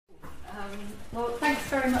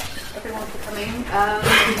morning.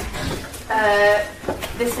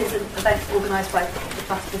 This is an event organised by the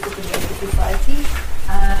Classical Society,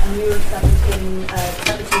 and we were established in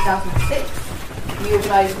December 2006. We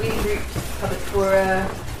organised reading groups, public fora,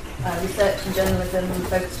 research and journalism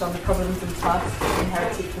focused on the problems and tasks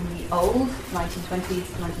inherited from the old 1920s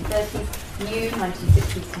to 1930s, new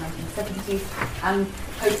 1960s to 1970s, and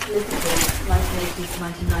post-political 1980s to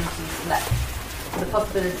 1990s left, for the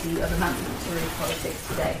possibility of emancipatory politics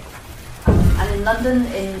today. And in London,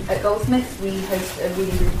 at Goldsmiths, we host a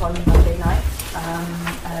reading group on Monday night,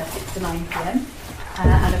 6 to 9 p.m,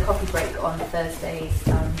 and a coffee break on Thursdays,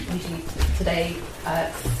 usually today,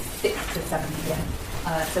 6 to 7 p.m.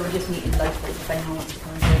 So we're just meeting locals if anyone wants to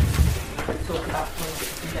come and talk about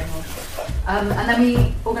politics in general. And then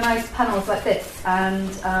we organise panels like this,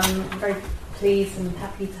 and I'm very pleased and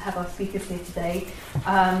happy to have our speakers here today.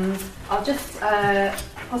 I'll just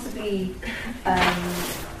possibly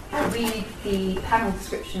read the panel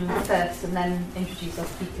description first and then introduce our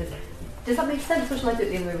speakers. Does that make sense, or shall I do it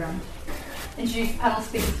the other way around? Introduce panel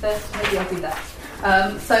speakers first? Maybe I'll do that.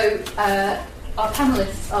 So our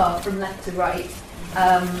panellists are, from left to right,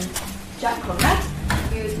 Jack Conrad,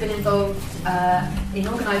 who has been involved in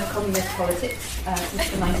organised communist politics since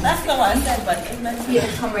the 1960s. That's the one, but he and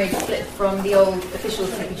his comrades split from the old official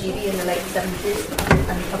CPGB in the late 70s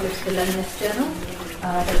and published the Leninist Journal. They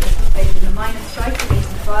participated in the miners' strike in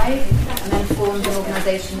 1985 and then formed an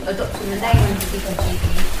organisation adopting the name CPGB,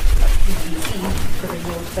 for the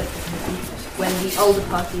World Socialism, when the older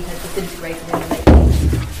party had disintegrated in the late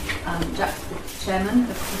 80s. Jack's the chairman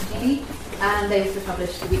of CPGB, and they also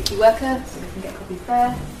published The Weekly Worker, so we can get copies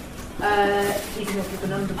there. He's an author of a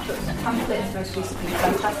number of books and pamphlets, most recently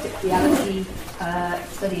Fantastic Reality,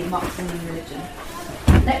 Study of Marxism and Religion.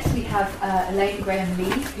 Next we have Elaine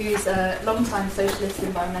Graham-Leigh, who's a long-time socialist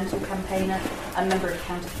environmental campaigner and member of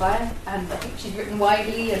Counterfire, and I think she's written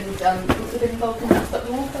widely and also been involved in that stuff.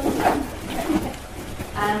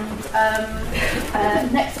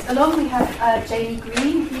 And next along we have Jamie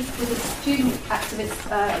Green, who's a student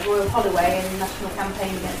activist at Royal Holloway and national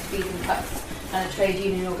campaign against fees and cuts, and a trade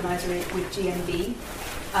union organiser with GMB.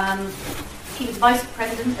 He was vice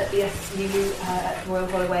president at the SU at Royal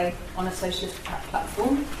Holloway on a socialist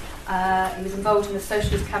platform. He was involved in the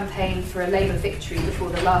socialist campaign for a Labour victory before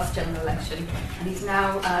the last general election, and he's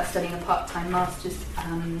now studying a part-time master's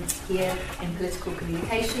here in political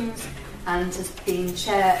communications, and has been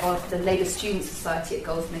chair of the Labour Student Society at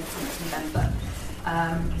Goldsmiths since November.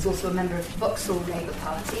 He's also a member of the Vauxhall Labour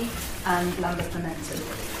Party and Lambeth Momentum.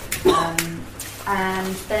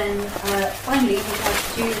 And then finally we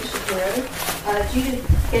have Judith Shapiro. Judith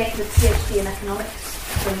gained a PhD in economics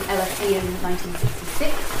from LSE in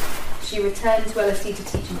 1966. She returned to LSE to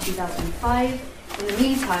teach in 2005. In the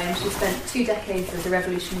meantime, she spent 2 decades as a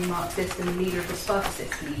revolutionary Marxist and leader of the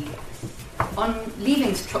Spartacist League. On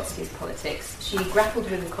leaving Trotskyist politics, she grappled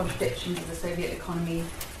with the contradictions of the Soviet economy,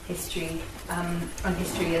 history, and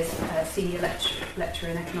history as senior lecturer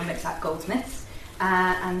in economics at Goldsmiths,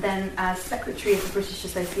 and then as secretary of the British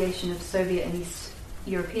Association of Soviet and East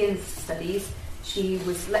European Studies. She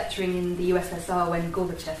was lecturing in the USSR when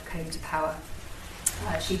Gorbachev came to power.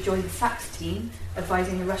 She joined the Sachs team,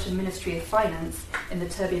 advising the Russian Ministry of Finance in the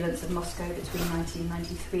turbulence of Moscow between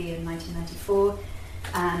 1993 and 1994,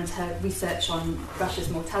 and her research on Russia's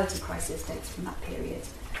mortality crisis dates from that period.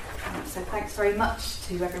 So thanks very much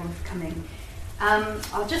to everyone for coming.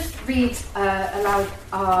 I'll just read aloud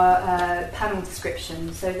our panel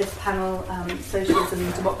description. So this panel, Socialism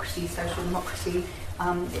and Democracy, Social Democracy,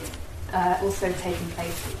 it's also taking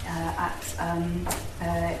place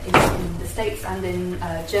in the States and in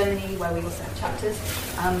Germany, where we also have chapters.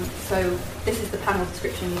 So this is the panel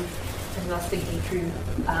description as I was thinking through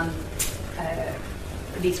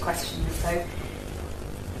these questions. So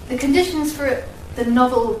the conditions for the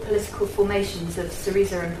novel political formations of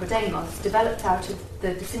Syriza and Podemos developed out of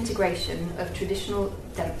the disintegration of traditional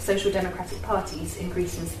social democratic parties in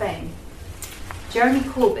Greece and Spain. Jeremy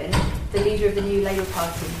Corbyn, the leader of the new Labour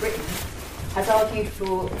Party in Britain, has argued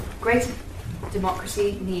for greater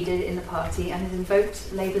democracy needed in the party and has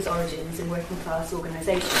invoked Labour's origins in working class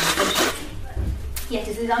organisation and socialism. Yet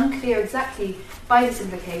it is unclear exactly by this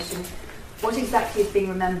invocation what exactly is being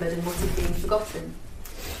remembered and what is being forgotten.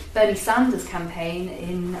 Bernie Sanders'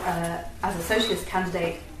 campaign as a socialist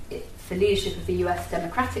candidate for leadership of the US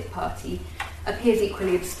Democratic Party appears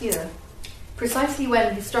equally obscure. Precisely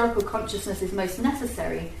when historical consciousness is most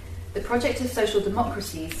necessary, the project of social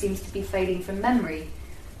democracy seems to be fading from memory.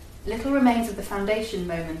 Little remains of the foundation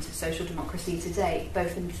moment of social democracy today,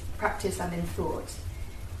 both in practice and in thought.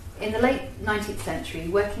 In the late 19th century,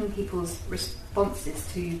 working people's responses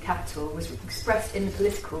to capital was expressed in the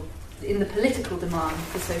political demand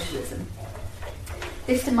for socialism.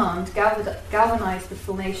 This demand galvanised the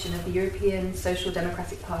formation of the European social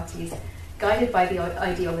democratic parties, guided by the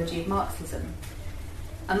ideology of Marxism.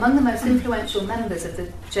 Among the most influential members of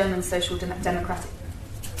the German Social Democratic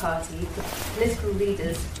Party, the political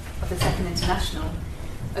leaders of the Second International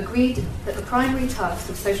agreed that the primary task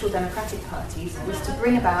of social democratic parties was to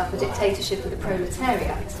bring about the dictatorship of the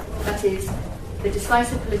proletariat, that is, the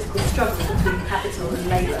decisive political struggle between capital and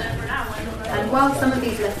labour. And while some of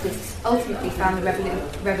these leftists ultimately found the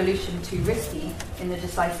revolution too risky in the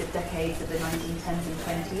decisive decades of the 1910s and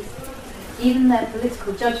 20s, even their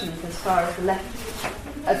political judgment is far to the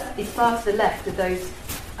left of those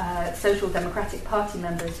social democratic party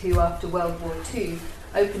members who, after World War II,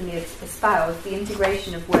 openly espoused the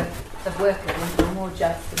integration of workers into a more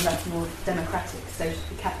just and less more democratic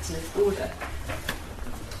socially capitalist order.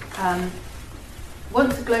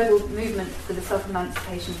 Once a global movement for the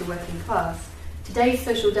self-emancipation of the working class, today's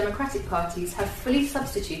social democratic parties have fully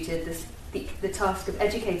substituted the task of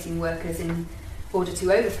educating workers in order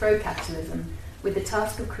to overthrow capitalism with the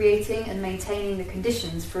task of creating and maintaining the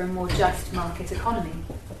conditions for a more just market economy.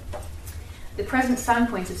 The present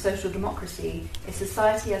standpoint of social democracy is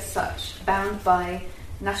society as such, bound by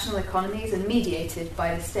national economies and mediated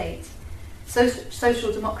by the state.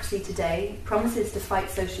 Social democracy today promises to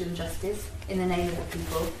fight social injustice in the name of the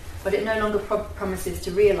people, but it no longer promises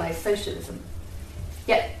to realise socialism.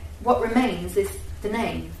 Yet what remains is the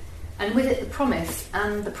name, and with it the promise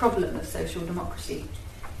and the problem of social democracy.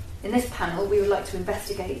 In this panel, we would like to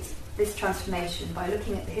investigate this transformation by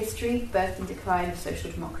looking at the history, birth and decline of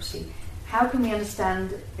social democracy. How can we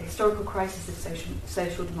understand the historical crisis of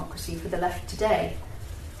social democracy for the left today?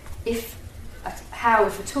 How,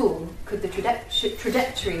 if at all, could the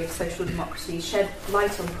trajectory of social democracy shed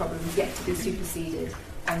light on problems yet to be superseded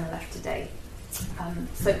on the left today?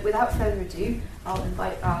 So without further ado, I'll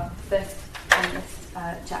invite our first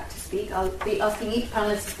panellist, Jack, to speak. I'll be asking each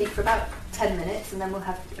panellist to speak for about 10 minutes, and then we'll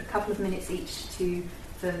have a couple of minutes each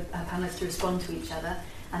for panellists to respond to each other,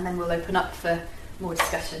 and then we'll open up for more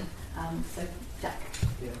discussion. So, Jack.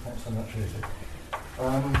 Yeah, thanks so much, Judith.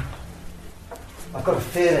 I've got a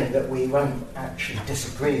feeling that we won't actually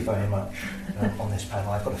disagree very much on this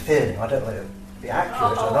panel. I've got a feeling. I don't know if it'll be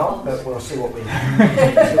accurate or not, but we'll see what we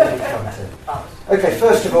come to. Okay,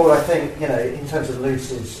 first of all, I think, in terms of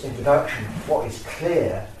Lucy's introduction, what is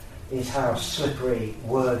clear is how slippery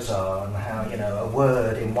words are and how, a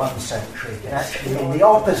word in one century can actually mean the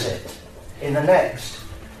opposite in the next.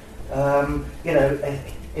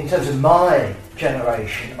 In terms of my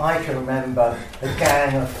generation, I can remember a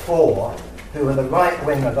gang of four who were the right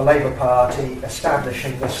wing of the Labour Party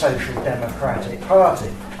establishing the Social Democratic Party.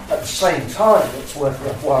 At the same time, it's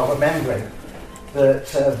worthwhile remembering that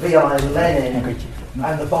V.I. Lenin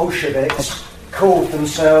and the Bolsheviks called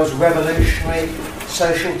themselves revolutionary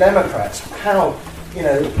social democrats. How,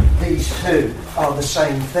 these two are the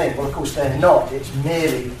same thing? Well, of course, they're not. It's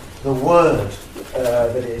merely the word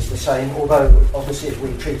that is the same, although obviously if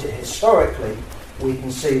we treat it historically, we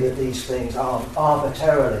can see that these things aren't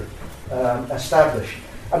arbitrarily established.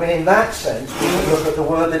 I mean, in that sense, we can look at the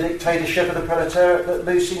word the dictatorship of the proletariat that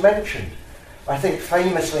Lucy mentioned. I think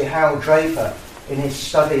famously Hal Draper, in his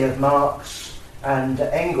study of Marx and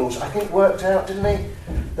Engels, I think worked out, didn't he,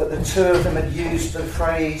 that the two of them had used the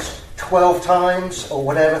phrase 12 times or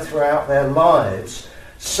whatever throughout their lives.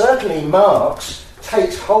 Certainly Marx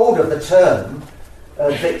takes hold of the term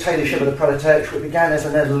dictatorship of the proletariat, which began as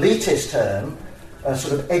an elitist term, a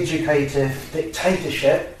sort of educative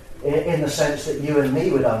dictatorship in the sense that you and me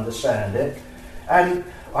would understand it, and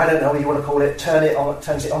I don't know what you want to call it,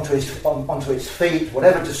 turns it onto its feet,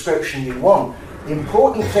 whatever description you want. The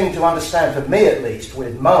important thing to understand, for me at least,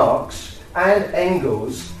 with Marx and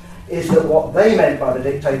Engels, is that what they meant by the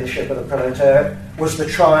dictatorship of the proletariat was the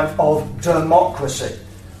triumph of democracy.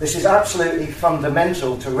 This is absolutely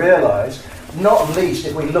fundamental to realise, not least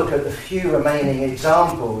if we look at the few remaining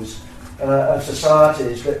examples of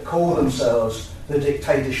societies that call themselves the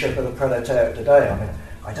dictatorship of the proletariat today. I mean,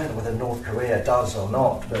 I don't know whether North Korea does or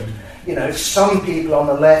not, but, some people on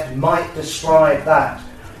the left might describe that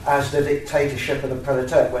as the dictatorship of the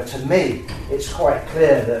proletariat, where to me it's quite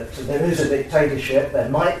clear that there is a dictatorship, there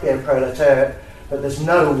might be a proletariat, but there's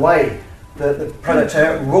no way that the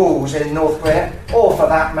proletariat rules in North Korea, or for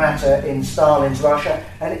that matter in Stalin's Russia.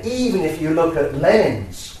 And even if you look at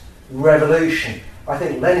Lenin's revolution, I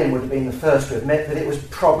think Lenin would have been the first to admit that it was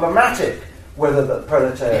problematic whether the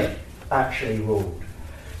proletariat actually ruled.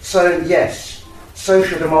 So yes,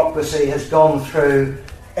 social democracy has gone through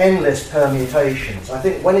endless permutations. I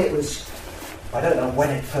think when it was, I don't know when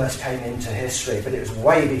it first came into history, but it was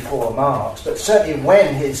way before Marx, but certainly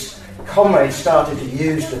when his comrades started to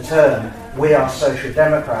use the term, we are social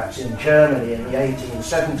democrats in Germany in the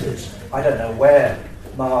 1870s. I don't know where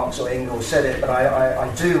Marx or Engels said it, but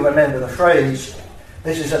I do remember the phrase,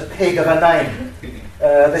 this is a pig of a name.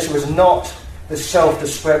 This was not the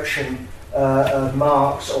self-description of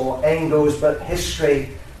Marx or Engels, but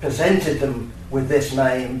history presented them with this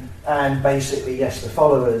name, and basically, yes, the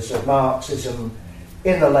followers of Marxism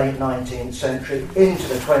in the late 19th century into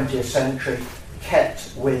the 20th century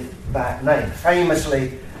kept with that name.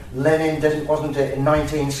 Famously, Lenin wasn't it, in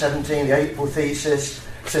 1917, the April thesis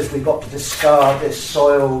says we've got to discard this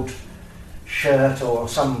soiled shirt or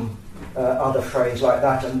some other phrase like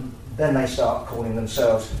that, and then they start calling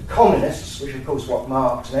themselves communists, which of course what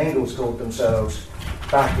Marx and Engels called themselves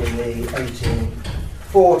back in the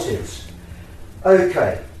 1840s.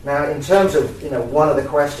 Okay, now in terms of one of the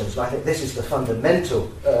questions, and I think this is the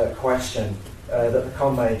fundamental question that the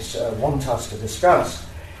comrades want us to discuss,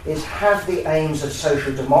 is have the aims of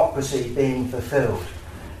social democracy been fulfilled?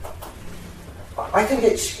 I think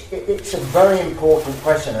it's a very important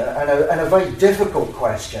question and a very difficult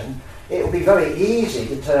question. It will be very easy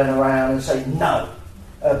to turn around and say no,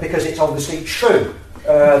 because it's obviously true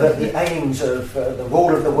that the aims of the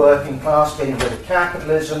rule of the working class, getting rid of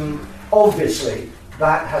capitalism, obviously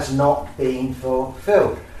that has not been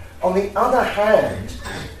fulfilled. On the other hand,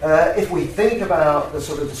 if we think about the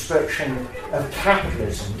sort of description of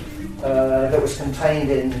capitalism that was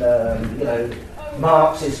contained in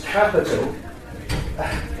Marx's Capital,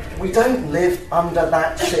 we don't live under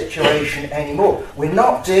that situation anymore. We're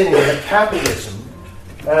not dealing with a capitalism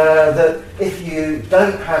that if you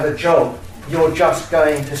don't have a job, you're just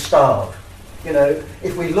going to starve.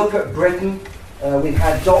 If we look at Britain, we've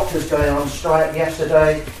had doctors going on strike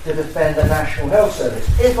yesterday to defend the National Health Service.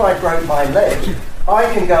 If I broke my leg, I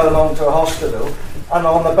can go along to a hospital and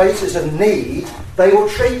on the basis of need, they will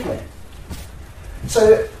treat me.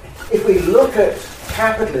 So if we look at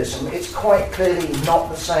capitalism, it's quite clearly not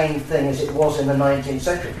the same thing as it was in the 19th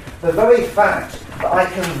century. The very fact that I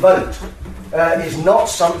can vote is not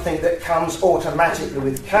something that comes automatically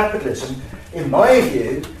with capitalism. In my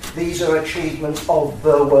view, these are achievements of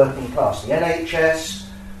the working class. The NHS,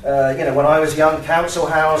 when I was young, council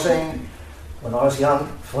housing, when I was young,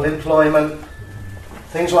 full employment,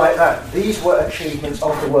 things like that. These were achievements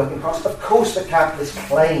of the working class. Of course, the capitalists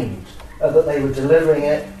claimed that they were delivering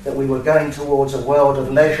it, that we were going towards a world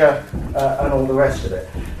of leisure and all the rest of it.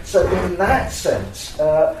 So in that sense,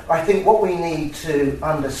 I think what we need to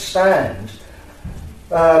understand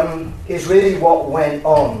is really what went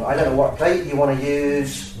on. I don't know what date you want to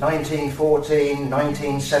use, 1914,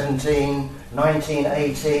 1917,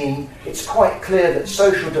 1918. It's quite clear that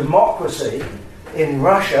social democracy in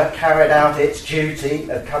Russia carried out its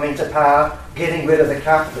duty of coming to power, getting rid of the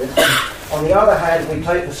capitalists. On the other hand, we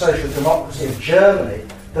take the social democracy of Germany,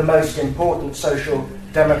 the most important social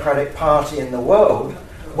democratic party in the world.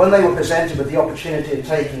 When they were presented with the opportunity of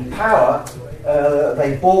taking power,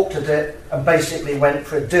 they balked at it and basically went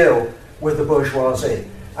for a deal with the bourgeoisie.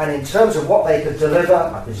 And in terms of what they could deliver,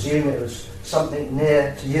 I presume it was something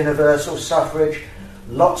near to universal suffrage,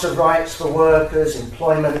 lots of rights for workers,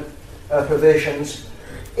 employment provisions.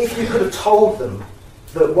 If you could have told them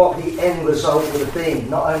that what the end result would have been,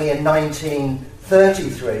 not only in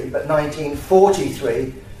 1933, but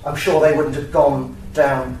 1943, I'm sure they wouldn't have gone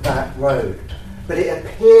down that road. But it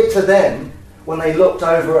appeared to them, when they looked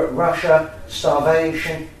over at Russia,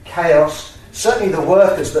 starvation, chaos, certainly the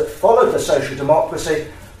workers that followed the social democracy,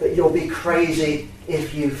 that you'll be crazy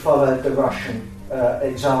if you followed the Russian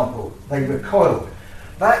example. They recoiled.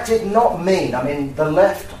 That did not mean, the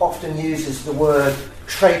left often uses the word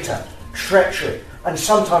traitor, treachery, and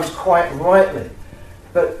sometimes quite rightly.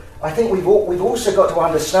 But I think we've also got to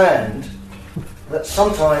understand that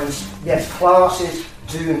sometimes, yes, classes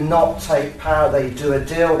do not take power, they do a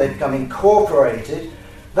deal, they become incorporated.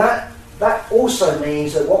 That also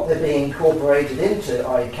means that what they're being incorporated into,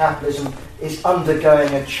 i.e. capitalism, is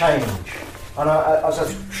undergoing a change. And as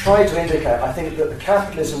I've tried to indicate, I think that the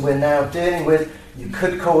capitalism we're now dealing with, you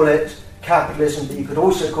could call it capitalism, but you could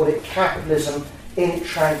also call it capitalism in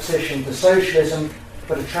transition to socialism,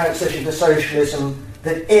 but a transition to socialism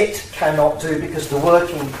that it cannot do because the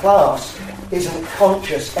working class isn't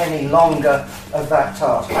conscious any longer of that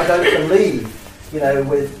task. I don't believe,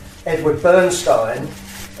 with Edward Bernstein,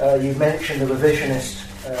 you mentioned the revisionist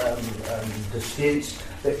disputes,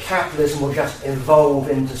 that capitalism will just evolve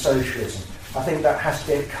into socialism. I think that has to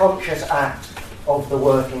be a conscious act of the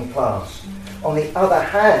working class. On the other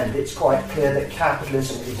hand, it's quite clear that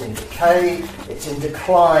capitalism is in decay, it's in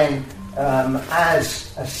decline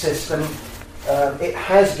as a system. It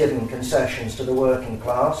has given concessions to the working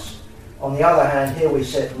class. On the other hand, here we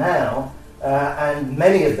sit now, and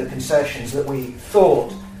many of the concessions that we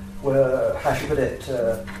thought were, how should I put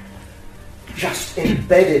it, just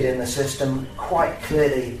embedded in the system, quite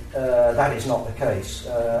clearly that is not the case.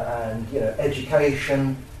 And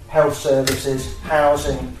education, health services,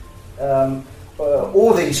 housing,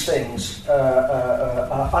 all these things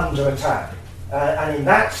are under attack. And in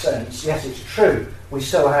that sense, yes, it's true, we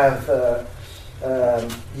still have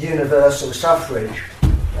universal suffrage,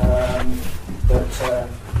 but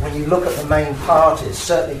when you look at the main parties,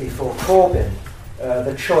 certainly before Corbyn,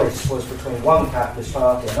 the choice was between one capitalist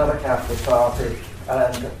party, another capitalist party,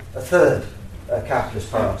 and a third capitalist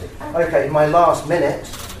party. Okay, in my last minute,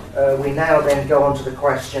 we now then go on to the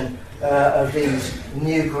question of these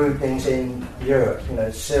new groupings in Europe.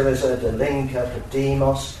 Syriza, the Linke,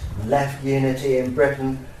 Podemos, left unity in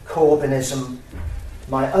Britain, Corbynism.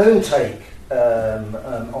 My own take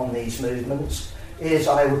on these movements is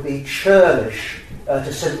I would be churlish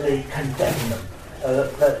to simply condemn them,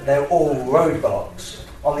 that they're all roadblocks.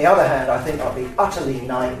 On the other hand, I think I'd be utterly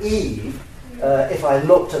naive if I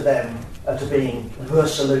looked at them to being the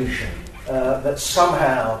solution, that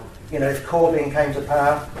somehow, if Corbyn came to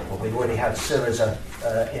power, well, we've already had Syriza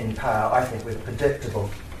in power, I think with predictable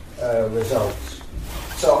results.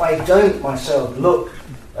 So I don't myself look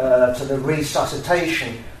to the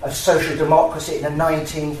resuscitation of social democracy in a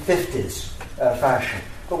 1950s fashion.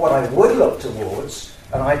 But what I would look towards,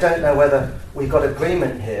 and I don't know whether we've got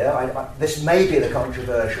agreement here, this may be the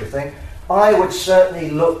controversial thing, I would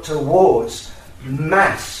certainly look towards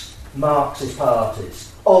mass Marxist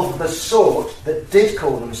parties of the sort that did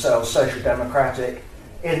call themselves social democratic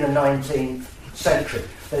in the 19th century.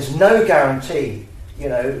 There's no guarantee,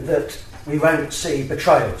 that we won't see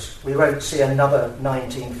betrayals. We won't see another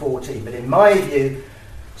 1914. But in my view,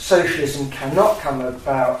 socialism cannot come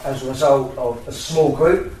about as a result of a small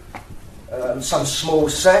group, some small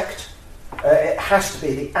sect. It has to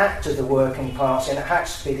be the act of the working class, and it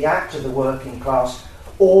has to be the act of the working class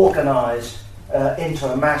organised into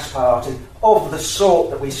a mass party of the sort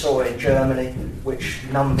that we saw in Germany, which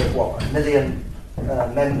numbered, 1 million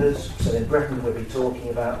members. So in Britain we'll be talking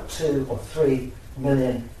about 2 or 3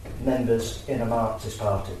 million members in a Marxist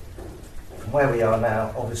party. From where we are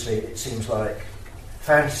now, obviously it seems like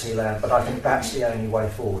fantasy land, but I think that's the only way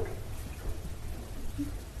forward.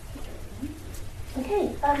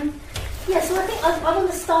 Okay, so I think I want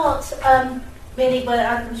to start really, but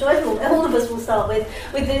I'm sure all of us will start with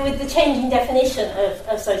the changing definition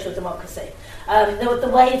of social democracy.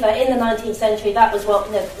 The way that in the 19th century that was what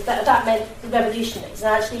that meant revolutionaries.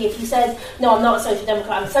 And actually, if you said, no, I'm not a social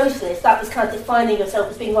democrat, I'm a socialist, that was kind of defining yourself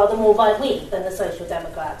as being rather more right-wing than the social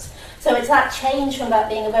democrats. So it's that change from that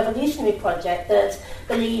being a revolutionary project that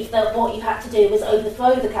believed that what you had to do was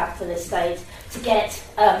overthrow the capitalist state to get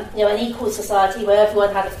an equal society where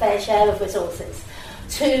everyone had a fair share of resources,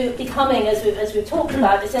 to becoming, as we've talked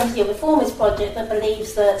about, essentially a reformist project that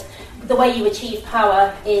believes that the way you achieve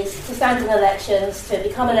power is to stand in elections, to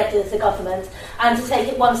become elected as a government, and to take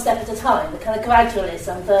it one step at a time, the kind of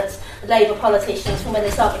gradualism that Labour politicians, from when they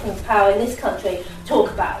start getting to power in this country, talk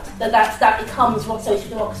about, that becomes what social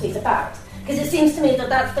democracy is about. Because it seems to me that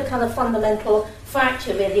that's the kind of fundamental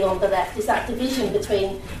fracture really on the left, is that division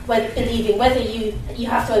between believing whether you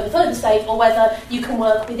have to overthrow the state or whether you can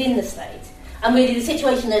work within the state. And really the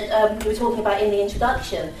situation that we were talking about in the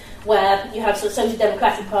introduction, where you have sort of social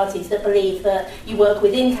democratic parties that believe that you work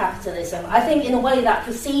within capitalism, I think in a way that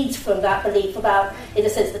proceeds from that belief about, in a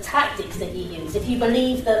sense, the tactics that you use. If you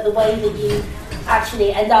believe that the way that you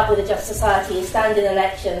actually end up with a just society is stand in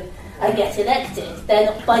election and get elected,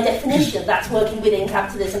 then by definition that's working within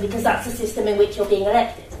capitalism, because that's the system in which you're being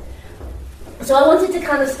elected. So I wanted to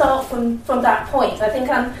kind of start from that point. I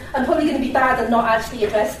think I'm probably going to be bad and not actually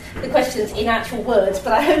address the questions in actual words,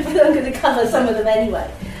 but I hope that I'm going to cover some of them anyway.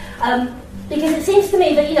 Because it seems to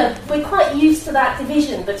me that, we're quite used to that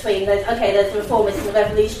division between there's the reformists and the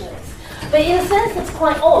revolutionaries. But in a sense, it's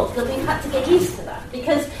quite odd that we've had to get used to that.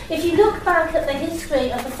 Because if you look back at the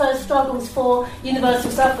history of the first struggles for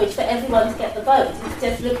universal suffrage, for everyone to get the vote,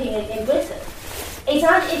 just looking in Britain, it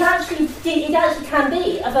actually can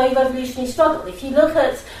be a very revolutionary struggle. If you look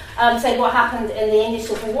at, say, what happened in the English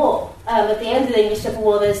Civil War, at the end of the English Civil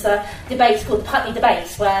War, there's debates called the Putney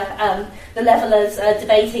debates, where the Levellers are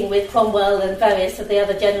debating with Cromwell and various of the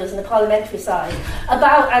other generals on the parliamentary side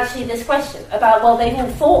about actually this question, about, well, they've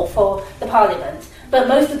all fought for the Parliament, but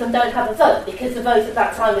most of them don't have a vote, because the vote at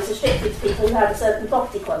that time was restricted to people who had a certain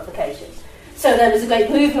property qualification. So there was a great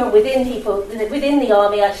movement within the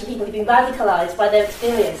army, actually people who'd been radicalised by their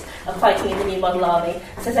experience of fighting in the new model army,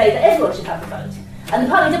 to say that everyone should have a vote. And the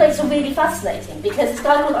party debates were really fascinating because this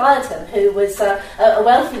guy called Ireton, who was a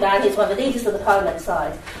wealthy man, he was one of the leaders of the Parliament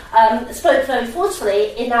side, spoke very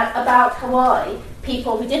forcefully about why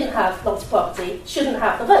people who didn't have lots of property shouldn't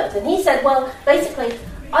have the vote. And he said, well, basically,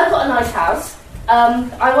 I've got a nice house,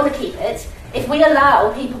 I want to keep it. If we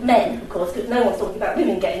allow people, men, of course, because no one's talking about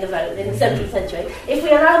women getting the vote in the 17th century, if we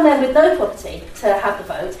allow men with no property to have the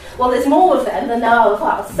vote, well, there's more of them than there are of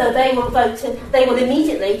us, so they will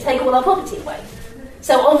immediately take all our property away.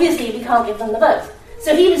 So obviously we can't give them the vote.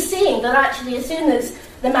 So he was seeing that actually as soon as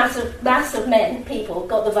the mass of men, people,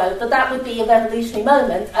 got the vote, that would be a revolutionary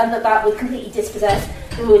moment and that would completely dispossess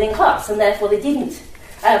the ruling class, and therefore they didn't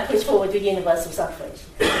push forward with universal suffrage.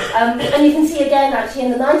 And you can see again actually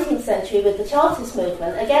in the 19th century with the Chartist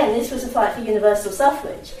movement, again this was a fight for universal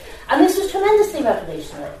suffrage. And this was tremendously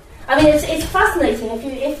revolutionary. I mean, it's fascinating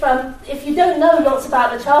if you don't know lots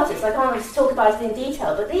about the Chartists. I can't really talk about it in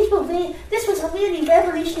detail, but this was a really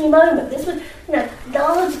revolutionary moment. This was,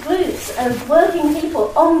 large groups of working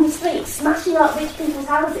people on the streets smashing up rich people's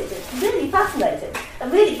houses. It's really fascinating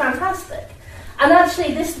and really fantastic. And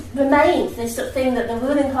actually, this remains this sort of thing that the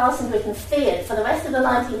ruling class in Britain feared for the rest of the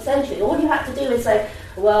 19th century. All you had to do is say,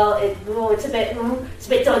 well, it's a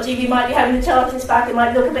bit dodgy, we might be having the Chartists back, it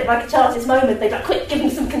might look a bit like a Chartist moment, they'd like, quick, give them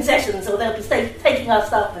some concessions, or they'll be taking our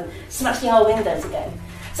stuff and smashing our windows again.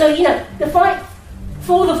 So, the fight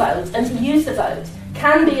for the vote and to use the vote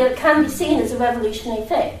can be seen as a revolutionary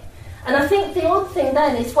thing. And I think the odd thing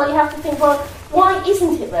then is, well, you have to think, well, why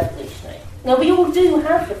isn't it revolutionary? Now, we all do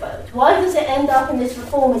have the vote. Why does it end up in this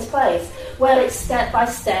reformist place where it's step by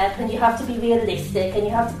step and you have to be realistic and you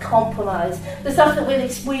have to compromise? The stuff that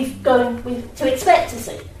we've gone to expect to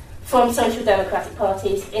see from social democratic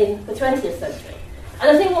parties in the 20th century. And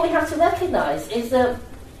I think what we have to recognise is that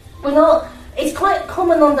it's quite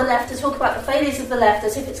common on the left to talk about the failures of the left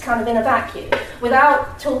as if it's kind of in a vacuum,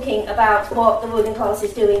 without talking about what the ruling class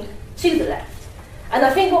is doing to the left. And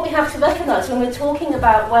I think what we have to recognise when we're talking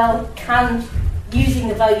about, using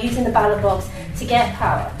the vote, using the ballot box to get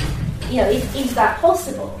power, is that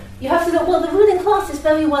possible? You have to look, well, the ruling class is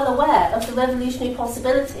very well aware of the revolutionary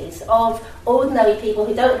possibilities of ordinary people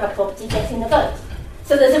who don't have property getting the vote.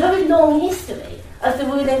 So there's a very long history of the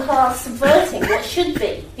ruling class subverting what should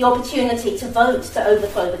be the opportunity to vote to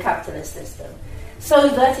overthrow the capitalist system, so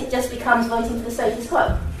that it just becomes voting for the status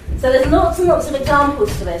quo. So there's lots and lots of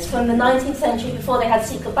examples to this from the 19th century before they had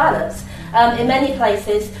secret ballots. In many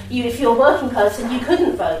places, if you're a working person, you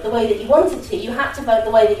couldn't vote the way that you wanted to. You had to vote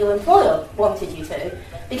the way that your employer wanted you to,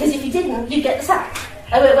 because if you didn't, you'd get the sack.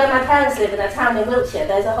 Where my parents live in a town in Wiltshire,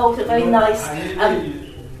 there's a whole very nice...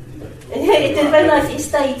 It's a very nice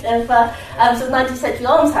estate of sort of 19th century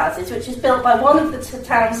almshouses, which was built by one of the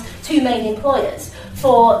town's two main employers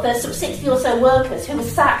for the sort of 60 or so workers who were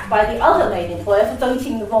sacked by the other main employer for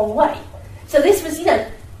voting the wrong way. So this was,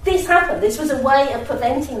 this happened. This was a way of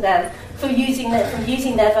preventing them from using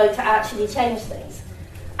their vote to actually change things.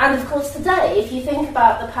 And of course today, if you think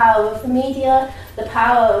about the power of the media, the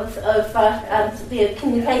power of the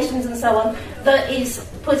communications and so on, that is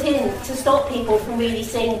put in to stop people from really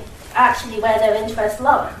seeing actually where their interests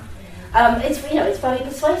lie. It's very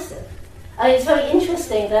persuasive. It's very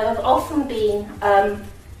interesting. There have often been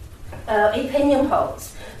opinion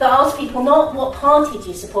polls that ask people not what party do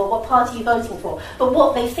you support, what party you're voting for, but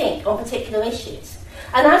what they think on particular issues.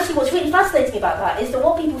 And actually what's really fascinating about that is that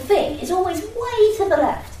what people think is always way to the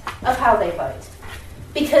left of how they vote.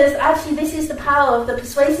 Because actually this is the power of the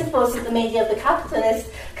persuasive force of the media, of the capitalist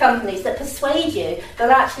companies that persuade you that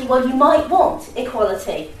actually, well, you might want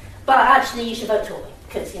equality, but actually you should vote Tory,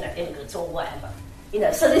 because, immigrants or whatever.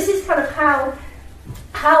 So this is kind of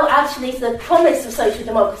how actually the promise of social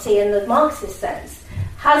democracy in the Marxist sense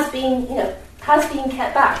has been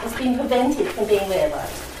kept back, has been prevented from being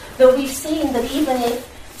realised. But we've seen that even if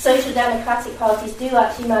social democratic parties do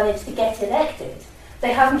actually manage to get elected,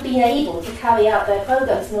 they haven't been able to carry out their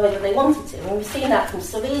programmes in the way that they wanted to. And we've seen that from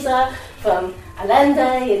Syriza, from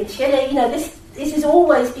Allende in Chile. This is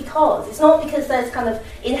always because, it's not because there's kind of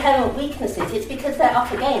inherent weaknesses, it's because they're up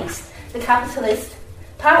against the capitalist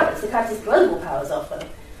powers, the capitalist global powers often,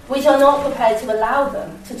 which are not prepared to allow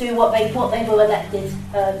them to do what they were elected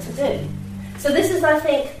to do. So this is, I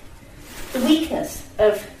think, the weakness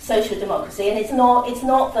of social democracy, and it's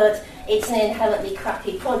not that it's an inherently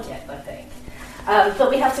crappy project, I think. But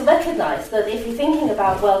we have to recognise that if you're thinking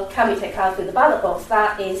about, well, can we take power through the ballot box,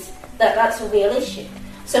 that's a real issue.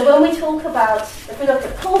 So when we talk about, if we look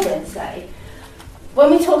at Corbyn, say,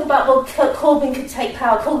 when we talk about, well, Corbyn could take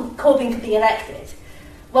power, Corbyn could be elected,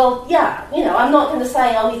 well, yeah, I'm not going to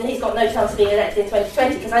say, he's got no chance of being elected in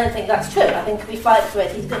 2020, because I don't think that's true. I think if we fight for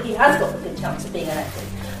it, he has got a good chance of being elected.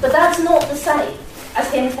 But that's not the same as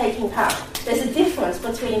him taking power. There's a difference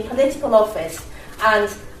between political office and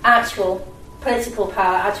actual political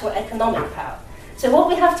power, actual economic power. So what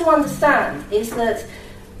we have to understand is that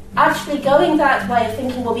actually going that way of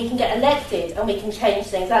thinking, well, we can get elected and we can change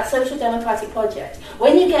things, that social democratic project,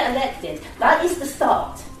 when you get elected, that is the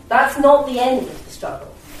start. That's not the end of the struggle.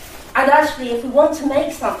 And actually, if we want to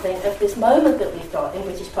make something of this moment that we've got in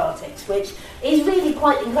British politics, which is really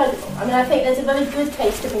quite incredible, I think there's a very good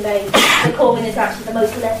case to be made that Corbyn is actually the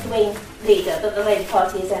most left-wing leader that the Labour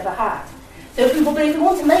Party has ever had. So if we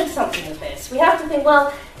want to make something of this, we have to think,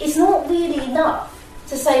 well, it's not really enough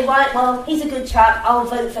to say, right, well, he's a good chap, I'll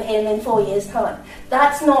vote for him in 4 years' time.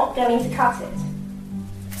 That's not going to cut it.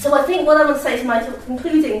 So I think what I want to say to my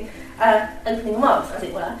concluding opening remarks, as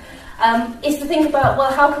it were, is to think about,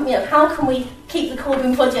 well, how can we keep the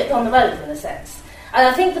Corbyn project on the road, in a sense? And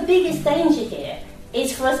I think the biggest danger here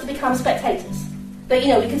is for us to become spectators. That,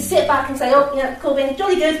 we can sit back and say, Corbyn,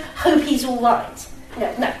 jolly good, hope he's all right.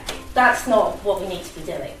 No, that's not what we need to be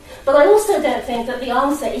doing. But I also don't think that the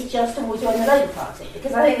answer is just to join the Labour Party,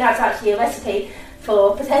 because I think that's actually a recipe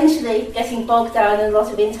for potentially getting bogged down in a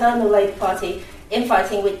lot of internal Labour Party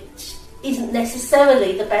infighting, which isn't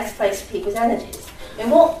necessarily the best place for people's energies.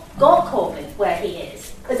 And what got Corbyn where he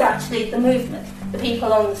is actually the movement, the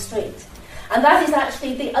people on the street. And that is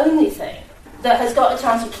actually the only thing that has got a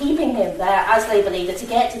chance of keeping him there as Labour leader to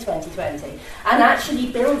get to 2020 and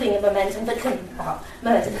actually building a momentum that can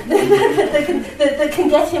that can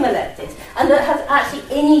get him elected and that has actually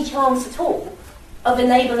any chance at all of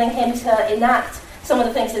enabling him to enact some of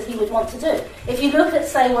the things that he would want to do. If you look at,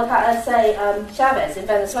 say, Chavez in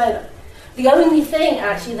Venezuela, the only thing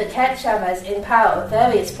actually that kept Chavez in power at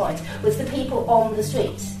various points was the people on the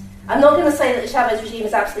streets. I'm not going to say that the Chavez regime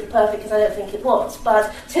is absolutely perfect, because I don't think it was,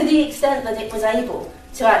 but to the extent that it was able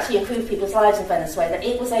to actually improve people's lives in Venezuela,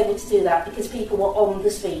 it was able to do that because people were on the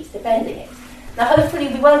streets defending it. Now, hopefully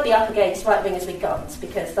we won't be up against right-wingers with guns,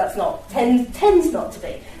 because that's not tends not to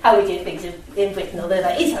be how we do things in Britain, although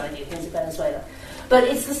that is how we do things in Venezuela. But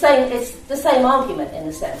it's the same argument in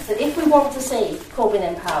the sense that if we want to see Corbyn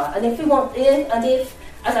in power, and if,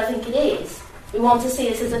 as I think it is, we want to see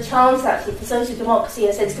this as a chance actually for social democracy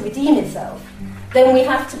in a sense to redeem itself, then we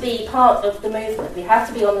have to be part of the movement. We have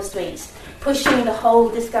to be on the streets, pushing the whole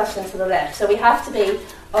discussion to the left. So we have to be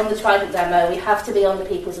on the Trident demo, we have to be on the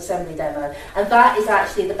People's Assembly demo, and that is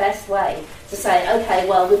actually the best way to say, okay,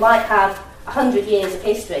 well, we might have 100 years of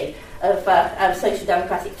history of social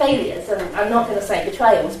democratic failures, and I'm not going to say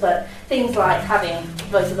betrayals, but things like having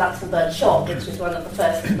Rosa Luxemburg shot, which was one of the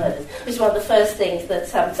first murders, which was one of the first things that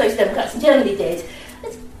social democrats in Germany did.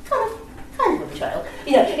 It's kind of a betrayal.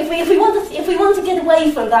 If we want to get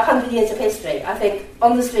away from that 100 years of history, I think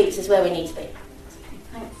on the streets is where we need to be.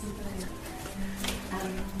 Thanks.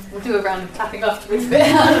 We'll do a round of clapping afterwards, but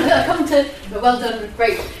I'll come to well done,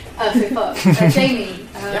 great so far. Jamie.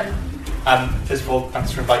 First of all,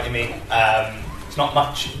 thanks for inviting me. There's not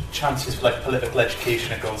much chances for political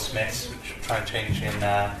education at Goldsmiths, which I'm trying to change in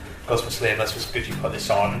Goldsmiths Labour, so it's good you put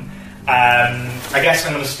this on. I guess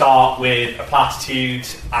I'm going to start with a platitude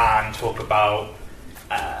and talk about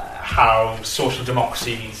how social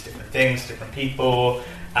democracy means different things to different people.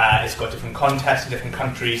 It's got different contexts in different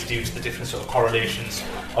countries due to the different sort of correlations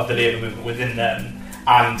of the labour movement within them.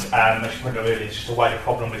 And as you pointed out earlier, it's just a wider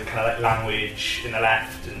problem with kind of language in the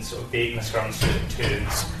left and sort of vagueness around certain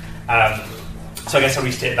terms. So I guess I'll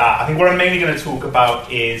restate that. I think what I'm mainly going to talk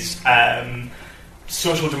about is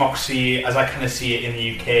social democracy as I kind of see it in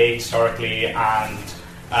the UK historically,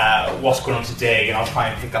 and what's going on today, and I'll try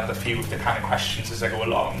and pick up a few of the kind of questions as I go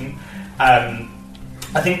along.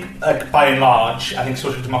 I think, by and large, I think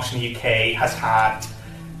social democracy in the UK has had...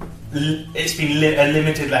 It's been a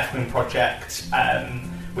limited left-wing project,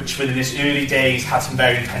 which within its early days had some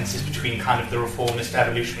very intensities between kind of the reformist,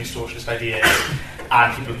 evolutionary, socialist ideas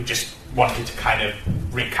and people who just wanted to kind of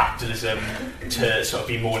bring capitalism to sort of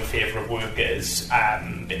be more in favour of workers,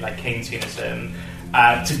 a bit like Keynesianism.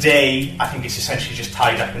 Today, I think it's essentially just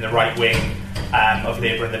tied up in the right wing of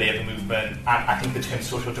Labour and the Labour movement, and I think the term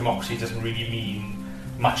social democracy doesn't really mean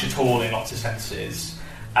much at all in lots of senses.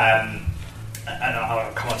 And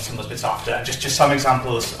I'll come on to some of those bits after. And just some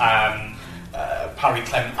examples. Parry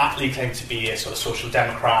Attlee claimed to be a sort of social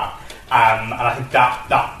democrat, and I think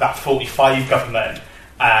that 45 government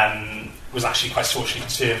was actually quite socially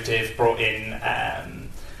conservative, brought in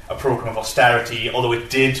a programme of austerity, although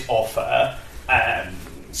it did offer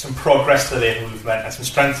some progress to the labour movement and some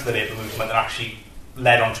strength to the labour movement that actually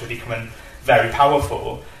led on to it becoming very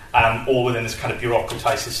powerful, all within this kind of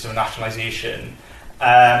bureaucratised system of nationalisation.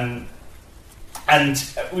 And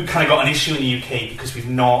we've kind of got an issue in the UK because we've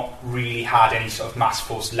not really had any sort of mass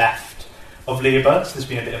force left of Labour, so there's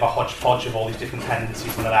been a bit of a hodgepodge of all these different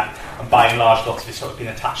tendencies on the left, and by and large lots of it's sort of been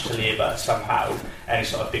attached to Labour somehow in any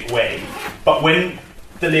sort of big way. But when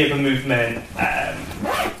the Labour movement, but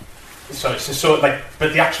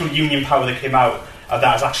the actual union power that came out of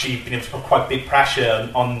that has actually been able to put quite big pressure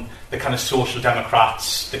on the kind of social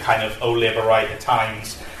democrats, the kind of old Labour right at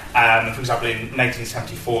times. For example, in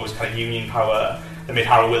 1974 was kind of union power that made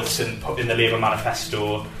Harold Wilson put in the Labour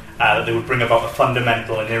manifesto that they would bring about a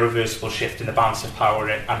fundamental and irreversible shift in the balance of power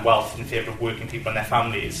and wealth in favour of working people and their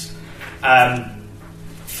families.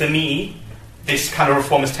 For me, this kind of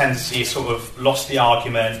reformist tendency sort of lost the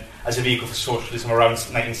argument as a vehicle for socialism around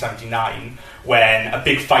 1979, when a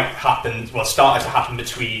big fight started to happen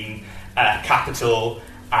between capital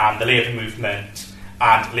and the Labour movement,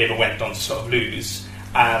 and Labour went on to sort of lose.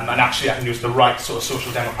 And actually, I think it was the right sort of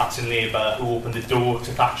social democrats in Labour who opened the door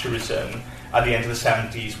to Thatcherism at the end of the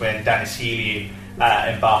 70s, when Dennis Healey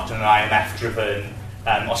embarked on an IMF-driven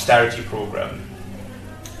austerity programme.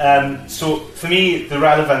 So for me, the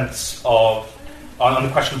relevance on the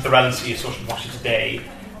question of the relevancy of social democracy today,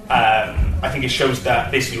 I think it shows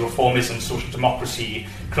that basically reformism, social democracy,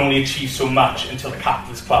 can only achieve so much until the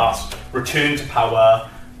capitalist class return to power,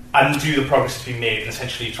 undo the progress that's been made, and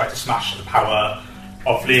essentially try to smash the power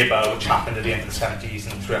of Labour, which happened at the end of the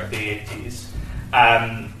 70s and throughout the 80s.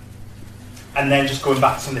 And then just going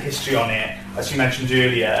back to some of the history on it, as you mentioned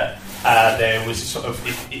earlier, there was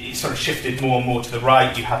it sort of shifted more and more to the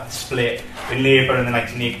right. You had the split in Labour in the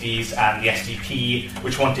 1980s and the SDP,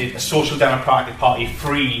 which wanted a social democratic party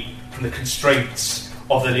free from the constraints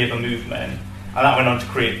of the Labour movement. And that went on to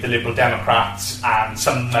create the Liberal Democrats, and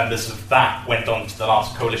some members of that went on to the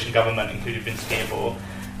last coalition government, including Vince Cable.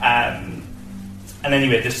 And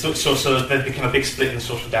anyway, there became a big split in the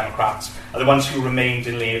Social Democrats. And the ones who remained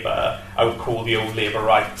in Labour, I would call the old Labour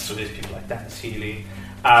right, so there's people like Dennis Healey.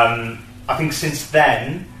 I think since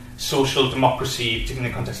then, social democracy, particularly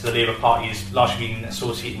in the context of the Labour Party, has largely been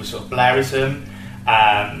associated with sort of Blairism,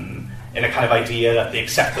 in a kind of idea that they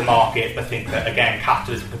accept the market, but think that, again,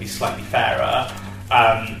 capitalism could be slightly fairer.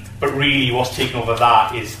 But really what's taken over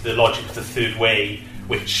that is the logic of the third way,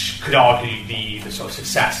 which could arguably be the sort of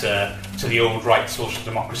successor to the old right social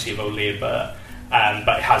democracy of old Labour,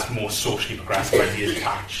 but it has more socially progressive ideas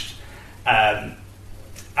attached. And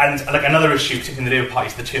like another issue, particularly in the Labour Party,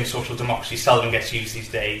 is the term social democracy seldom gets used these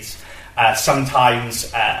days.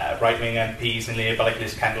 Sometimes right-wing MPs in Labour, like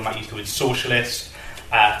Liz Kendall, might use the word socialist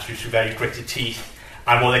through very gritted teeth,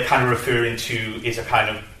 and what they're kind of referring to is a kind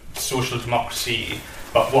of social democracy,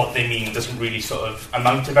 but what they mean doesn't really sort of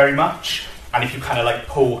amount to very much. And if you kind of like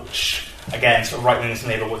poach, again, sort of right-wingers in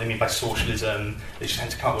Labour, what they mean by socialism, they just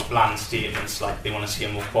tend to come up with bland statements like they want to see a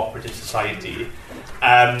more cooperative society.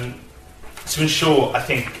 So in short, I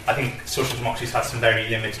think social democracy's had some very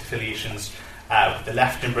limited affiliations with the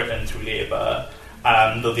left in Britain through Labour,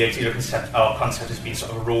 though the idea of concept has been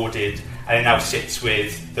sort of eroded, and it now sits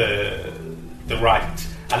with the right.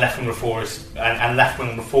 And left-wing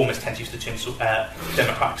reformists tend to use the term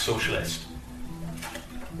democratic socialist.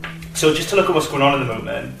 So just to look at what's going on at the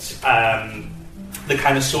moment, the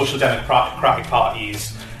kind of social democratic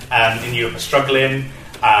parties in Europe are struggling.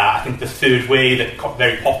 I think the third way that got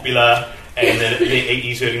very popular in the late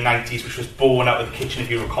 80s, early 90s, which was born out of the kitchen of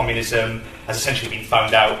Eurocommunism, has essentially been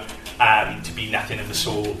found out to be nothing of the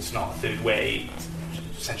sort. It's not a third way.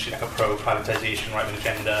 It's essentially like a pro-privatisation right-wing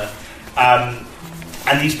agenda.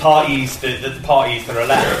 And these parties, the parties that are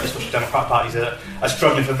left, the social democratic parties, are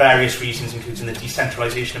struggling for various reasons, including the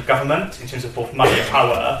decentralisation of government in terms of both money and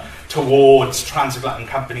power towards transatlantic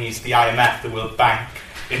companies, the IMF, the World Bank,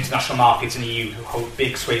 international markets in the EU, who hold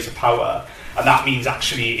big swathes of power. And that means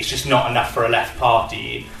actually it's just not enough for a left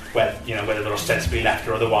party, whether they're ostensibly left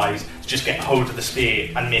or otherwise, to just get hold of the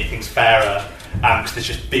state and make things fairer, because there's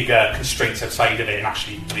just bigger constraints outside of it. And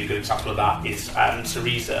actually, a really good example of that is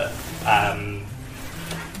Syriza.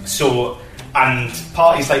 And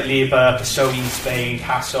parties like Labour, PSOE in Spain,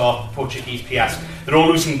 PASOK, Portuguese PS, they're all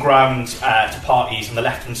losing ground to parties on the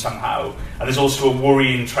left and somehow. And there's also a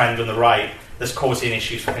worrying trend on the right that's causing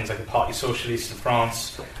issues for things like the Parti Socialist in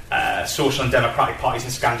France, social and democratic parties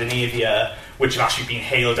in Scandinavia, which have actually been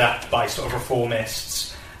hailed up by sort of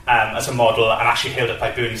reformists as a model, and actually hailed up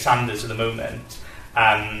by Bernie Sanders at the moment.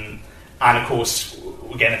 And of course,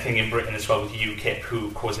 we're getting a thing in Britain as well with UKIP,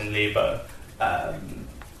 who causing Labour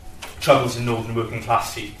troubles in northern working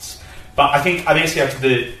class seats. But I think basically after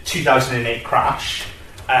the 2008 crash,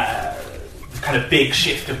 the kind of big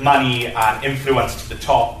shift of money and influence to the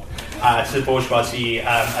top, to the bourgeoisie,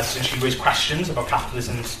 has essentially raised questions about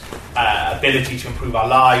capitalism's ability to improve our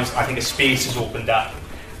lives. I think a space has opened up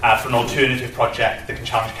for an alternative project that can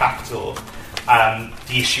challenge capital.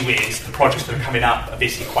 The issue is the projects that are coming up are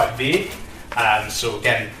basically quite vague. So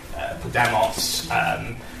again, Podemos,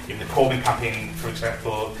 even the Corbyn campaign, for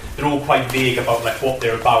example, they're all quite vague about like what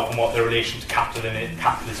they're about and what their relation to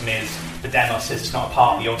capitalism is. Podemos says it's not a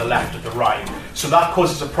party on the left or the right. So that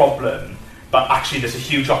causes a problem, but actually there's a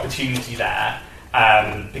huge opportunity there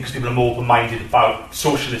because people are more open-minded about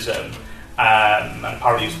socialism, and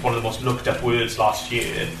apparently it's one of the most looked up words last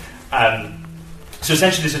year. So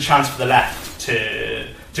essentially there's a chance for the left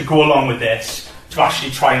to go along with this, to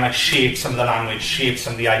actually try and like shape some of the language, shape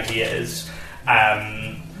some of the ideas,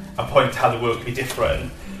 and point to how the world can be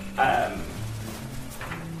different. And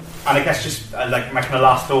I guess just like my kind of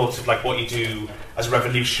last thoughts of like what you do as a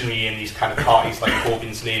revolutionary in these kind of parties like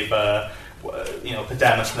Corbyn's Labour,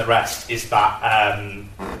 Podemos and the rest, is that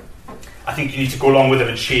I think you need to go along with them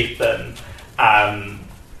and shape them.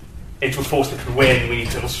 It's a force that can win. We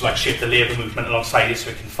need to also like shape the labour movement alongside it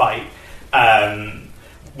so it can fight.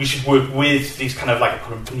 We should work with these kind of like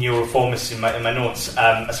neo-reformists in my notes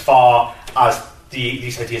as far as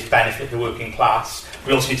these ideas benefit the working class.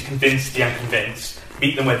 We also need to convince the unconvinced,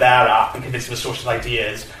 meet them where they're at and convince them of social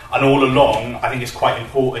ideas. And all along, I think it's quite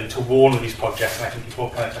important to warn of these projects, and I think people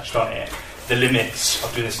kind of touched on it, the limits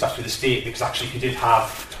of doing this stuff through the state, because actually if you did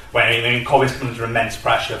have, Corbyn's come under immense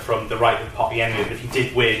pressure from the right of the party anyway, but if he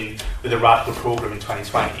did win with a radical programme in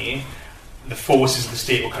 2020, the forces of the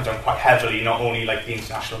state will come down quite heavily, not only like the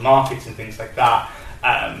international markets and things like that,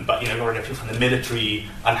 but already people from the military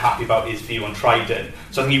unhappy about his view on Trident.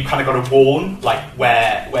 So I think you've kind of got to warn like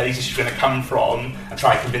where these issues are going to come from and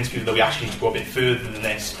try to convince people that we actually need to go a bit further than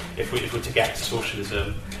this if we're to get to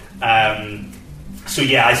socialism. So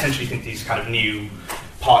yeah, I essentially think these kind of new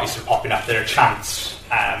parties are popping up. They're a chance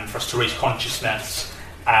for us to raise consciousness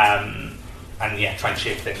and yeah, try and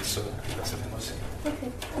shape things. So I think that's something we'll see.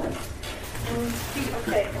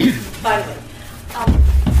 Okay. Finally,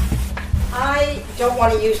 I don't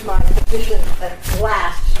want to use my position at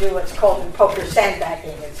last to do what's called in poker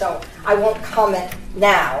sandbagging, and so I won't comment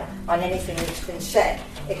now on anything that's been said,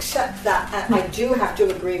 except that I do have to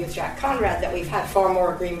agree with Jack Conrad that we've had far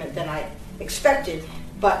more agreement than I expected,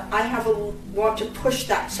 but I want to push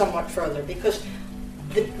that somewhat further, because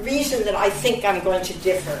the reason that I think I'm going to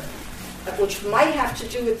differ, which might have to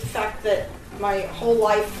do with the fact that my whole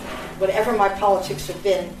life, whatever my politics have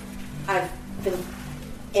been, I've been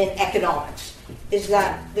in economics, is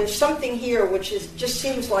that there's something here which just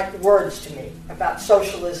seems like words to me about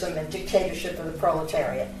socialism and dictatorship of the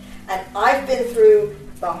proletariat. And I've been through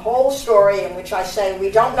the whole story in which I say,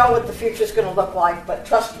 we don't know what the future is going to look like, but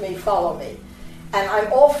trust me, follow me. And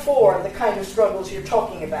I'm all for the kind of struggles you're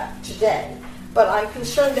talking about today, but I'm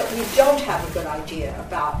concerned that we don't have a good idea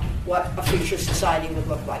about what a future society would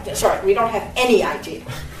look like. Sorry, we don't have any idea.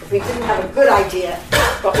 If we didn't have a good idea,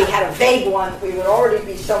 but we had a vague one, we would already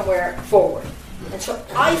be somewhere forward. And so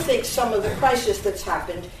I think some of the crisis that's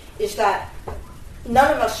happened is that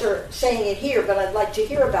none of us are saying it here, but I'd like to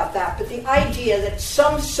hear about that, but the idea that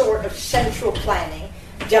some sort of central planning,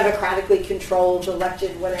 democratically controlled,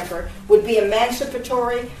 elected, whatever, would be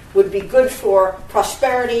emancipatory, would be good for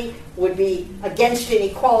prosperity, would be against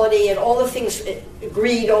inequality, and all the things,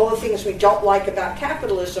 greed, all the things we don't like about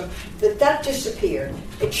capitalism, that disappeared.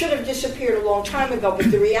 It should have disappeared a long time ago,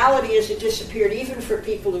 but the reality is it disappeared even for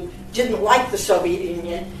people who didn't like the Soviet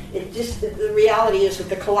Union. The reality is that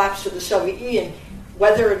the collapse of the Soviet Union,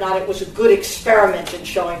 whether or not it was a good experiment in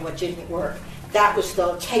showing what didn't work, that was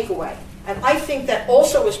the takeaway. And I think that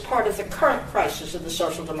also is part of the current crisis of the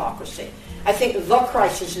social democracy. I think the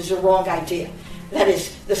crisis is a wrong idea. That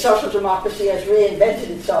is, the social democracy has reinvented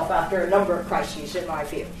itself after a number of crises, in my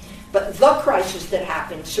view. But the crisis that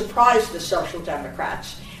happened surprised the social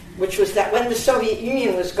democrats, which was that when the Soviet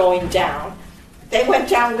Union was going down, they went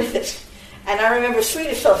down with it. And I remember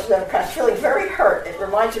Swedish social democrats feeling very hurt. It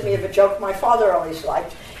reminded me of a joke my father always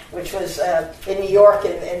liked, which was in New York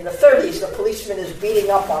in the 30s, the policeman is beating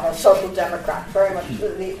up on a social democrat, very much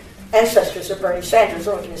the ancestors of Bernie Sanders'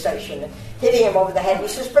 organization, and hitting him over the head. He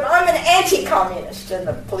says, but I'm an anti-communist. And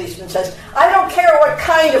the policeman says, I don't care what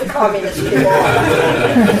kind of communist you are.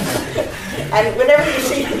 And whenever you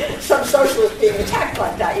see some socialist being attacked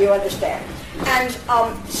like that, you understand. And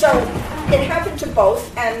so it happened to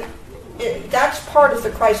both, and that's part of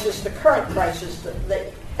the crisis, the current crisis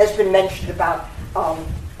that has been mentioned about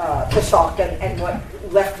Kasach and what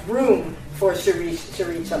left room for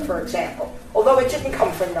Syriza, for example. Although it didn't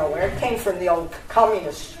come from nowhere, it came from the old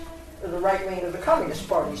communist, the right wing of the communist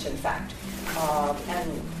parties, in fact,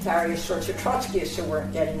 and various sorts of Trotskyists who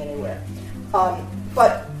weren't getting anywhere.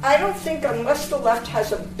 But I don't think unless the left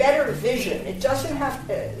has a better vision, it doesn't have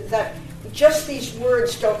that just these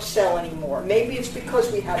words don't sell anymore. Maybe it's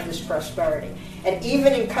because we have this prosperity. And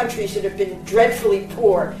even in countries that have been dreadfully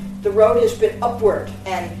poor, the road has been upward.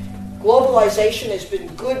 And globalization has been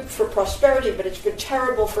good for prosperity, but it's been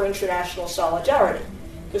terrible for international solidarity.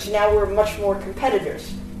 Because now we're much more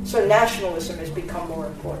competitors. So nationalism has become more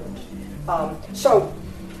important. So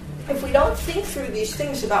if we don't think through these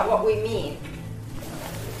things about what we mean,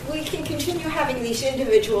 we can continue having these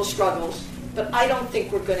individual struggles, but I don't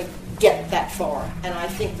think we're going to get that far. And I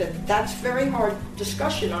think that that's very hard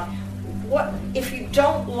discussion on what, if you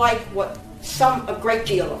don't like what a great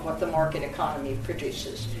deal of what the market economy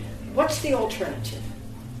produces, what's the alternative?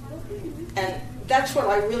 And that's what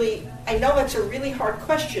I know that's a really hard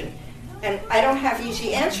question. And I don't have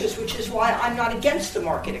easy answers, which is why I'm not against the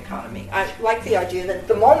market economy. I like the idea that at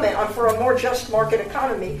the moment I'm for a more just market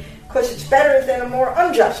economy because it's better than a more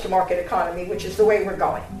unjust market economy, which is the way we're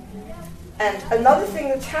going. And another thing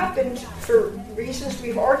that's happened for reasons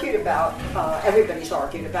we've argued about, everybody's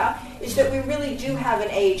argued about, is that we really do have an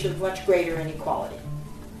age of much greater inequality.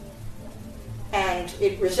 And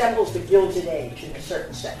it resembles the Gilded Age in a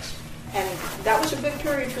certain sense. And that was a big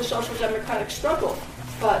period for social democratic struggle.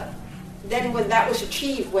 But then when that was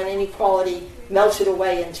achieved, when inequality melted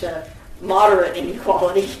away into moderate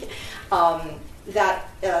inequality,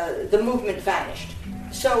 the movement vanished.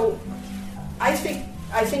 So I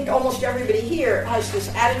think almost everybody here has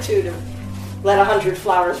this attitude of let 100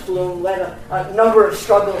 flowers bloom, let a number of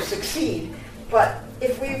struggles succeed. But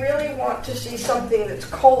if we really want to see something that's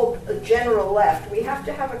called a general left, we have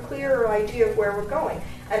to have a clearer idea of where we're going.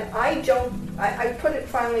 And I put it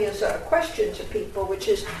finally as a question to people, which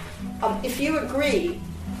is, if you agree,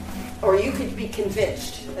 or you could be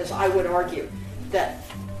convinced, as I would argue, that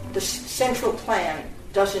the central plan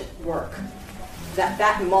doesn't work,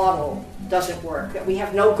 that model doesn't work, that we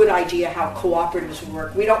have no good idea how cooperatives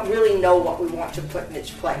work, we don't really know what we want to put in its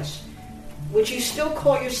place, would you still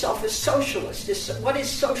call yourself a socialist? What is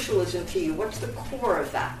socialism to you? What's the core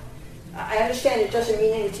of that? I understand it doesn't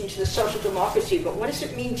mean anything to the social democracy, but what does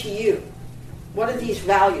it mean to you? What are these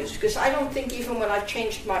values? Because I don't think even when I've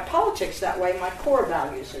changed my politics that way, my core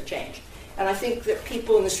values have changed. And I think that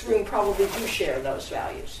people in this room probably do share those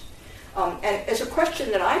values. And as a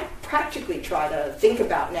question that I practically try to think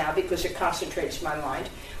about now, because it concentrates my mind,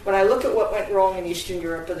 when I look at what went wrong in Eastern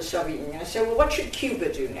Europe or the Soviet Union, I say, well, what should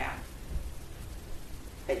Cuba do now?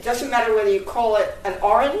 It doesn't matter whether you call it an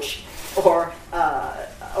orange or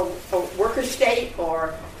a worker state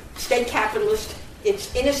or state capitalist.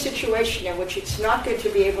 It's in a situation in which it's not going to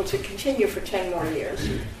be able to continue for 10 more years.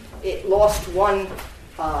 It lost one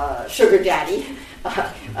sugar daddy,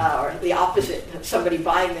 or the opposite, somebody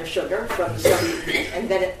buying their sugar from the Soviet Union, and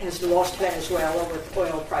then it has lost Venezuela with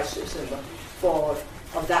oil prices and the fall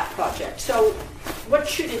of that project. So what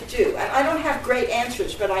should it do? And I don't have great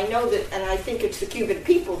answers, but I know that, and I think it's the Cuban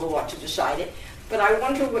people who ought to decide it, but I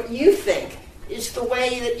wonder what you think is the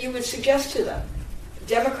way that you would suggest to them.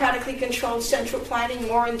 Democratically controlled central planning,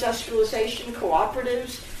 more industrialization,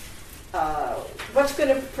 cooperatives. What's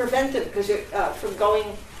going to prevent them from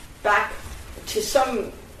going back to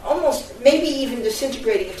some, almost, maybe even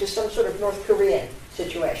disintegrating into some sort of North Korean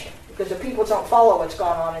situation? Because if people don't follow what's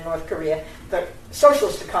gone on in North Korea, the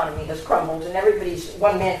socialist economy has crumbled and everybody's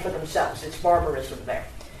one man for themselves. It's barbarism there.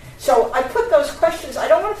 So I put those questions. I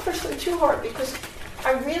don't want to push them too hard because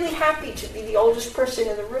I'm really happy to be the oldest person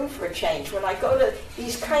in the room for a change. When I go to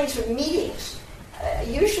these kinds of meetings,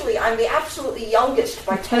 usually I'm the absolutely youngest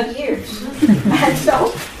by 10 years.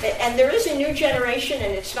 And there is a new generation,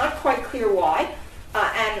 and it's not quite clear why.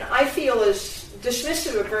 And I feel as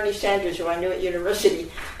dismissive of Bernie Sanders, who I knew at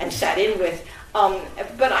university and sat in with.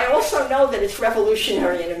 But I also know that it's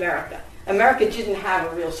revolutionary in America. America didn't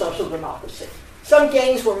have a real social democracy. Some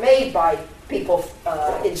gains were made by people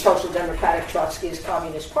in social democratic Trotskyist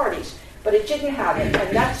communist parties, but it didn't have it.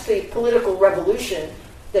 And that's the political revolution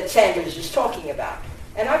that Sanders is talking about.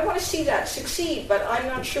 And I want to see that succeed, but I'm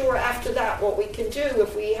not sure after that what we can do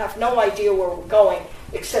if we have no idea where we're going,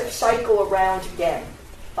 except cycle around again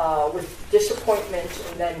with disappointment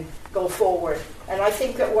and then go forward. And I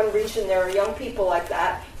think that one reason there are young people like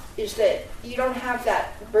that is that you don't have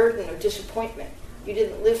that burden of disappointment. You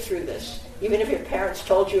didn't live through this. Even if your parents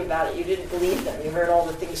told you about it, you didn't believe them. You heard all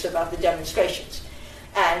the things about the demonstrations.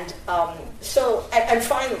 And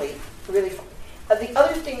finally, really, the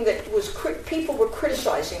other thing that was people were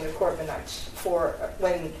criticizing the Corbynites for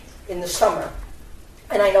when in the summer,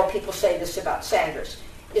 and I know people say this about Sanders,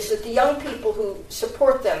 is that the young people who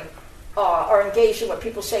support them are engaged in what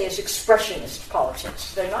people say is expressionist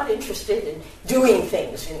politics. They're not interested in doing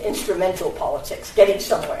things, in instrumental politics, getting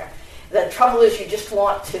somewhere. The trouble is you just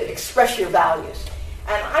want to express your values.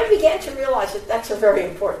 And I began to realize that that's a very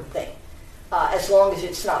important thing, as long as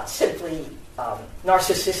it's not simply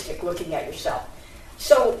narcissistic looking at yourself.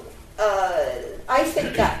 So I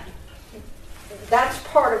think that that's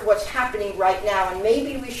part of what's happening right now, and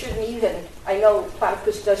maybe we shouldn't even, I know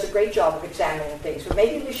Platypus does a great job of examining things, but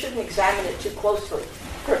maybe we shouldn't examine it too closely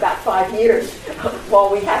for about 5 years while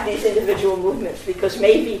we have these individual movements, because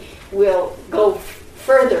maybe we'll go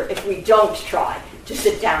further if we don't try to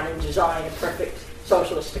sit down and design a perfect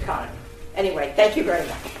socialist economy. Anyway, thank you very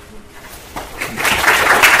much.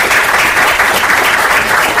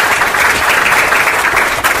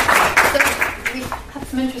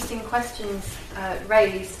 Some interesting questions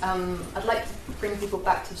raised. I'd like to bring people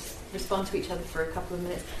back to just respond to each other for a couple of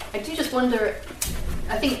minutes. I do just wonder,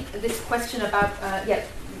 I think this question about,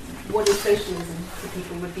 what is socialism for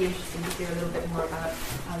people would be interesting to hear a little bit more about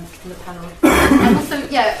from the panel. And also,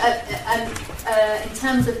 in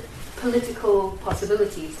terms of political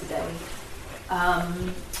possibilities today,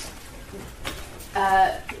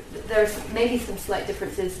 there are maybe some slight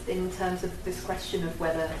differences in terms of this question of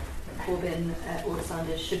whether Corbyn or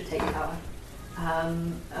Sanders should take power,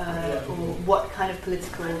 or what kind of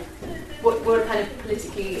political, what kind of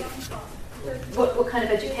politically, what kind of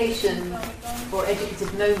education or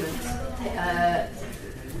educative moment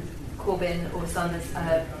Corbyn or Sanders,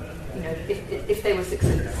 if they were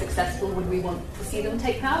successful, would we want to see them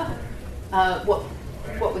take power?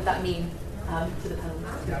 What would that mean to the panel?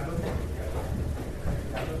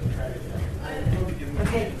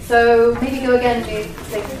 Okay, so maybe go again, Judith,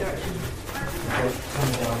 take the direction.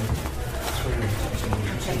 Coming down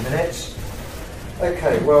 3 minutes.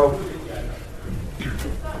 Okay, well,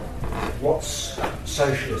 what's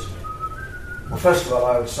socialism? Well, first of all,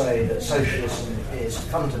 I would say that socialism is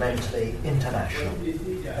fundamentally international.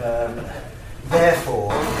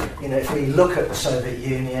 Therefore, if we look at the Soviet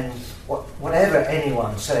Union, whatever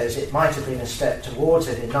anyone says, it might have been a step towards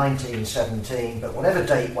it in 1917, but whatever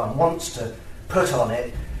date one wants to put on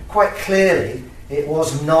it, quite clearly it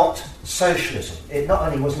was not socialism. It not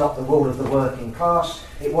only was not the rule of the working class,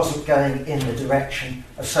 it wasn't going in the direction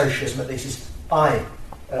of socialism, at least as I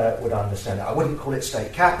would understand it. I wouldn't call it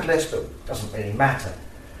state capitalist, but it doesn't really matter.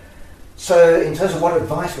 So in terms of what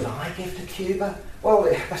advice would I give to Cuba? Well,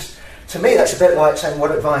 to me that's a bit like saying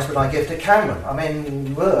what advice would I give to Cameron? I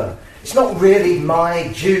mean, it's not really my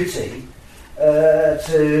duty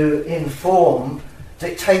to inform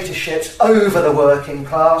dictatorships over the working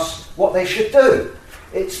class what they should do.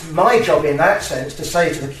 It's my job in that sense to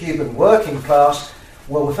say to the Cuban working class,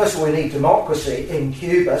 well, first of all, we need democracy in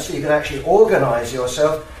Cuba so you can actually organise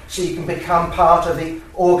yourself, so you can become part of the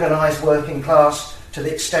organised working class to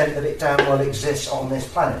the extent that it damn well exists on this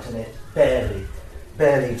planet, and it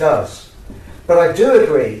barely does. But I do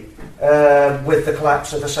agree with the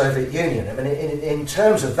collapse of the Soviet Union. I mean, in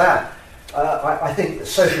terms of that, I think that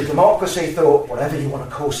social democracy thought, whatever you want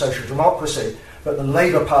to call social democracy, but the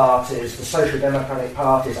Labour parties, the social democratic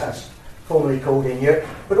parties, as formerly called in Europe,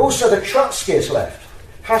 but also the Trotskyists left.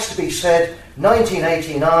 Has to be said,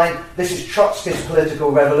 1989, this is Trotsky's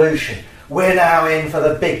political revolution. We're now in for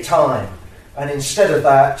the big time. And instead of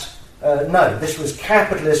that, no, this was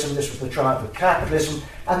capitalism, this was the triumph of capitalism,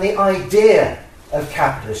 and the idea of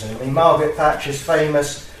capitalism. I mean, Margaret Thatcher's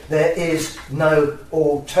famous, there is no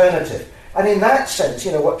alternative. And in that sense,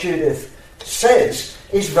 what Judith says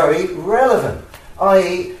is very relevant.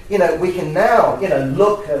 I.e., we can now,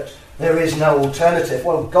 look at there is no alternative.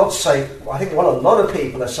 Well, God's sake, I think what a lot of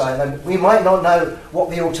people are saying, and we might not know what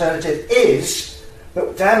the alternative is,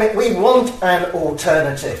 but damn it, we want an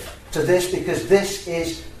alternative to this because this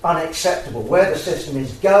is unacceptable. Where the system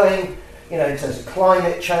is going, in terms of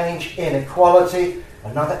climate change, inequality,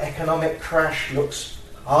 another economic crash looks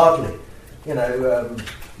hardly,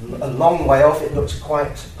 a long way off. It looks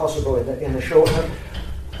quite possible in the short term.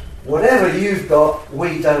 Whatever you've got,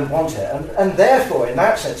 we don't want it. And therefore, in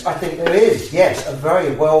that sense, I think there is, yes, a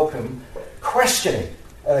very welcome questioning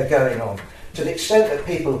going on. To the extent that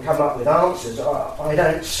people come up with answers, I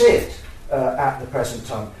don't see it at the present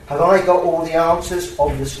time. Have I got all the answers?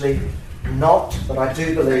 Obviously not, but I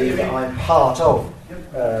do believe that I'm part of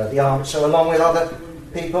the answer, along with other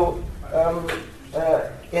people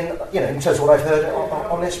in terms of what I've heard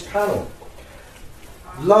on this panel.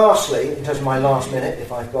 Lastly, in terms of my last minute,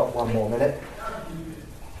 if I've got one more minute,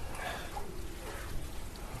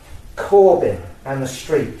 Corbyn and the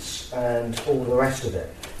streets and all the rest of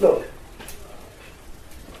it. Look,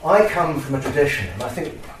 I come from a tradition, and I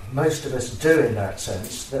think most of us do in that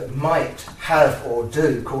sense, that might have or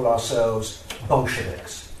do call ourselves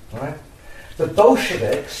Bolsheviks. Right? The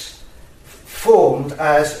Bolsheviks formed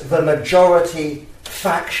as the majority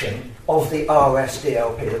faction of the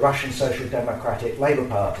RSDLP, the Russian Social Democratic Labour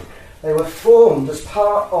Party. They were formed as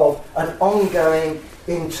part of an ongoing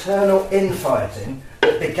internal infighting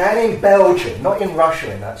that began in Belgium, not in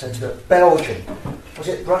Russia in that sense, but Belgium. Was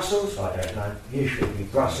it Brussels? I don't know. Usually it would be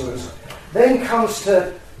Brussels. Then comes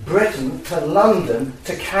to Britain, to London,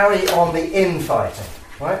 to carry on the infighting.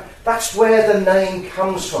 Right? That's where the name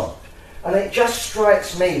comes from. And it just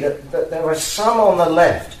strikes me that there are some on the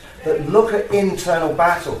left that look at internal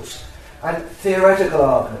battles and theoretical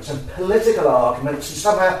arguments and political arguments, and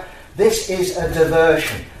somehow this is a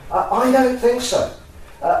diversion. I don't think so.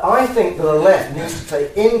 I think that the left needs to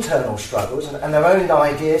take internal struggles and their own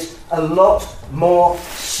ideas a lot more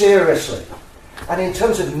seriously. And in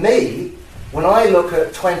terms of me, when I look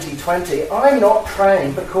at 2020, I'm not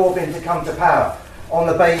praying for Corbyn to come to power on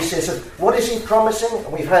the basis of what is he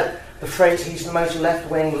promising? We've had the phrase he's the most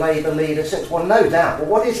left-wing Labour leader since. Well, no doubt. But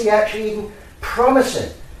what is he actually even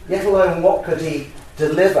promising? Yet alone what could he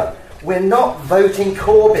deliver? We're not voting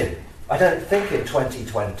Corbyn, I don't think, in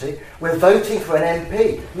 2020. We're voting for an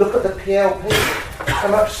MP. Look at the PLP. How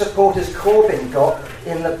much support has Corbyn got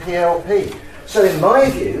in the PLP? So in my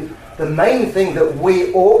view, the main thing that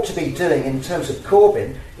we ought to be doing in terms of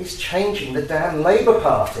Corbyn is changing the damn Labour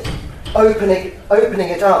Party. Opening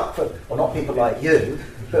it up for, well, not people like you,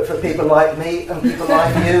 but for people like me and people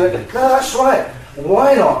like you. No, that's right.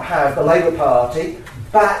 Why not have the Labour Party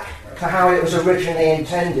back to how it was originally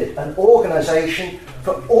intended? An organisation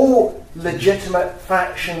for all legitimate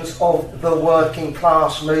factions of the working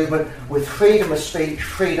class movement with freedom of speech,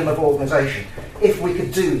 freedom of organisation. If we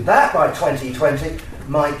could do that by 2020,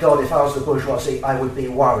 my God, if I was the bourgeoisie, I would be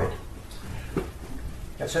worried.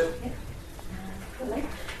 That's it.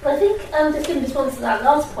 Well, I think, just in response to that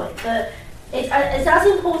last point, that it's as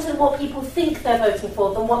important what people think they're voting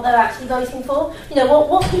for than what they're actually voting for. You know,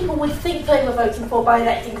 what people would think they were voting for by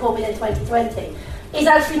electing Corbyn in 2020 is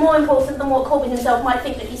actually more important than what Corbyn himself might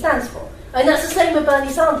think that he stands for. And that's the same with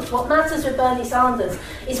Bernie Sanders. What matters with Bernie Sanders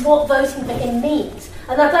is what voting for him means.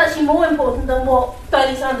 And that's actually more important than what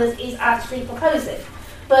Bernie Sanders is actually proposing.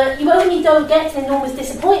 But you only don't get an enormous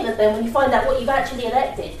disappointment then when you find out what you've actually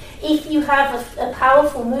elected if you have a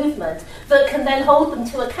powerful movement that can then hold them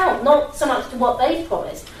to account, not so much to what they've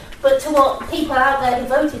promised, but to what people out there who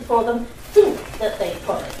voted for them think that they've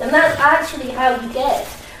promised. And that's actually how you get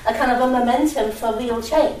a kind of a momentum for real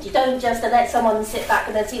change. You don't just elect someone and sit back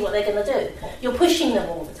and then see what they're going to do. You're pushing them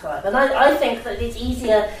all the time. And I think that it's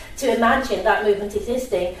easier to imagine that movement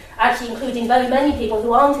existing, actually including very many people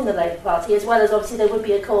who aren't in the Labour Party, as well as obviously there would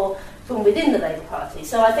be a core from within the Labour Party.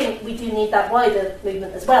 So I think we do need that wider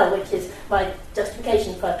movement as well, which is my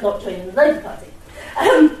justification for not joining the Labour Party.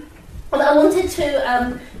 Well, I wanted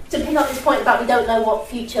to pick up this point about we don't know what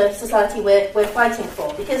future society we're fighting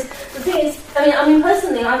for, because the thing is, I mean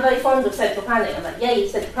personally, I'm very fond of central planning. I'm like, yay,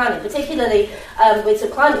 central planning, particularly with the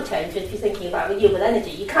climate change. If you're thinking about renewable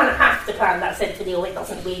energy, you kind of have to plan that centrally, or it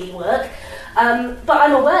doesn't really work. But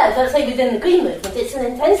I'm aware that, say, within the Green movement, it's an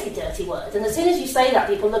intensely dirty word. And as soon as you say that,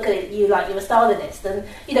 people look at you like you're a Stalinist. And,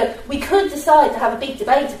 you know, we could decide to have a big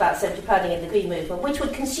debate about central planning in the Green movement, which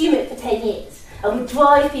would consume it for 10 years. And would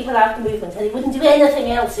drive people out of the movement, and it wouldn't do anything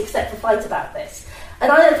else except for fight about this.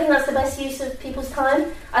 And I don't think that's the best use of people's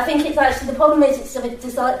time. I think it's actually, the problem is it's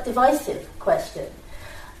a divisive question.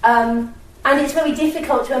 And it's very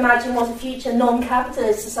difficult to imagine what a future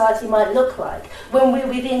non-capitalist society might look like when we're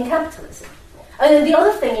within capitalism. And then the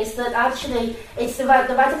other thing is that actually it's the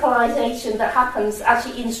radicalisation that happens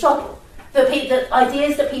actually in struggle. The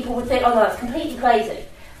ideas that people would think, oh no, that's completely crazy.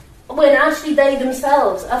 When actually they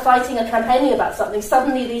themselves are fighting or campaigning about something,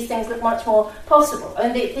 suddenly these things look much more possible.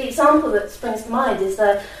 And the example that springs to mind is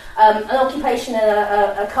an occupation in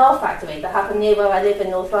a car factory that happened near where I live in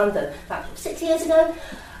North London about 6 years ago.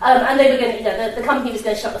 And they were going to, you know, the company was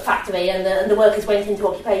going to shut the factory, and the workers went into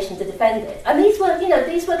occupation to defend it. And these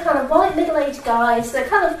were kind of white middle-aged guys. They're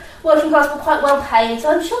kind of working class, but quite well paid. So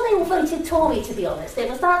I'm sure they all voted Tory, to be honest. It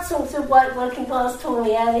was that sort of white working class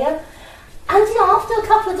Tory area. And, you know, after a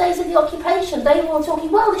couple of days of the occupation, they were all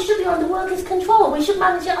talking, well, this should be under workers' control. We should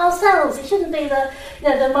manage it ourselves. It shouldn't be the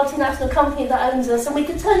multinational company that owns us. And we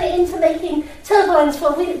could turn it into making turbines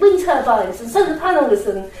for wind turbines and solar panels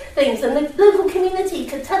and things. And the local community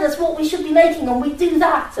could tell us what we should be making, and we'd do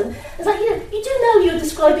that. And it's like, you know, you do know you're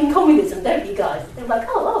describing communism, don't you guys? They're like,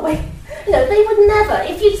 oh, are we? they would never,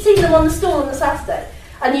 if you'd seen them on the stall on the Saturday,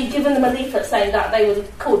 and you'd given them a leaflet saying that, they would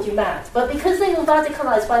have called you mad. But because they were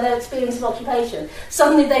radicalised by their experience of occupation,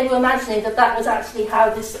 suddenly they were imagining that that was actually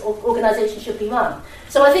how this organisation should be run.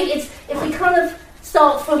 So I think if we kind of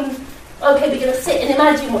start from, okay, we're going to sit and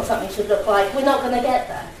imagine what something should look like, we're not going to get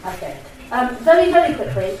there, I think. Very, very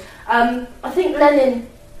quickly, I think Lenin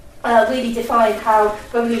really defined how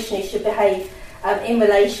revolutionaries should behave in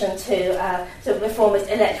relation to reformist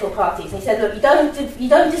electoral parties. And he said, look, you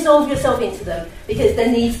don't dissolve yourself into them, because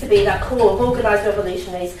there needs to be that core of organised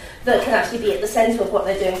revolutionaries that can actually be at the centre of what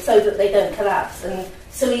they're doing so that they don't collapse. And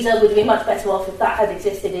Syriza would be much better off if that had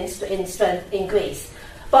existed in strength in Greece.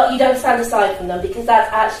 But you don't stand aside from them, because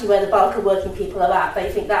that's actually where the bulk of working people are at.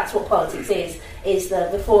 They think that's what politics is the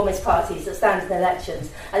reformist parties that stand in elections.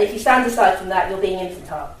 And if you stand aside from that, you're being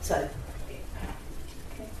infantile. So.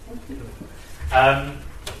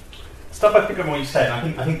 Stuff I pick up on what you said,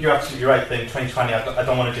 and I think you're absolutely right that in 2020 I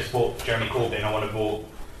don't want to just vote for Jeremy Corbyn, I want to vote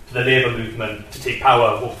for the Labour movement to take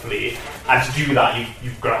power, hopefully. And to do that,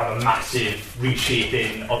 you've got to have a massive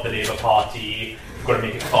reshaping of the Labour Party. You've got to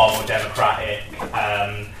make it far more democratic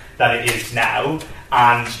than it is now.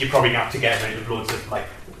 And you're probably going to have to get rid of loads of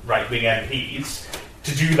right-wing MPs.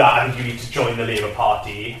 To do that, I think you need to join the Labour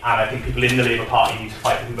Party, and I think people in the Labour Party need to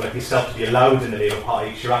fight for people like yourself to be allowed in the Labour Party,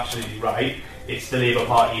 because you're absolutely right. It's the Labour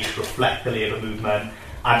Party should reflect the Labour movement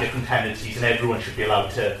and different tendencies, and everyone should be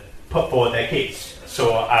allowed to put forward their case.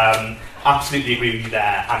 So absolutely agree with you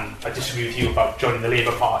there, and I disagree with you about joining the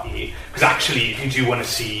Labour Party, because actually if you do want to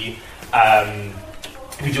see a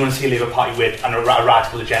Labour Party with a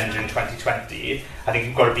radical agenda in 2020, I think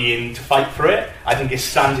you've got to be in to fight for it. I think it's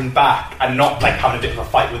standing back and not having a bit of a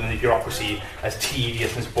fight within the bureaucracy, as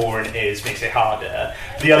tedious and as boring it is, makes it harder.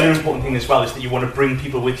 The other important thing as well is that you want to bring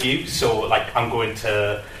people with you. So I'm going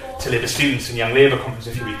to Labour Students and Young Labour Conference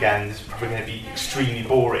a few weekends. It's probably going to be extremely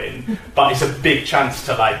boring, but it's a big chance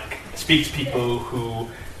to speak to people who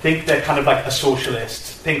think they're kind of a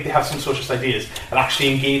socialist, think they have some socialist ideas, and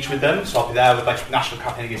actually engage with them. So I'll be there with National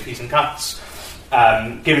Campaign Against Peas and Cuts,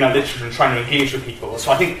 giving out literature and trying to engage with people.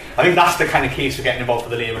 So I think that's the kind of case for getting involved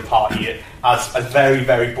with the Labour Party, as very,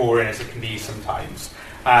 very boring as it can be sometimes.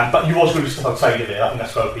 But you also do stuff outside of it. I think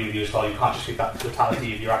that's what I agree with you as well. You can't just treat that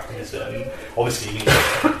totality of your activism. Obviously, you need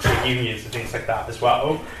to trade unions and things like that as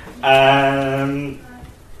well.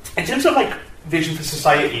 In terms of vision for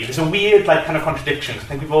society, there's a weird kind of contradiction. I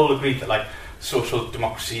think we've all agreed that social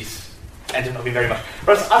democracies ended up not being very much.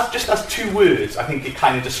 Whereas as two words, I think it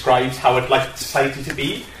kind of describes how I'd like society to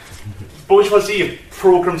be. Bourgeoisie, a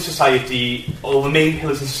programmed society, all the main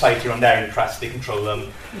pillars of society are on their interests, they control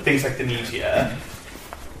them, things like the media.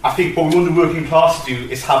 I think what we want the working class to do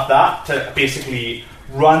is have that, to basically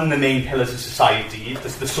run the main pillars of society,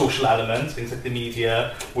 the social elements, things like the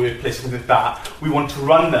media, workplace, things like that. We want to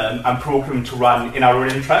run them and program them to run in our own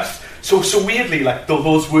interest. So weirdly,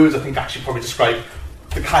 those words I think actually probably describe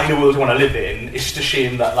the kind of world we want to live in. It's just a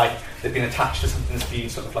shame that they've been attached to something that's been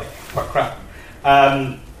sort of quite crap.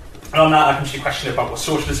 And on that, I can see a question about what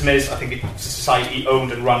socialism is. I think it's a society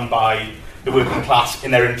owned and run by the working class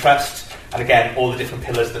in their interest. And again, all the different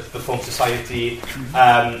pillars that form society.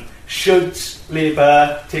 Should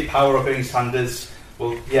Labour take power or Bernie Sanders?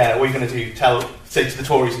 Well, yeah, what are you going to do? Say to the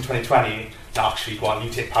Tories in 2020, no, actually, go on, you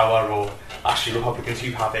take power, or actually, Republicans,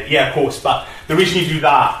 you have it. Yeah, of course, but the reason you do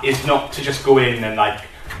that is not to just go in and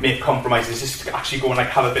make compromises, it's to actually go and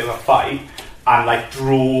have a bit of a fight and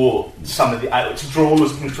draw some of to draw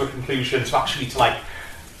those things to a conclusion. So actually, to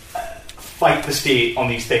fight the state on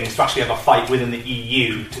these things, to actually have a fight within the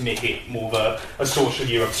EU to make it more of a social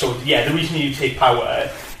Europe. So yeah, the reason you take power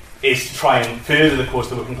is to try and further the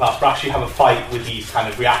cause of the working class, but actually have a fight with these kind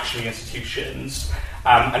of reactionary institutions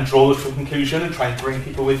and draw those to a conclusion and try and bring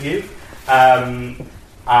people with you.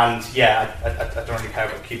 And yeah, I don't really care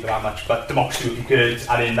about keeping that much, but democracy would be good,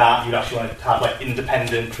 and in that you'd actually want to have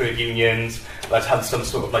independent trade unions, let's have some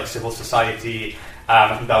sort of civil society.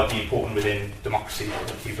 I think that would be important within democracy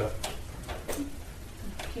in Cuba.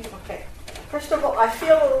 Okay. First of all, I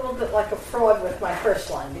feel a little bit like a fraud with my first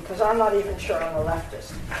line, because I'm not even sure I'm a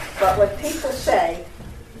leftist. But when people say,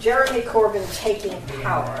 Jeremy Corbyn taking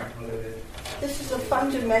power, this is a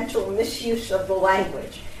fundamental misuse of the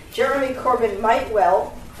language. Jeremy Corbyn might well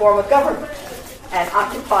form a government and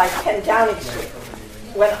occupy 10 Downing Street.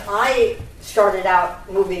 When I started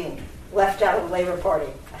out moving left out of the Labour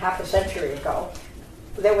Party half a century ago,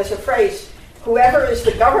 there was a phrase, whoever is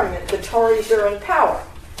the government, the Tories are in power.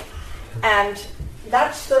 And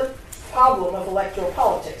that's the problem of electoral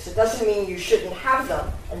politics. It doesn't mean you shouldn't have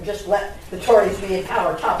them and just let the Tories be in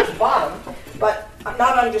power top to bottom, but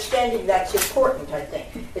not understanding that's important, I think.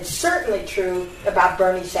 It's certainly true about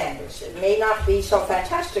Bernie Sanders. It may not be so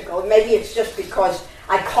fantastical. Maybe it's just because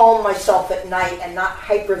I calm myself at night and not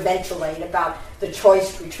hyperventilate about the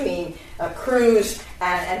choice between Cruz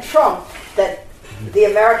and Trump that the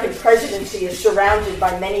American presidency is surrounded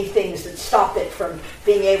by many things that stop it from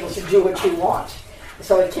being able to do what you want.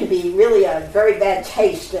 So it can be really a very bad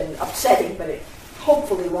taste and upsetting, but it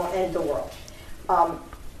hopefully won't end the world.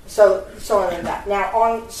 So on that. Now,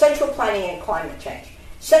 on central planning and climate change.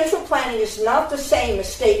 Central planning is not the same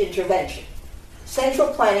as state intervention.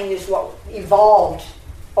 Central planning is what evolved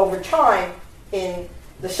over time in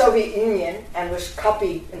the Soviet Union and was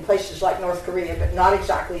copied in places like North Korea, but not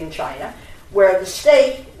exactly in China, where the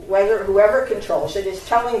state, whoever controls it, is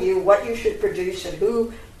telling you what you should produce and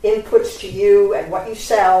who inputs to you and what you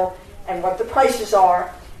sell and what the prices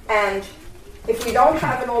are. And if we don't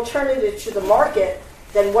have an alternative to the market,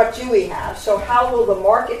 then what do we have? So how will the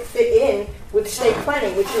market fit in with state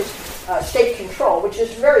planning, which is state control, which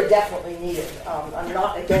is very definitely needed. I'm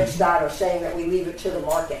not against that or saying that we leave it to the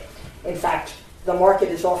market. In fact, the market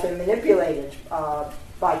is often manipulated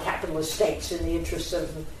by capitalist states in the interests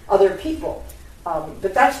of other people.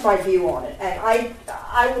 But that's my view on it. And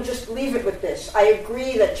I will just leave it with this. I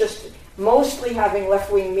agree that just mostly having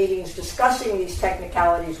left-wing meetings discussing these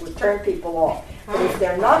technicalities would turn people off. But if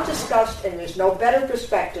they're not discussed and there's no better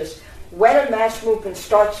prospectus, when a mass movement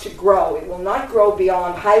starts to grow, it will not grow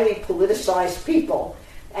beyond highly politicized people.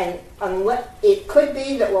 And it could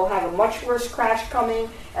be that we'll have a much worse crash coming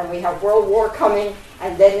and we have World War coming,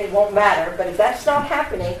 and then it won't matter. But if that's not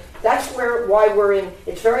happening, that's why we're in.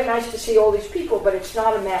 It's very nice to see all these people, but it's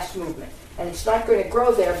not a mass movement. And it's not going to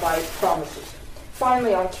grow there by promises.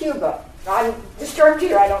 Finally, on Cuba, I'm disturbed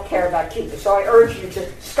here. I don't care about Cuba. So I urge you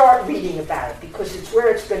to start reading about it, because it's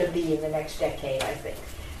where it's going to be in the next decade, I think.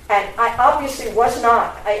 And I obviously was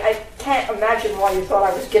not. I can't imagine why you thought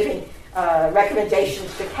I was giving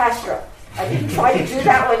recommendations to Castro. I didn't try to do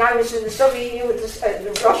that when I was in the Soviet Union,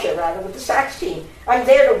 with Russia rather, with the Sachs team. I'm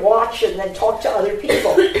there to watch and then talk to other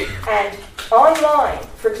people. And online,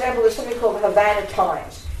 for example, there's something called Havana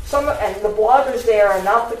Times. And the bloggers there are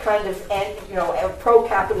not the kind of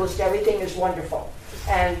pro-capitalist, everything is wonderful.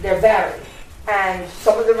 And they're varied. And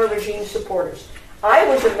some of them are regime supporters. I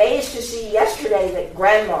was amazed to see yesterday that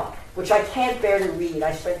Grandma, which I can't bear to read.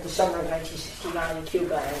 I spent the summer of 1969 in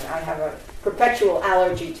Cuba, and I have a perpetual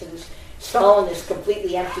allergy to this Stalinist,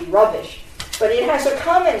 completely empty rubbish. But it has a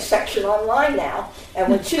comment section online now, and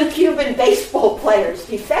when 2 Cuban baseball players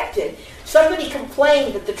defected, somebody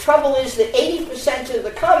complained that the trouble is that 80% of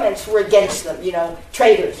the comments were against them,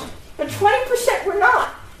 traitors. But 20% were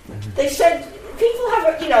not. They said, people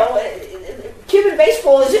have Cuban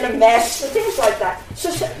baseball is in a mess, and things like that.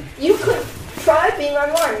 So you could try being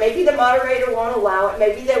online. Maybe the moderator won't allow it.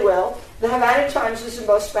 Maybe they will. The Havana Times is in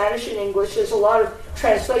both Spanish and English. There's a lot of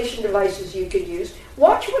translation devices you could use.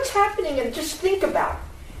 Watch what's happening and just think about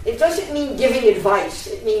it. It doesn't mean giving advice.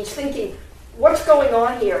 It means thinking, what's going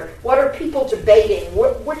on here? What are people debating?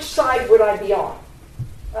 Which side would I be on?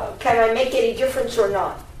 Can I make any difference or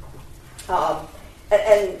not?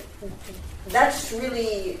 And that's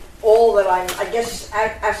really all that I'm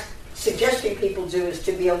suggesting people do, is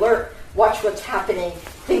to be alert, watch what's happening,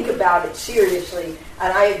 think about it seriously.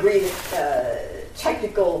 And I agree that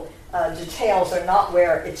technical details are not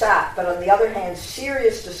where it's at. But on the other hand,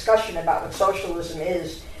 serious discussion about what socialism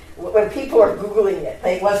is, when people are Googling it,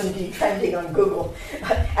 it wasn't trending on Google.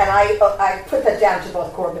 And I put that down to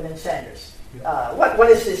both Corbyn and Sanders. What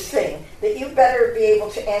is this thing that you better be able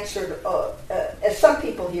to answer, as some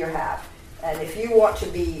people here have. And if you want to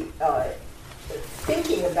be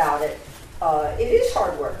thinking about it, it is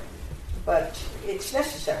hard work, but it's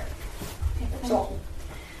necessary. That's all.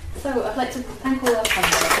 So I'd like to thank all our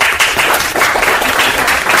panelists.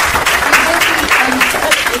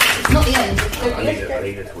 It's not the end.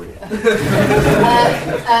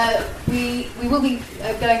 We will be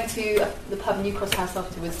going to the pub Newcross House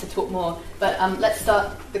afterwards to talk more. But let's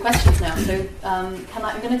start the questions now. So I'm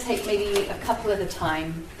going to take maybe a couple at a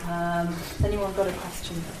time. Has anyone got a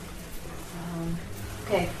question?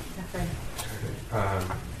 Okay,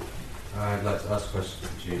 I'd like to ask a question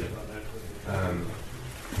to Judith,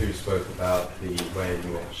 who spoke about the way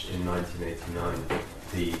in which, in 1989,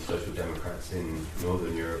 the Social Democrats in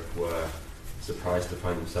Northern Europe were surprised to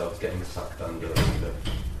find themselves getting sucked under the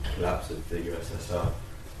collapse of the USSR.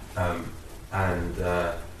 And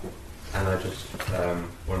I just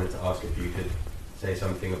wanted to ask if you could say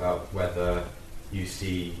something about whether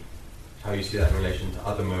how you see that in relation to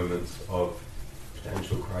other moments of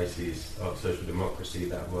potential crises of social democracy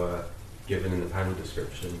that were given in the panel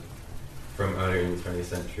description. from earlier in the 20th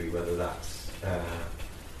century, whether that's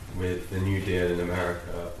with the New Deal in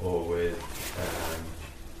America or with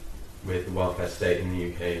the welfare state in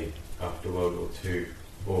the UK after World War II,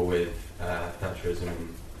 or with Thatcherism in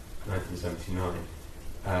 1979,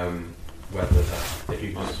 whether that, if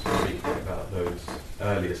you could just speak a bit about those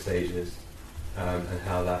earlier stages and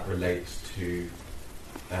how that relates to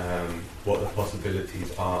what the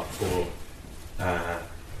possibilities are for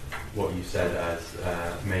what you said as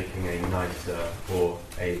making a nicer or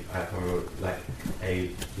a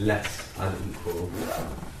less unequal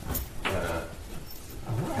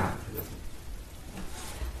capitalism.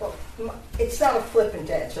 Well, it's not a flippant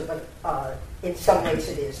answer, but in some ways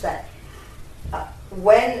it is that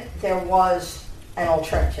when there was an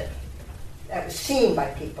alternative that was seen by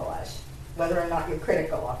people as, whether or not you're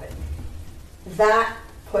critical of it, that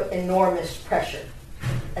put enormous pressure.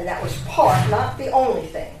 And that was part, not the only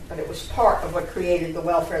thing, but it was part of what created the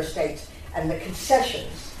welfare states and the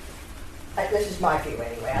concessions. This is my view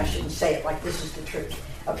anyway, I shouldn't say it like this is the truth,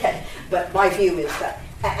 okay? But my view is that,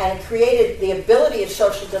 and it created the ability of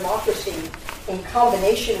social democracy in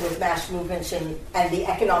combination with mass movements and the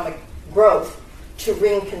economic growth to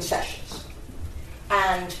wring concessions.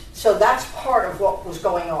 And so that's part of what was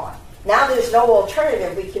going on. Now there's no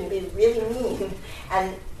alternative, we can be really mean.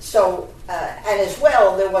 And so, and as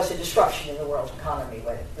well, there was a disruption in the world economy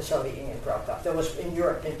when the Soviet Union broke up. There was in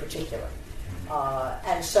Europe in particular.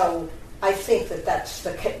 And so I think that that's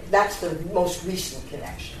the most recent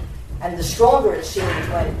connection. And the stronger it seemed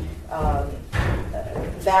when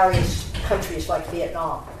various countries like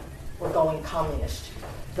Vietnam were going communist.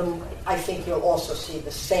 I think you'll also see the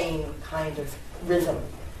same kind of rhythm.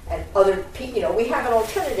 And other people, we have an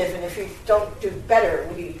alternative, and if you don't do better,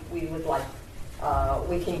 we would like,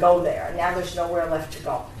 we can go there. Now there's nowhere left to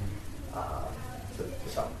go.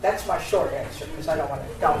 So that's my short answer, because I don't want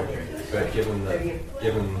to dominate it. But given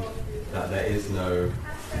that there is no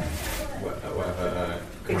whatever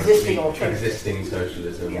existing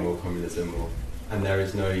socialism or communism, and there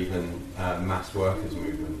is no even mass workers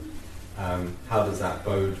movement, how does that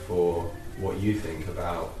bode for what you think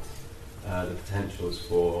about the potentials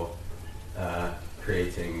for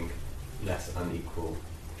creating less unequal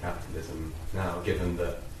capitalism now, given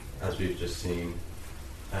that, as we've just seen,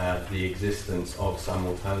 the existence of some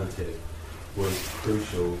alternative was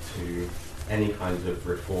crucial to any kinds of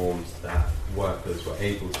reforms that workers were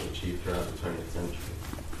able to achieve throughout the 20th century?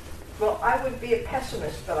 Well, I would be a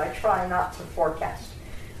pessimist, but I try not to forecast,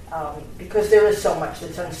 because there is so much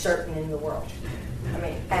that's uncertain in the world. I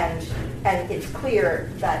mean, and it's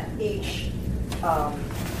clear that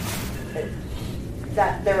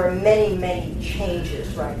that there are many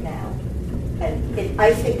changes right now, and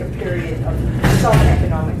I think a period of some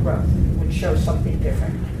economic growth would show something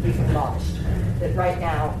different, even modest. That right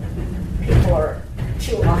now people are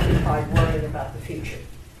too occupied worrying about the future,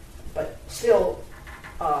 but still,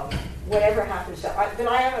 whatever happens, but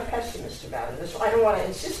I am a pessimist about it. I don't want to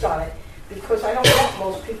insist on it because I don't want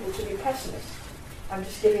most people to be pessimists. I'm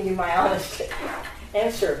just giving you my honest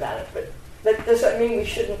answer about it. But that doesn't mean we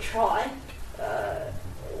shouldn't try.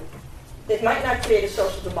 It might not create a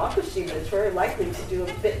social democracy, but it's very likely to do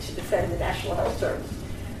a bit to defend the National Health Service,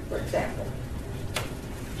 for example.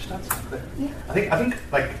 Yeah. I think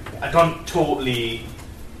like I don't totally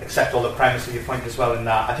accept all the premise of your point as well in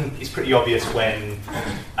that I think it's pretty obvious when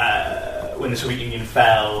the Soviet Union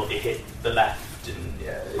fell, it hit the left in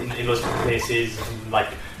lots of different places, and like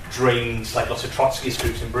drained like lots of Trotskyist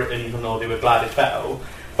groups in Britain, even though they were glad it fell.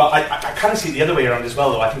 But I kind of see it the other way around as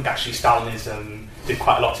well, though. I think actually Stalinism did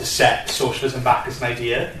quite a lot to set socialism back as an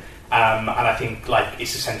idea. And I think like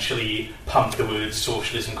it's essentially pumped the words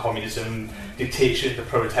socialism, communism, dictatorship, the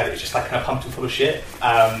proletariat, it's just like kind of pumped them full of shit.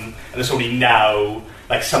 And it's only now,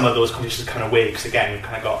 like some of those conditions kind of away, because again, we've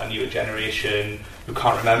kind of got a newer generation who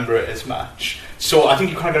can't remember it as much. So I think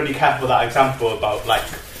you kind of got to be careful with that example about like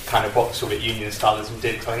kind of what the Soviet Union and Stalinism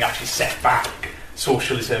did, because I think it actually set back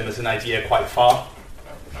socialism as an idea quite far.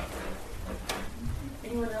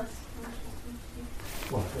 Anyone else?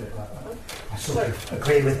 Well, I sort of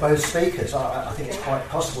agree with both speakers. I think it's quite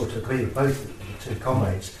possible to agree with both the two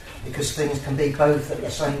comrades, because things can be both at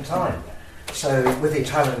the same time. So with the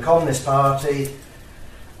Italian Communist Party,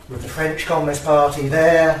 with the French Communist Party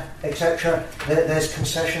there, etc., there's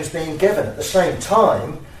concessions being given. At the same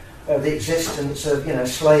time, the existence of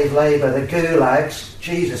slave labour, the gulags,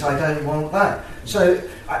 Jesus, I don't want that. So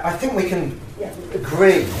I think we can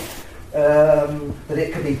agree that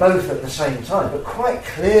it could be both at the same time, but quite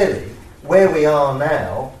clearly where we are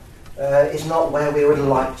now is not where we would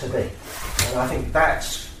like to be. And I think that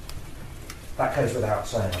goes without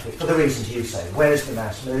saying, I think, for the reasons you say. Where's the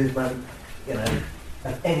mass movement?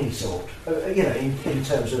 of any sort, in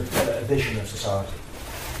terms of a vision of society.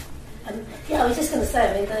 I was just going to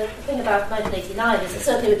say, I mean, the thing about 1989 is that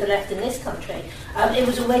certainly with the left in this country, it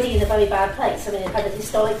was already in a very bad place. I mean, it had a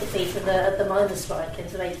historic defeat of the miners' strike in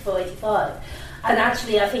 84-85. And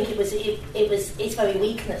actually, I think it was its very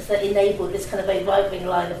weakness that enabled this kind of very right-wing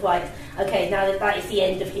line of okay, now that is the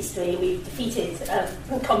end of history, we've defeated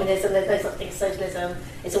communism, there's no such thing as socialism,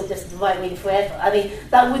 it's all just right-wing forever. I mean,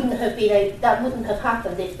 that wouldn't have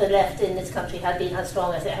happened if the left in this country had been as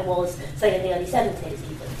strong as it was, say, in the early 70s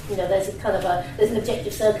even. There's an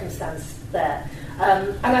objective circumstance there.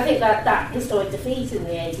 And I think that historic defeat in the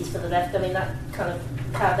 80s for the left, I mean, that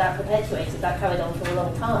perpetuated, that carried on for a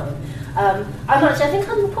long time. I think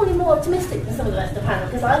I'm probably more optimistic than some of the rest of the panel,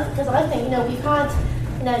 because I think, we've had,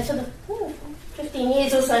 sort of 15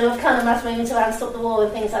 years or so of kind of mass movements around Stop the War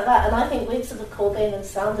and things like that, and I think with sort of Corbyn and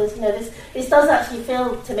Sanders, this does actually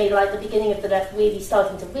feel to me like the beginning of the left really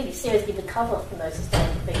starting to really seriously recover from those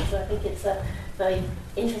historic defeats. So I think it's very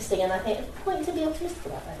interesting, and I think it's a point to be optimistic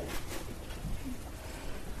about that.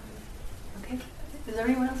 Okay, is there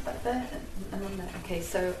anyone else back there? And on there. Okay,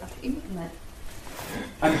 so I think you can there.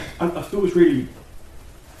 I thought it was really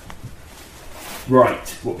right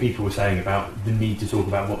what people were saying about the need to talk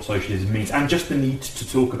about what socialism means, and just the need to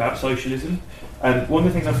talk about socialism. One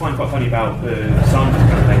of the things I find quite funny about the Sanders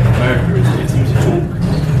campaign in America is it seems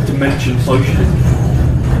to mention socialism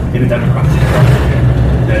in a democratic way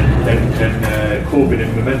than Corbyn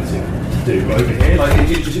and Momentum do over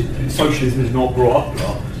here. Socialism is not brought up a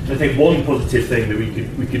lot. I think one positive thing that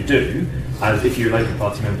we could do, as if you're a Labour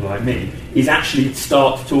Party member like me, is actually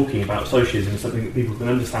start talking about socialism as something that people can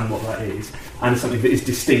understand what that is, and something that is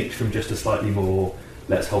distinct from just a slightly more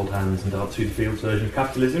let's hold hands and dance through the fields version of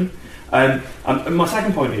capitalism. And my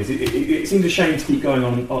second point is, it seems a shame to keep going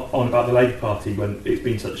on about the Labour Party when it's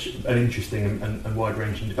been such an interesting and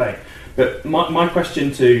wide-ranging debate. But my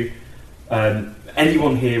question to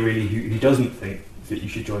anyone here really who doesn't think that you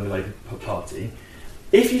should join the Labour Party,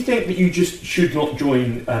 if you think that you just should not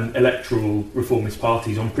join electoral reformist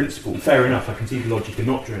parties on principle, fair enough, I can see the logic in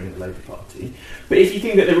not joining the Labour Party. But if you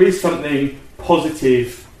think that there is something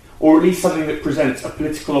positive, or at least something that presents a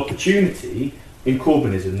political opportunity in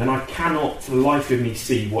Corbynism, then I cannot for the life of me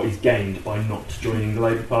see what is gained by not joining the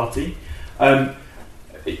Labour Party.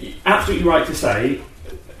 Absolutely right to say,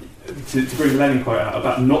 to bring the Lenin quote out,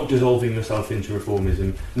 about not dissolving yourself into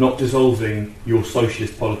reformism, not dissolving your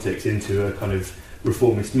socialist politics into a kind of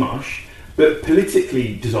reformist mush, but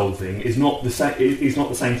politically dissolving is not the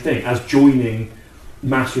same thing as joining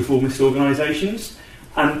mass reformist organisations.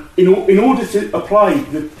 And in order to apply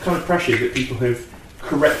the kind of pressure that people have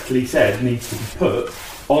correctly said needs to be put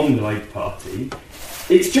on the Labour Party,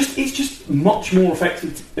 it's just much more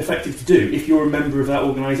effective to do if you're a member of that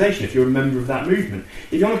organisation, if you're a member of that movement.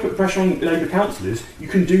 If you want to put pressure on Labour councillors, you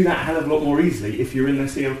can do that a hell of a lot more easily if you're in the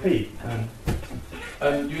CLP.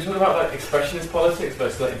 You were talking about expressionist politics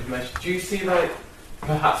versus implementation. Do you see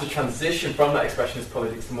perhaps a transition from that expressionist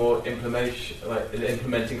politics to more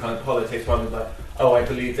implementing kind of politics, rather than I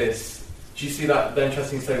believe this? Do you see that then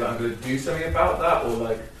interesting saying that I'm going to do something about that,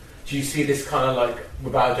 or do you see this kind of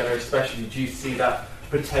with our generation especially? Do you see that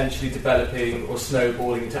potentially developing or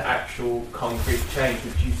snowballing into actual concrete change? Or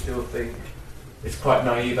do you still think it's quite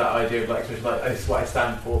naive, that idea of this is what I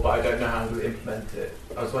stand for, but I don't know how to implement it?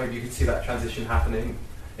 I was wondering if you could see that transition happening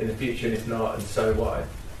in the future, and if not, and so why?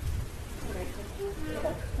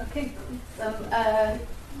 Okay.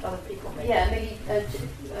 Other people, maybe. Yeah, maybe.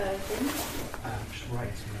 Just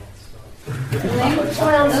writing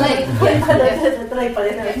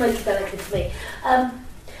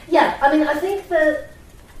I think that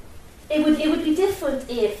it would be different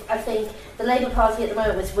if, I think, the Labour Party at the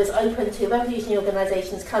moment was open to revolutionary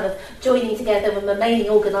organisations kind of joining together and remaining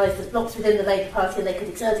organised as blocks within the Labour Party, and they could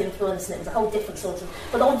exert influence, and it was a whole different sort of...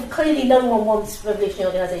 But clearly no one wants revolutionary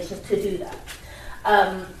organisations to do that.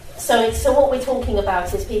 So what we're talking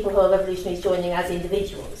about is people who are revolutionaries joining as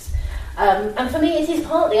individuals. And for me, it is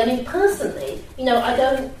partly, personally, I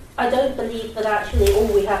don't believe that actually all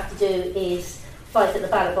we have to do is fight at the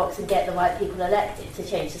ballot box and get the right people elected to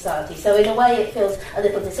change society. So in a way, it feels a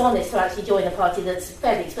little dishonest to actually join a party that's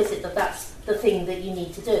fairly explicit that that's the thing that you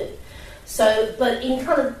need to do. So, but in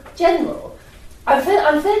kind of general, I'm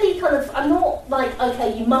not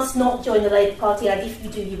okay, you must not join the Labour Party, and if you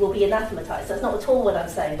do, you will be anathematised. That's not at all what I'm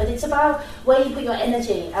saying. But it's about where you put your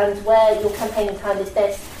energy and where your campaigning time is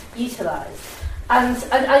best utilised. And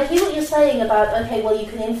I hear what you're saying about, okay, well, you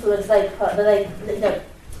can influence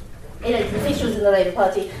elected officials in the Labour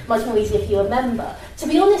Party, much more easy if you're a member. To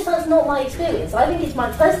be honest, that's not my experience. I think it's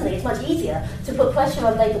much easier to put pressure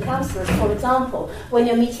on Labour councillors, for example, when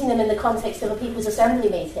you're meeting them in the context of a People's Assembly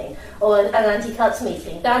meeting or an anti-cuts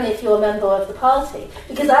meeting, than if you're a member of the party.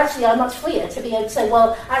 Because actually I'm much freer to be able to say,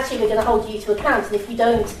 well, actually we're going to hold you to account, and if you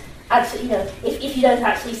don't actually, if you don't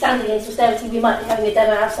actually stand against austerity, we might be having a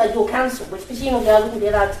demo outside your council, which presumably I wouldn't be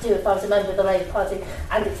allowed to do if I was a member of the Labour Party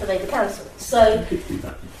and it's a Labour council. So,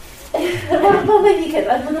 well, maybe you could.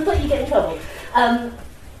 I would have thought you'd get in trouble.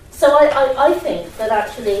 So I think that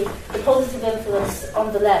actually the positive influence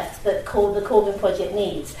on the left that the Corbyn project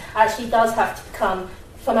needs actually does have to come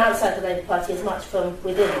from outside the Labour Party as much from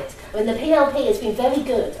within it. I mean, the PLP has been very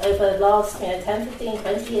good over the last 10, 15,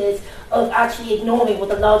 20 years of actually ignoring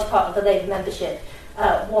what a large part of the Labour membership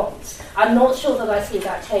wants. I'm not sure that I see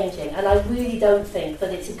that changing, and I really don't think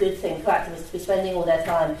that it's a good thing for activists to be spending all their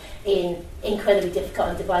time in incredibly difficult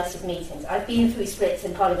and divisive meetings. I've been through splits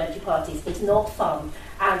in parliamentary parties. It's not fun,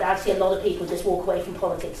 and actually a lot of people just walk away from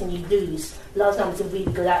politics and you lose large numbers of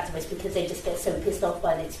really good activists because they just get so pissed off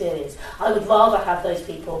by the experience. I would rather have those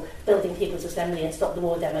people building People's Assembly and stop the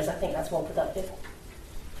war demos. I think that's more productive.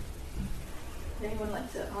 Would anyone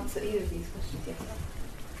like to answer either of these questions?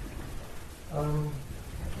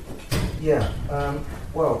 Yes.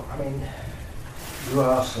 Well, I mean, you were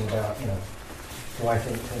asking about, do I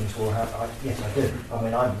think things will happen? Yes, I do. I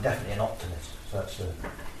mean, I'm definitely an optimist. So that's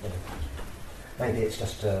maybe it's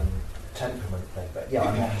just a temperament thing, but yeah,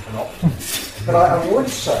 I'm not an optimist. But I would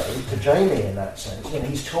say to Jamie in that sense,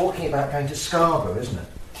 he's talking about going to Scarborough, isn't it?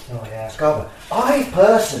 Oh yeah, Scarborough. I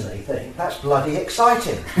personally think that's bloody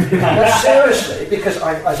exciting. No, seriously, because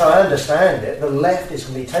as I understand it, the left is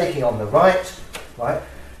going to be taking on the right.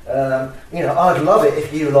 I'd love it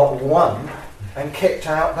if you lot won and kicked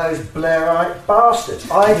out those Blairite bastards.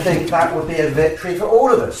 I think that would be a victory for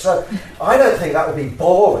all of us. So I don't think that would be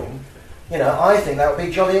boring. I think that would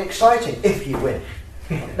be jolly exciting if you win.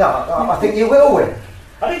 No, I think you will win.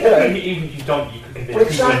 I think even if you don't, you can convince people.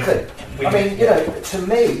 Exactly. I mean, to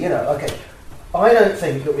me, okay, I don't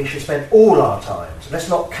think that we should spend all our time, so let's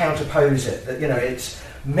not counterpose it, that, it's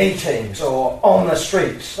meetings or on the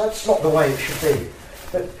streets. That's not the way it should be.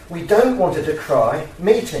 But we don't want to decry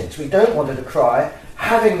meetings. We don't want to decry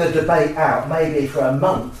having the debate out maybe for a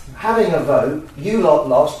month, having a vote, you lot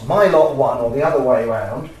lost, my lot won, or the other way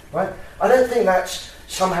around, right? I don't think that's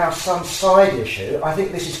somehow some side issue. I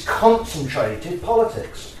think this is concentrated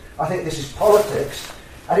politics. I think this is politics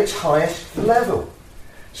at its highest level.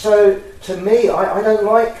 So, to me, I don't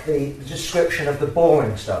like the description of the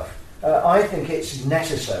boring stuff. I think it's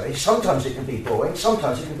necessary. Sometimes it can be boring,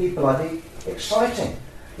 sometimes it can be bloody exciting.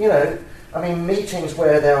 Meetings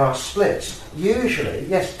where there are splits, usually,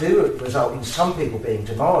 yes, do result in some people being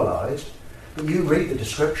demoralised, but you read the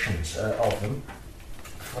descriptions of them.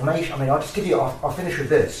 Formation, I'll finish with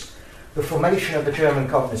this. The formation of the German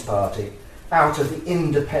Communist Party out of the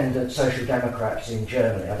independent Social Democrats in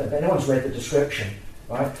Germany. I don't know if anyone's read the description,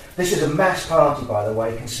 right? This is a mass party, by the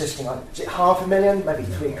way, consisting of, is it 500,000, maybe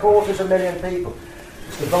 750,000 people.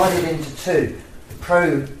 It's divided into two, the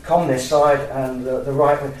pro-communist side and the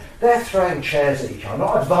right wing. They're throwing chairs at each other. I'm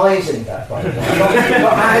not advising that, by the way. I'm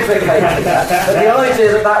not advocating that. But the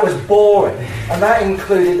idea that was boring, and that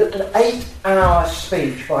included an 8-hour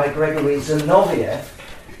speech by Gregory Zinoviev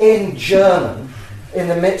in German in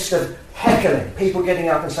the midst of heckling, people getting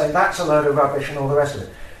up and saying that's a load of rubbish and all the rest of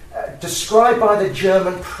it. Described by the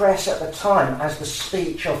German press at the time as the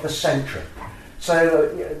speech of the century.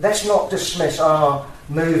 So let's not dismiss our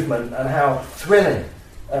movement and how thrilling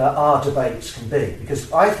our debates can be,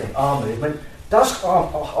 because I think our movement does, our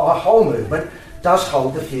whole movement does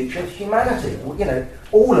hold the future of humanity.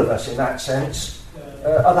 All of us in that sense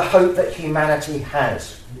are the hope that humanity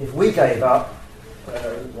has. If we gave up,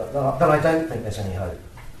 then I don't think there's any hope.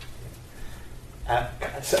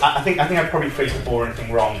 So I think I probably phrased the boring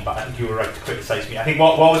thing wrong, but I think you were right to criticise me. I think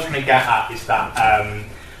what I was trying to get at is that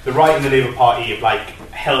the right and the Labour Party have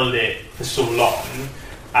held it for so long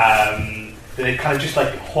that they've kind of just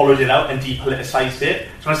hollowed it out and depoliticised it.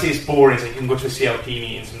 So when I say it's boring, it's you can go to a CLP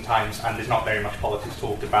meeting sometimes and there's not very much politics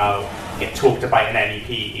talked about. You get talked about an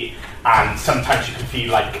MEP, and sometimes you can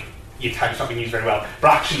feel like your time's not being used very well.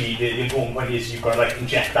 But actually, the important point is you've got to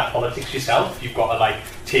inject that politics yourself. You've got to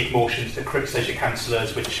take motions to criticise your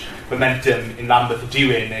councillors, which Momentum in Lambeth are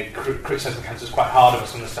doing. They criticise the councillors quite hard over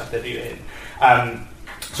some of the stuff they're doing.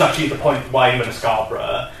 So actually, the point why I'm in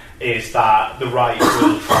Scarborough is that the right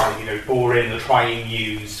will try, boring, they'll try and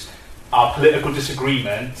use our political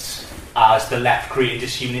disagreements as the left creating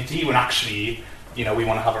disunity, when actually, we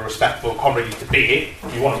want to have a respectful, comradely debate.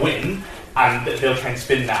 We want to win. and they'll try and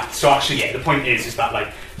spin that. So actually, yeah, the point is that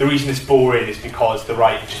like the reason it's boring is because the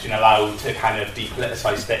right has just been allowed to kind of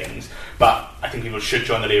depoliticise things. But I think people should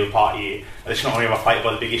join the Labour Party. And it's not only about fighting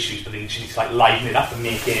about the big issues, but they just need to like liven it up and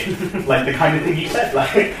make it like the kind of thing you said.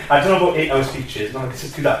 Like I don't know about 8-hour speeches, no one can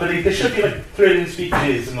do that, but there should be like thrilling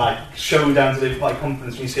speeches and like showdowns at the Labour Party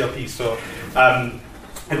conference when you see our piece. So I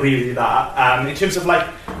agree with you that. In terms of like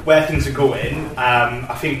where things are going,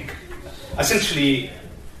 I think essentially,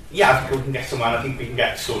 yeah, I think we can get somewhere. And I think we can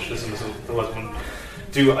get socialism as the was one.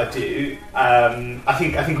 Do what I do. I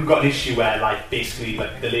think we've got an issue where, like, basically,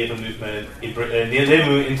 like the Labour movement in Britain, the Labour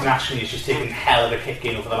movement internationally, has just taken hell of a kick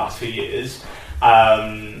in over the last few years.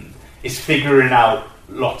 It's figuring out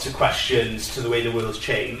lots of questions to the way the world's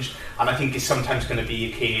changed, and I think it's sometimes going to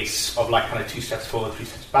be a case of like kind of 2 steps forward, 3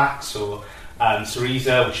 steps back. So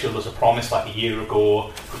Syriza, which showed us a promise like a year ago,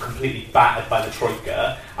 were completely battered by the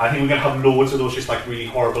Troika, and I think we're going to have loads of those just like really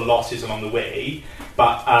horrible losses along the way.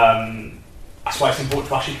 But that's why it's important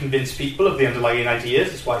to actually convince people of the underlying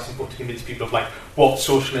ideas. That's why it's important to convince people of like what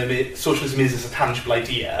socialism is as a tangible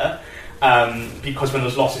idea. Because when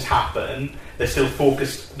those losses happen, they're still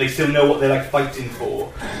focused. They still know what they're like fighting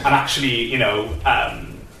for. And actually, you know,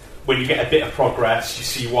 when you get a bit of progress, you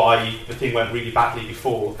see why the thing went really badly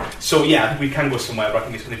before. So yeah, I think we can go somewhere, but I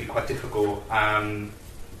think it's going to be quite difficult. And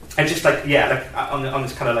just like on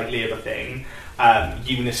this kind of like Labour thing,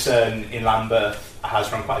 Unison in Lambeth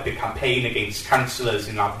has run quite a big campaign against councillors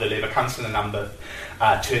in the Labour Council in Lambeth,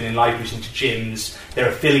 turning libraries into gyms. They're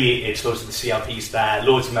affiliated to loads of the CLPs there.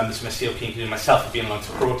 Loads of members from the CLP, including myself, have been along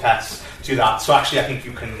to protests, do that. So actually, I think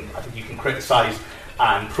you can criticise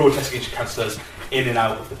and protest against your councillors in and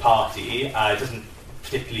out of the party. It doesn't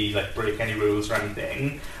particularly like break any rules or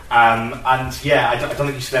anything. And yeah, I don't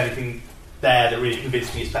think you said anything there that really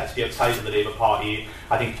convinced me it's better to be outside of the Labour Party.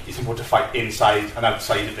 I think it's important to fight inside and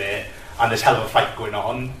outside of it, and there's hell of a fight going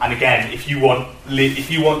on. And again, if you want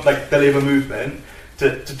like the Labour movement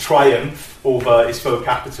to triumph over its foe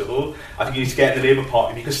capital, I think you need to get in the Labour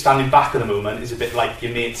Party, because standing back at the moment is a bit like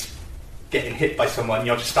your mates getting hit by someone.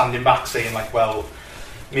 You're just standing back saying like, well,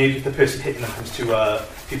 maybe if the person hitting them comes to a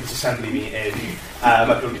People's Assembly meeting, I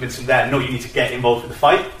might be able to convince them then. No, you need to get involved with the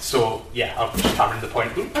fight. So yeah, I'll just hammer the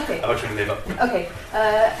point about joining Labour. Okay.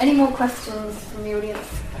 Any more questions from the audience?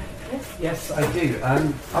 Yes? Yes, I do.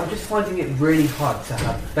 I'm just finding it really hard to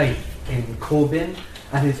have faith in Corbyn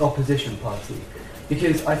and his opposition party,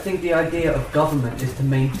 because I think the idea of government is to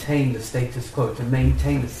maintain the status quo, to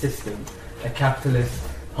maintain the system, a capitalist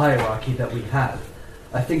hierarchy that we have.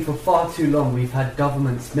 I think for far too long we've had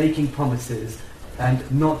governments making promises and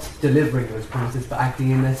not delivering those promises, but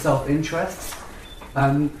acting in their self-interests.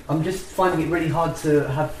 I'm just finding it really hard to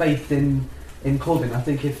have faith in Corbyn. I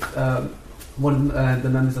think if one of the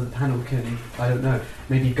members of the panel can, I don't know,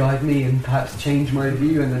 maybe guide me and perhaps change my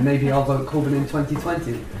view, and then maybe I'll vote Corbyn in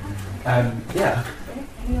 2020. Yeah.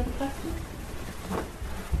 Any other questions?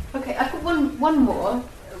 Okay, I've got one more,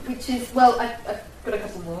 which is, well, I've got a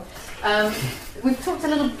couple more. We've talked a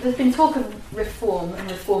little, there's been talk of reform and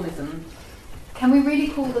reformism. Can we really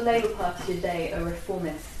call the Labour Party today a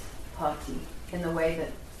reformist party in the way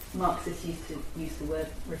that Marxists used to use the word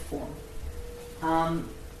reform?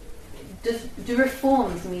 Do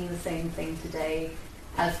reforms mean the same thing today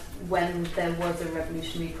as when there was a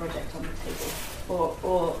revolutionary project on the table?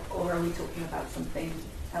 Or are we talking about something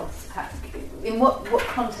else? In what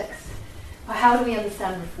context? How do we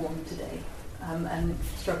understand reform today and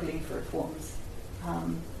struggling for reforms?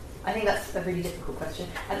 I think that's a really difficult question.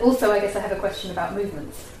 And also, I guess I have a question about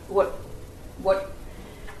movements. What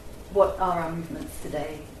are our movements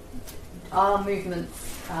today? Our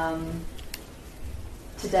movements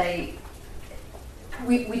today,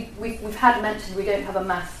 we've had mentioned we don't have a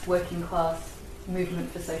mass working class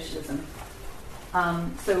movement for socialism.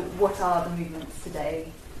 So what are the movements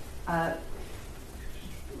today?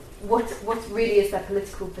 What really is their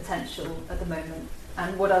political potential at the moment,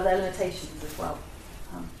 and what are their limitations as well?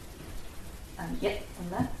 On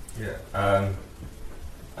that. Yeah.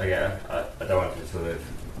 Again, I don't want to sort of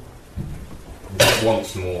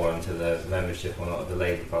once more onto the membership or not of the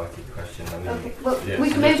Labour Party question. I mean, okay. Well, yeah,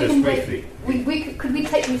 could we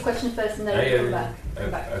take these questions first and then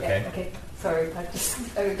come back? Okay. Yeah, okay. Sorry, I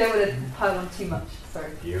don't want to pile on too much.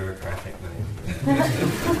 Sorry. Bureaucratic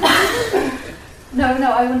No.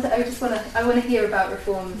 I want to hear about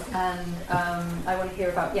reforms, and I want to hear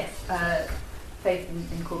about faith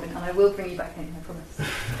in Corbyn, and I will bring you back in, I promise.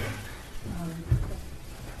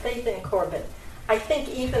 Faith in Corbyn. I think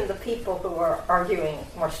even the people who are arguing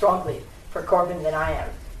more strongly for Corbyn than I am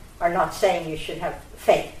are not saying you should have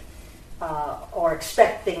faith or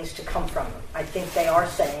expect things to come from him. I think they are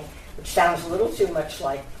saying which sounds a little too much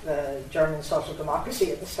like the German social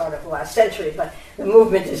democracy at the start of the last century, but the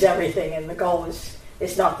movement is everything and the goal is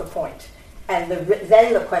not the point. And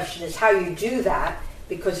then the question is how you do that,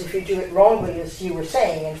 because if you do it wrongly, as you were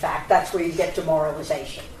saying, in fact, that's where you get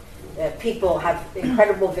demoralization. People have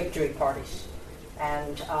incredible victory parties.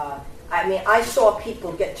 And I saw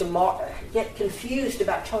people get confused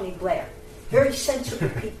about Tony Blair. Very sensible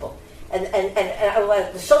people. And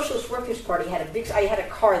the Socialist Workers' Party had I had a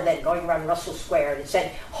car then going around Russell Square, and it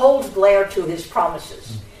said, "Hold Blair to his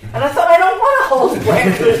promises." And I thought, I don't want to hold Blair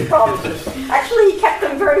to his promises. Actually, he kept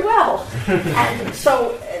them very well. And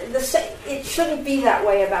so it shouldn't be that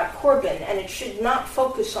way about Corbyn, and it should not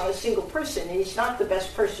focus on a single person. He's not the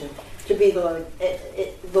best person to be the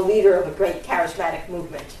leader of a great charismatic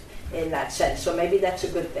movement in that sense. So maybe that's a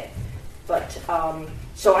good thing. But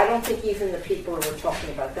so I don't think even the people who are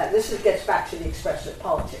talking about that. Gets back to the expressive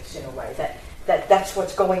politics in a way, that's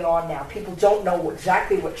what's going on now. People don't know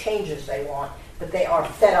exactly what changes they want, but they are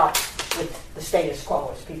fed up with the status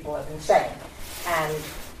quo, as people have been saying. And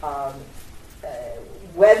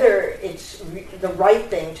whether it's the right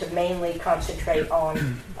thing to mainly concentrate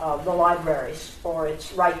on the libraries, or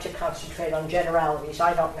it's right to concentrate on generalities,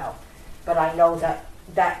 I don't know. But I know that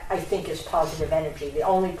I think is positive energy. The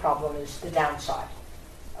only problem is the downside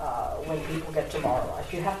when people get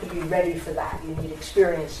demoralized. You have to be ready for that. You need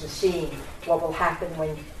experience in seeing what will happen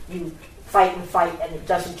when you fight and it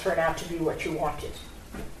doesn't turn out to be what you wanted.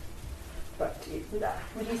 But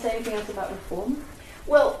would you say anything else about reform?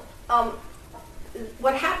 Well,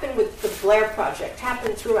 what happened with the Blair Project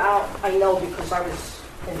happened throughout, I know because I was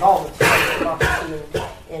involved with social democracy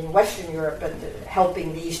in Western Europe and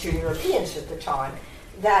helping the Eastern Europeans at the time,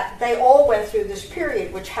 that they all went through this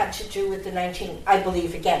period which had to do with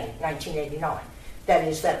 1989. That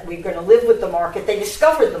is, that we're going to live with the market. They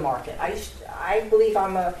discovered the market. I believe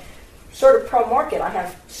I'm a sort of pro-market. I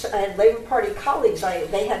had Labour Party colleagues.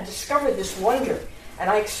 They had discovered this wonder, and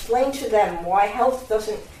I explained to them why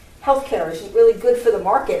healthcare isn't really good for the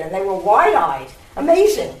market, and they were wide-eyed,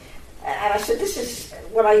 amazing. And I said, this is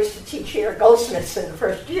what I used to teach here at Goldsmiths in the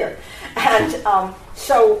first year. And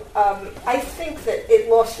so I think that it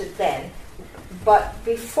lost it then. But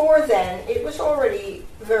before then, it was already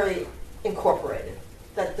very incorporated,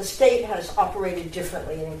 that the state has operated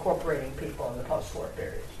differently in incorporating people in the post-war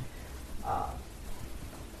period.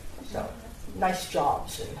 So, nice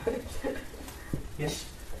jobs. Yes.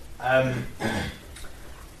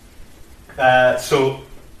 So,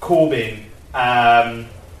 Corbyn, I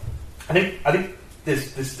think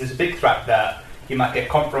there's a big threat that he might get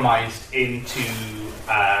compromised into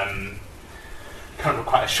kind of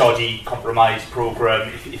quite a shoddy compromise programme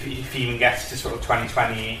if he even gets to sort of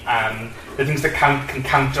 2020. The things that can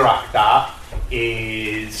counteract that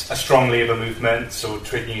is a strong Labour movement. So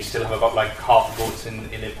trade unions still have about like half the votes in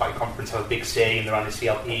the party conference, have a big say in around the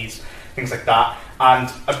CLPs, things like that,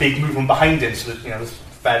 and a big movement behind him. So that, there's a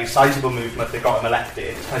fairly sizable movement that got him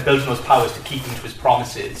elected. It's kind of building those powers to keep him to his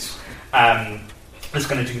promises. That's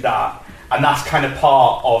going to do that, and that's kind of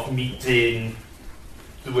part of meeting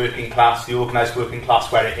the working class, the organised working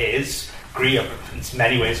class where it is. Agree, in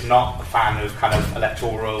many ways, I'm not a fan of kind of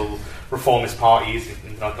electoral reformist parties.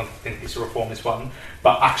 I don't think it's a reformist one,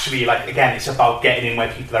 but actually, like again, it's about getting in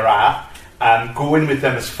where people are at, going with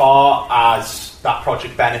them as far as that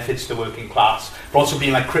project benefits the working class, but also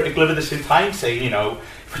being like critical of it at the same time, saying,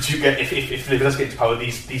 if Labour does get into power,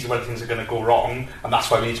 these are where things are going to go wrong, and that's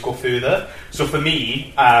why we need to go further. So for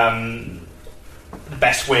me, the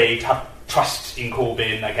best way to have trust in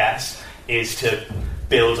Corbyn, I guess, is to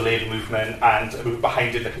build a Labour movement and a move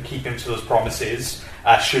behind it that can keep him to those promises,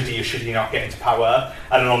 should he or should he not get into power,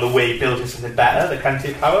 and then on the way building something better that can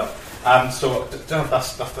take power. So I don't know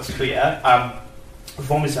if that's clear.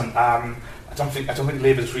 Reformism, I don't think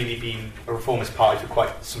Labour's really been a reformist party for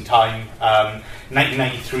quite some time.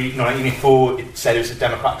 1984, it said it was a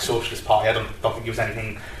democratic socialist party. I don't think it was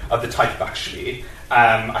anything of the type, actually.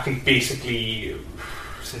 I think basically,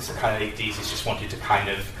 since the kind of 80s, it's just wanted to kind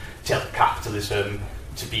of tilt capitalism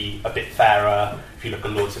to be a bit fairer. If you look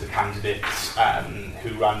at loads of the candidates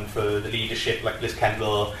who ran for the leadership, like Liz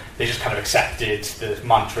Kendall, they just kind of accepted the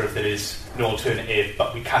mantra of there is no alternative,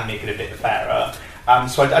 but we can make it a bit fairer.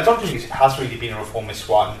 So I don't think it has really been a reformist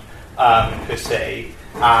one, per se.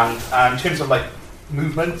 And in terms of like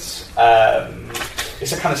movements,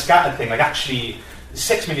 it's a kind of scattered thing. Like actually,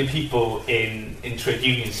 6 million people in trade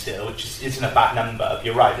unions still, which isn't a bad number. But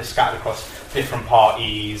you're right, they're scattered across different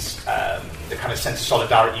parties. The kind of sense of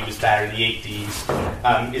solidarity was there in the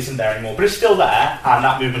 80s, isn't there anymore. But it's still there, and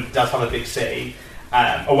that movement does have a big say.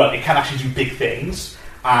 It can actually do big things.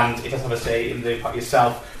 and it doesn't have a say in the Labour Party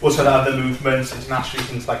itself. Also, there are other movements internationally,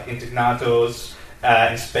 things like Indignados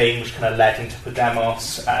in Spain, which kind of led into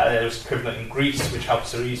Podemos. There was equivalent in Greece, which helped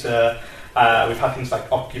Syriza. We've had things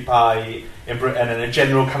like Occupy in Britain and a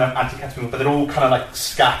general kind of anti-capitalist movement, but they're all kind of like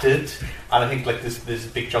scattered. And I think like there's a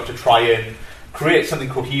big job to try and create something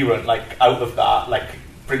coherent, like out of that, like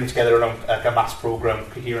bringing together like a mass program,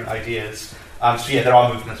 coherent ideas. So yeah, there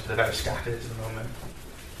are movements, but they're very scattered at the moment.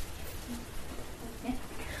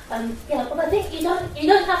 Well, I think you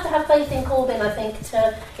don't have to have faith in Corbyn, I think,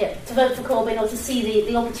 to vote for Corbyn or to see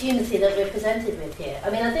the opportunity that we're presented with here. I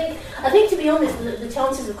mean, I think to be honest, the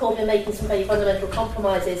chances of Corbyn making some very fundamental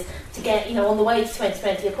compromises to get, on the way to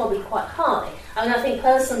 2020 are probably quite high. I mean, I think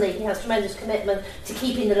personally he has tremendous commitment to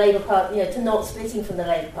keeping the Labour Party, to not splitting from the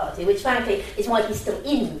Labour Party, which frankly is why he's still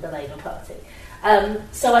in the Labour Party.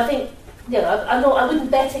 So I think, I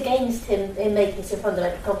wouldn't bet against him in making some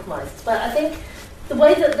fundamental compromises, but I think the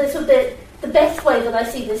way that the best way that I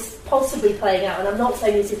see this possibly playing out, and I'm not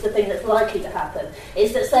saying this is the thing that's likely to happen,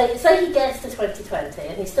 is that say he gets to 2020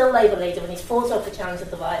 and he's still Labour leader and he's fought off the challenge of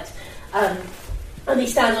the right, and he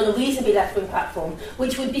stands on a reasonably left-wing platform,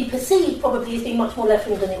 which would be perceived probably as being much more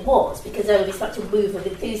left-wing than it was, because there would be such a move of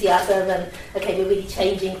enthusiasm and, okay, we're really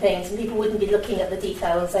changing things, and people wouldn't be looking at the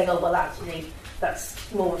detail and saying, oh, well, actually, that's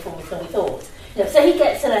more reformist than we thought. So he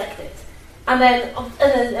gets elected. And then,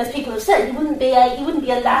 as people have said, he wouldn't be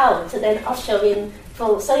allowed to then usher in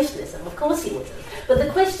full socialism. Of course he wouldn't. But the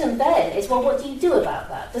question then is, well, what do you do about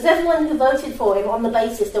that? Does everyone who voted for him on the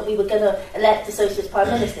basis that we were going to elect a socialist prime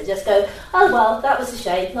minister just go, oh, well, that was a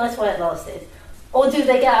shame, nice while it lasted? Or do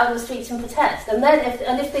they get out on the streets and protest? And then,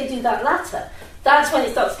 if they do that latter, that's when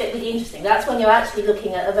it starts to get really interesting. That's when you're actually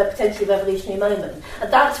looking at a potentially revolutionary moment.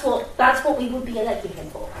 And that's what we would be electing him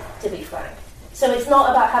for, to be frank. So it's not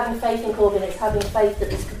about having faith in Corbyn, it's having faith that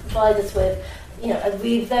this could provide us with, a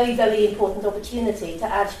really very, very important opportunity to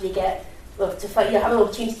actually have an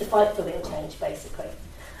opportunity to fight for real change, basically.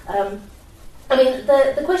 I mean,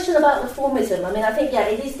 the question about reformism, I think,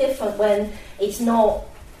 it is different when it's not,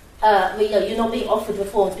 you're not being offered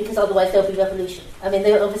reforms because otherwise there'll be revolution. I mean,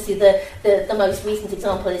 obviously the most recent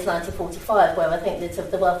example is 1945, where I think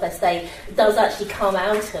that the welfare state does actually come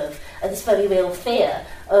out of this very real fear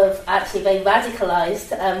of actually very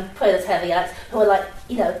radicalised proletariat who are like,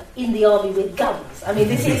 in the army with guns. I mean,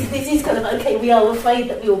 this is kind of, okay, we are afraid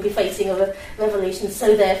that we will be facing a revolution,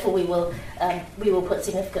 so therefore we will put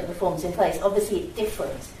significant reforms in place. Obviously it's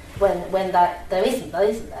different when there isn't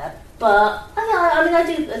there. But I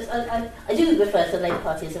do refer to the Labour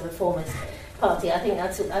Party as a reformist party. I think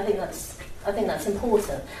that's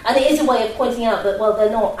important, and it is a way of pointing out that they're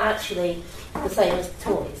not actually the same as the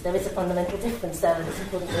Tories. There is a fundamental difference there, and it's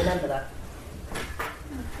important to remember that.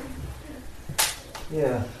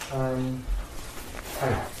 Yeah.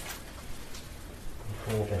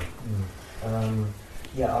 Corbyn.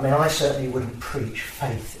 I certainly wouldn't preach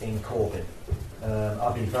faith in Corbyn.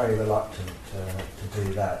 I'd be very reluctant to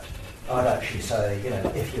do that. I'd actually say,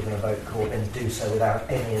 if you're going to vote Corbyn, do so without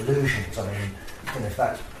any illusions. If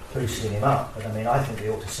that's boosting him up, but I think we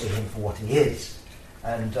ought to see him for what he is.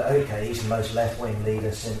 And okay, he's the most left-wing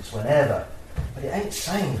leader since whenever, but it ain't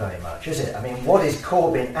saying very much, is it? What is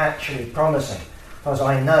Corbyn actually promising? As far as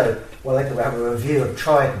I know, they could have a review of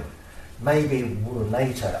Trident, maybe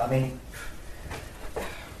later. I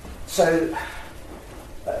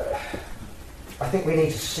think we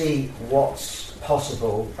need to see what's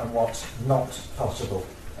possible and what's not possible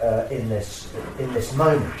in this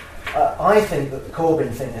moment. I think that the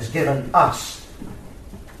Corbyn thing has given us,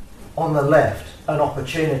 on the left, an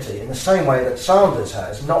opportunity in the same way that Sanders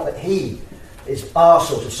has, not that he is our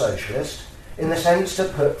sort of socialist, in the sense to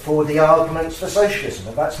put forward the arguments for socialism.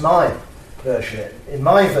 And that's my version of it. In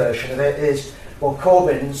my version of it is,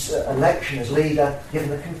 Corbyn's election as leader, given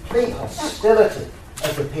the complete hostility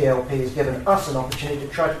of the PLP, has given us an opportunity to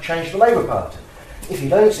try to change the Labour Party. If you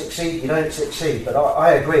don't succeed, you don't succeed. But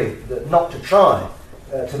I agree that not to try,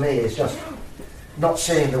 to me, is just not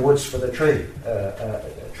seeing the woods for the trees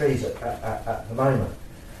at the moment.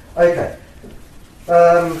 Okay.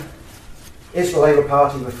 Is the Labour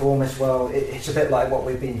Party reformist? It's a bit like what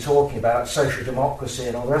we've been talking about, social democracy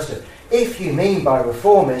and all the rest of it. If you mean by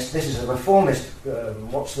reformist, this is a reformist,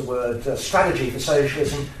 strategy for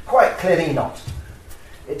socialism? Quite clearly not.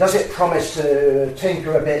 Does it promise to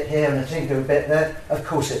tinker a bit here and tinker a bit there? Of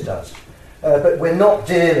course it does. But we're not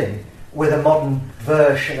dealing with a modern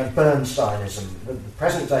version of Bernsteinism. The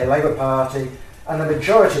present-day Labour Party and the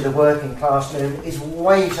majority of the working class movement is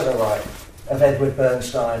way to the right of Edward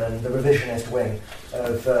Bernstein and the revisionist wing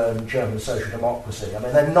of German social democracy. I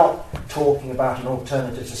mean, they're not talking about an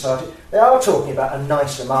alternative society. They are talking about a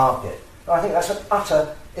nicer market. I think that's an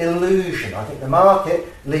utter illusion. I think the market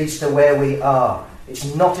leads to where we are.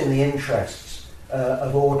 It's not in the interests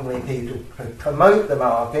of ordinary people to promote the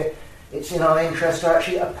market. It's in our interest to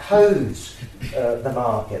actually oppose the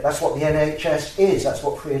market. That's what the NHS is. That's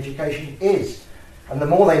what free education is. And the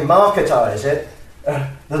more they marketise it,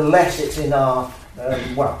 the less it's in our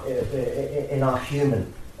in our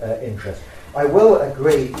human interest. I will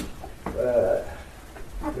agree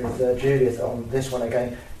with Judith on this one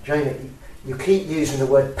again. Jamie, you keep using the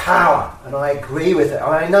word power, and I agree with it.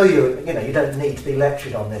 I know you don't need to be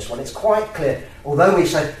lectured on this one. It's quite clear. Although we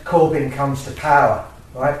say Corbyn comes to power,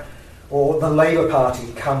 right, or the Labour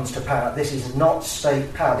Party comes to power, this is not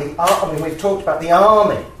state power. We've talked about the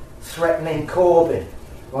army threatening Corbyn,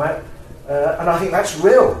 right? And I think that's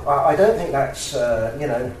real. I don't think that's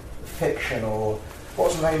fiction or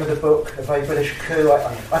what's the name of the book, A Very British Coup.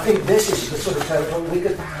 I think this is the sort of territory we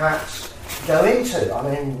could perhaps go into. I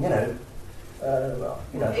mean,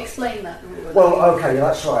 Explain that. Well, okay,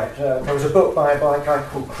 that's right. There was a book by a guy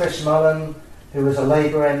called Chris Mullen, who was a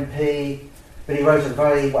Labour MP, but he wrote a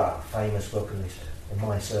very, famous book, at least in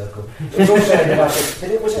my circle. It was also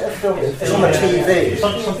was it a film? It's on the TV. It's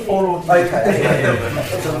on some forum. Okay.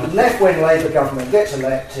 It's a left-wing Labour government gets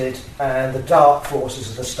elected, and the dark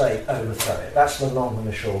forces of the state overthrow it. That's the long and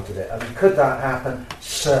the short of it. I mean, could that happen?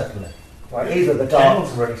 Certainly. Right? Either the dark...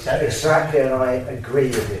 Exactly, and I agree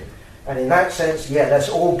with you. And in that sense, let's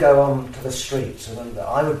all go on to the streets. And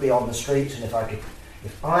I would be on the streets, and if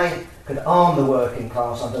I could arm the working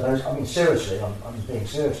class under those... I mean, seriously, I'm being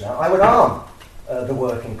serious now. I would arm the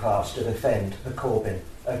working class to defend the Corbyn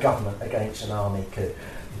government against an army coup.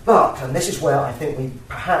 But, and this is where I think we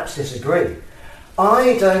perhaps disagree,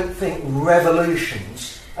 I don't think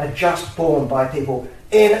revolutions are just born by people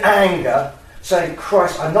in anger saying,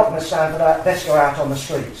 Christ, I'm not going to stand for that, let's go out on the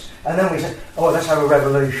streets. And then we say, let's have a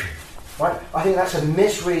revolution. Right? I think that's a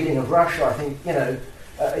misreading of Russia. I think,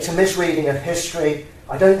 it's a misreading of history.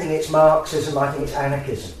 I don't think it's Marxism, I think it's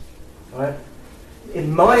anarchism. Right?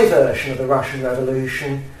 In my version of the Russian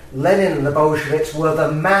Revolution, Lenin and the Bolsheviks were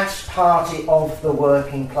the mass party of the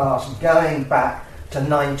working class going back to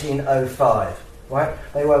 1905. Right?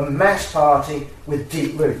 They were a mass party with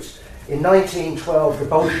deep roots. In 1912, the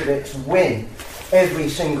Bolsheviks win every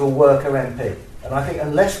single worker MP. And I think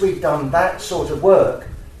unless we've done that sort of work,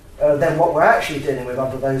 then what we're actually dealing with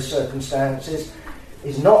under those circumstances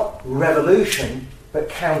is not revolution, but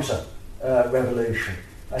counter-revolution.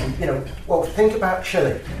 And, think about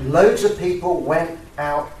Chile. Loads of people went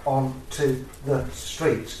out onto the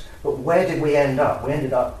streets. But where did we end up? We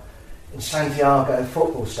ended up in Santiago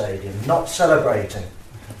football stadium, not celebrating,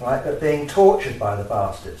 right, but being tortured by the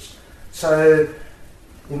bastards. So,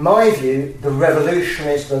 in my view, the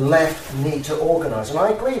revolutionaries, the left, need to organise. And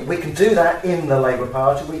I agree, we can do that in the Labour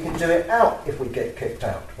Party, we can do it out if we get kicked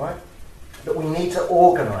out, right? But we need to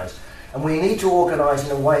organise. And we need to organise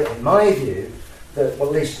in a way, in my view, that, well,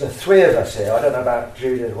 at least the three of us here, I don't know about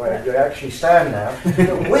Judith, where you actually stand now,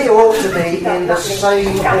 that we ought to be in the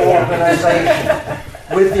same organisation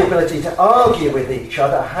with the ability to argue with each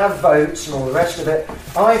other, have votes and all the rest of it.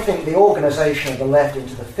 I think the organisation of the left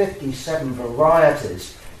into the 57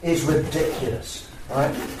 varieties is ridiculous.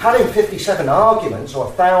 Right? Having 57 arguments or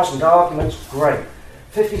 1,000 arguments, great.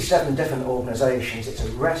 57 different organisations, it's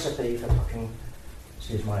a recipe for fucking,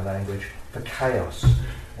 excuse my language, for chaos.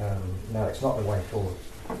 No, it's not the way forward.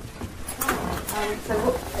 So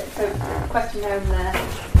question over there.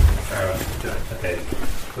 Okay,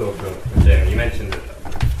 cool. Jamie, you mentioned that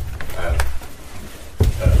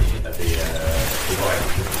the right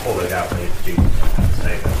was hollowed out by the students and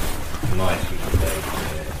say that nice we could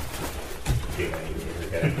many years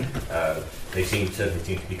ago. They certainly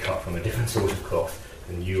seem to be cut from a different sort of cloth,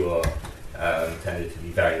 and you are tended to be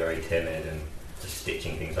very, very timid and just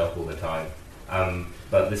stitching things up all the time.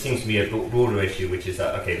 But there seems to be a broader issue, which is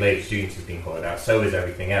that, okay, Labour students have been hollowed out, so is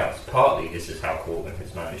everything else. Partly this is how Corbyn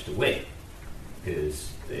has managed to win,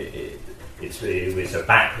 because it was an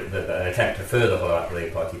attempt to further hollow out the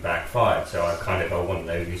Labour Party backfired. So I want to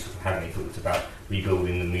know if you sort of have any thoughts about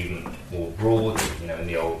rebuilding the movement more broadly. In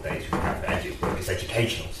the old days we had this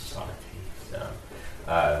educational society.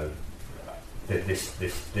 So,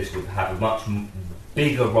 this would have a much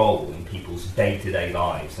bigger role in people's day-to-day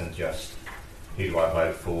lives than just who do I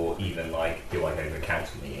vote for, even like do I go to a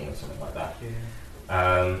council meeting or something like that.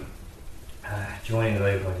 Yeah. joining the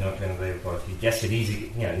Labour Party, not joining the Labour Party. Yes, it's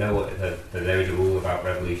easy, know what there is a rule about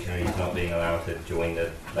revolutionaries not being allowed to join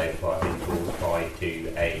the Labour Party, clause 5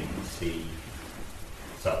 to A, C,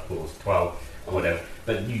 sub clause 12, or whatever.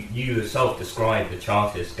 But you yourself described the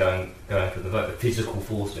Chartists going for the vote, the physical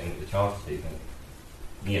forcing of the Chartists,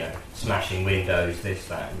 smashing windows, this,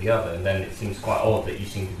 that, and the other. And then it seems quite odd that you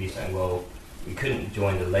seem to be saying, well, we couldn't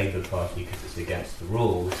join the Labour Party because it's against the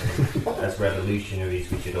rules. And as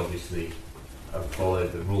revolutionaries, we should obviously follow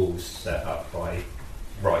the rules set up by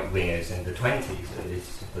right-wingers in the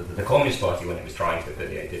 20s. The Communist Party, when it was trying to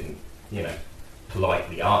affiliate, didn't,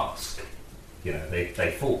 politely ask.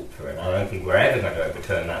 They fought for it. I don't think we're ever going to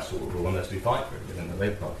overturn that sort of rule unless we fight for it within the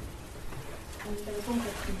Labour Party.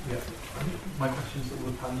 Yeah, my question is to all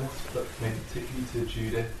the panelists, but maybe particularly to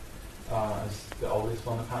Judith, as the oldest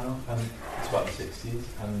on the panel, and it's about the 60s,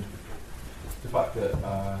 and the fact that,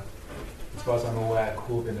 as far as I'm aware,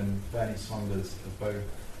 Corbyn and Bernie Sanders were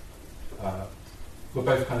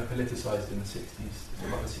both kind of politicised in the 60s,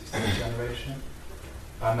 about the 60s generation,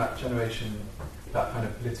 and that generation, that kind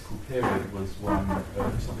of political period was one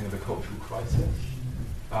of something of a cultural crisis,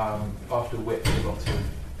 after which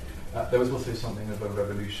there was also something of a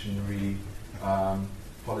revolutionary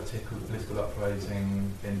political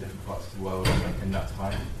uprising in different parts of the world in that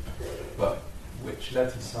time, but which led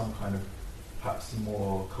to some kind of perhaps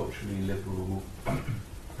more culturally liberal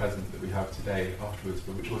present that we have today afterwards,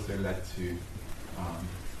 but which also led to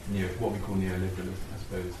what we call neoliberalism, I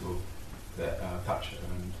suppose, or Thatcher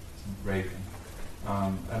and Reagan.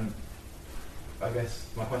 And I guess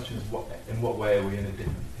my question is, in what way are we in a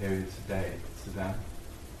different period today to them?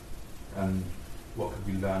 And what could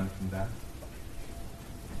we learn from them?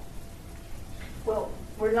 Well,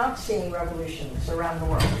 we're not seeing revolutions around the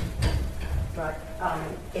world. But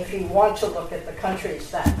if you want to look at the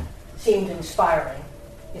countries that seemed inspiring,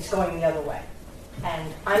 it's going the other way.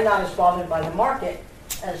 And I'm not as bothered by the market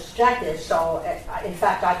as Jack is. So, in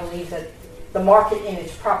fact, I believe that the market in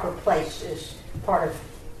its proper place is part of,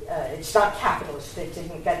 it's not capitalist. It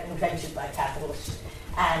didn't get invented by capitalists.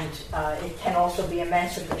 And it can also be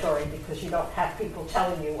emancipatory because you don't have people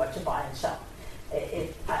telling you what to buy and sell.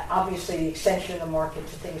 Obviously, the extension of the market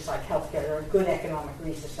to things like healthcare, there are good economic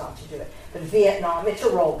reasons not to do it. But Vietnam, it's a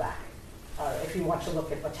rollback, if you want to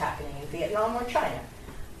look at what's happening in Vietnam or China.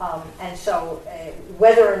 And so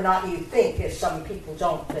whether or not you think, as some people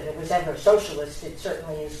don't, that it was ever socialist, it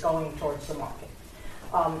certainly is going towards the market.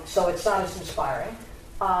 So it's not as inspiring.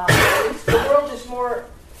 The world is more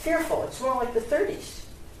fearful. It's more like the 30s.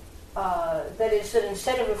 That is, that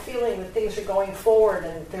instead of a feeling that things are going forward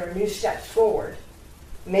and there are new steps forward,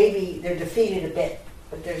 maybe they're defeated a bit,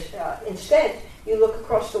 but there's instead you look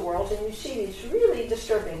across the world and you see these really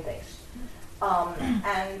disturbing things.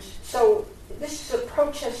 And so this is a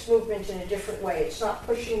protest movement in a different way. It's not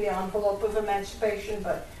pushing the envelope of emancipation,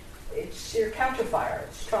 but it's your counterfire.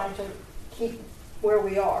 It's trying to keep where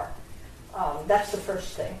we are. That's the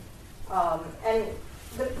first thing. And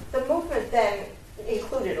the movement then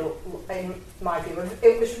included, in my view,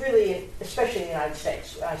 it was really, especially in the United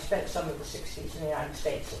States. I spent some of the 60s in the United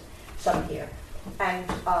States, and some here. And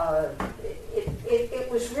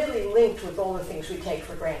it was really linked with all the things we take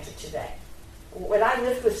for granted today. When I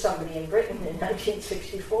lived with somebody in Britain in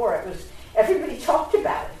 1964, it was, everybody talked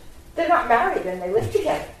about it. They're not married and they live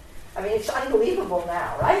together. I mean, it's unbelievable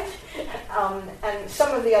now, right? And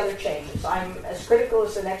some of the other changes. I'm as critical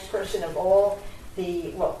as the next person of all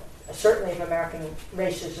the, well, certainly of American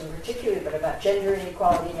racism particularly, but about gender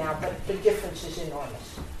inequality now, but the difference is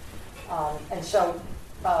enormous. And so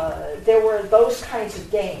there were those kinds of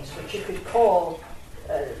gains, which you could call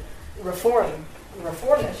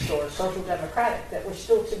reformist or social democratic, that were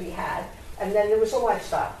still to be had. And then there was a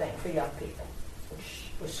lifestyle thing for young people, which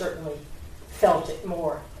was certainly felt it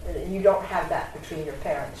more. You don't have that between your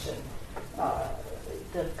parents and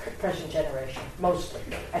the present generation, mostly.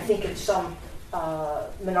 I think in some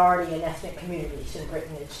minority and ethnic communities in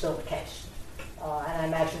Britain it's still the case. And I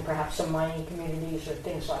imagine perhaps some mining communities or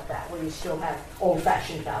things like that where you still have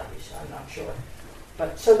old-fashioned values, I'm not sure.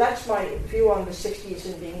 But so that's my view on the 60s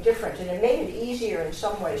and being different. And it made it easier in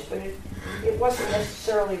some ways, but it wasn't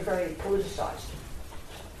necessarily very politicized.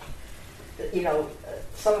 You know,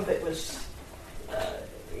 some of it was,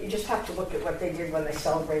 you just have to look at what they did when they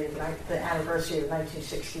celebrated the anniversary of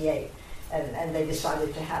 1968. And they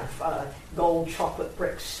decided to have gold chocolate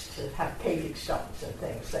bricks to have paving stones and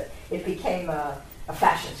things. That it became a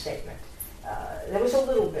fashion statement. There was a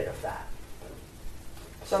little bit of that.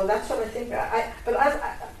 So that's what I think. But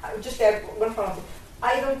I just add one final thing.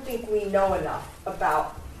 I don't think we know enough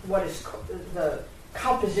about what is the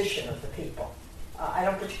composition of the people. I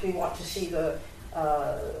don't particularly want to see the,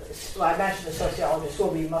 well, I imagine the sociologists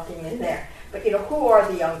will be mucking in there. But, who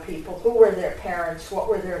are the young people? Who were their parents? What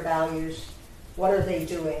were their values? What are they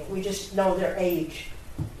doing? We just know their age.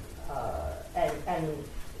 And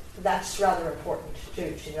that's rather important,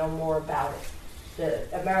 too, to know more about it.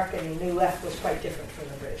 The American New Left was quite different from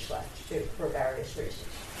the British Left, too, for various reasons.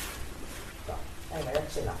 So, anyway,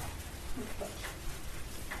 that's enough.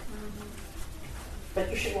 But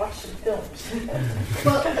you should watch some films.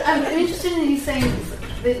 Well, I'm interested in you saying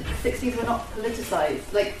the 60s were not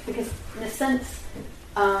politicized, because in a sense,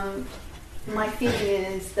 my feeling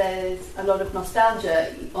is there's a lot of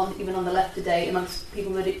nostalgia, even on the left today, amongst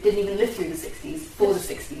people that didn't even live through the 60s, for the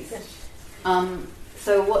 60s. Yes.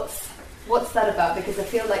 So what's that about? Because I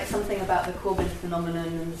feel like something about the Corbyn phenomenon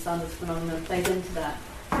and the Sanders phenomenon plays into that.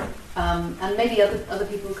 And maybe other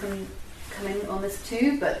people can come in on this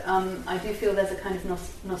too, but I do feel there's a kind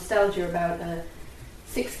of nostalgia about a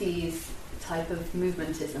 60s type of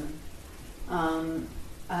movementism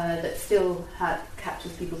that still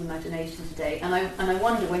captures people's imagination today. And I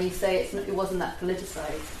wonder, when you say it wasn't that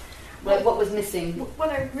politicized, what was missing? What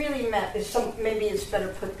I really meant is, maybe it's better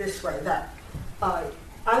put this way, that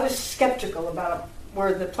I was skeptical about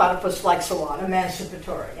where the platypus likes a lot,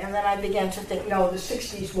 emancipatory. And then I began to think, no, the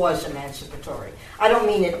 60s was emancipatory. I don't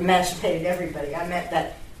mean it emancipated everybody. I meant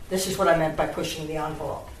that, this is what I meant by pushing the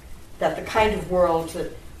envelope. That the kind of world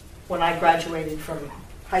that, when I graduated from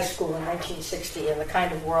high school in 1960, and the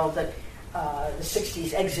kind of world that the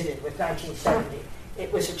 60s exited with 1970, it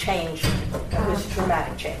was a change. It was a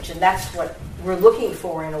dramatic change. And that's what we're looking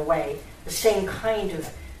for, in a way, the same kind of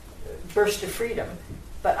burst of freedom.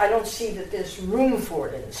 But I don't see that there's room for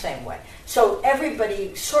it in the same way. So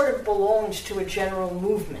everybody sort of belongs to a general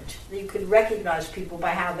movement. You could recognize people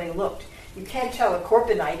by how they looked. You can't tell a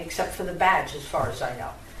Corbynite except for the badge, as far as I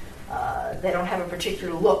know. They don't have a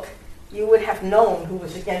particular look. You would have known who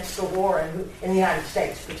was against the war, and in the United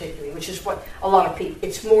States particularly, which is what a lot of people,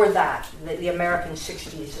 it's more that, the American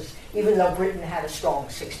 60s, is, even though Britain had a strong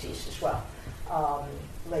 60s as well,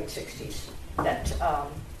 late 60s,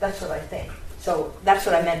 that's what I think. So that's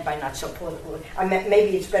what I meant by not so political. I meant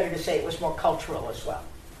maybe it's better to say it was more cultural as well.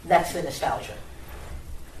 That's the nostalgia.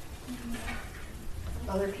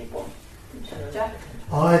 Other people? Jack?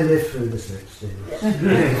 I lived through the 60s. Yes.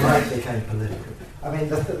 Life became political. I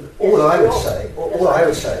mean, all I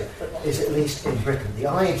would say is, at least in Britain, the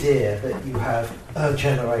idea that you have a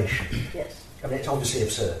generation. Yes. I mean, it's obviously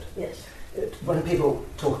absurd. Yes. When people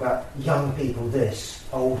talk about young people this,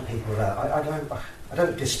 old people that, I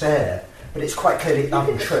don't despair. But it's quite clearly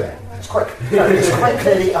untrue. It's quite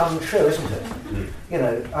clearly untrue, isn't it?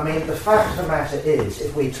 I mean, the fact of the matter is,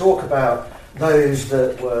 if we talk about those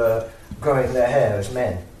that were growing their hair as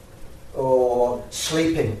men, or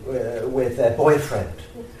sleeping with their boyfriend,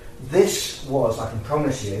 this was, I can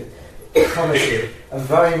promise you, a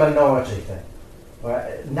very minority thing.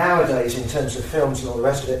 Right? Nowadays, in terms of films and all the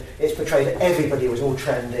rest of it, it's portrayed that everybody was all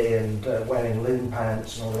trendy and wearing loon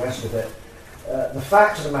pants and all the rest of it. The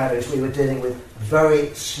fact of the matter is, we were dealing with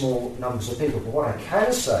very small numbers of people. But what I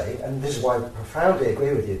can say, and this is why I profoundly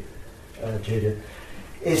agree with you, Judith,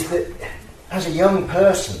 is that as a young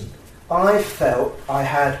person, I felt I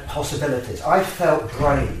had possibilities. I felt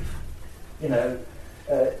brave.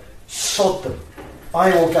 Sod them. I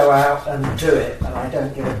will go out and do it, and I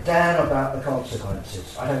don't give a damn about the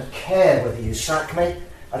consequences. I don't care whether you sack me.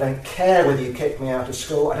 I don't care whether you kick me out of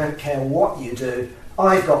school. I don't care what you do.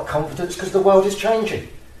 I've got confidence because the world is changing.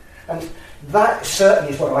 And that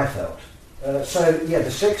certainly is what I felt. The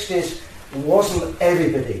 60s wasn't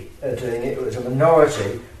everybody doing it. It was a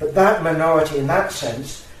minority. But that minority, in that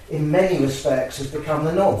sense, in many respects, has become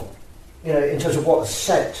the norm. In terms of what's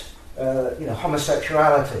set,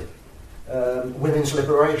 homosexuality, women's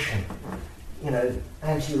liberation,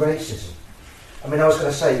 anti-racism. I mean, I was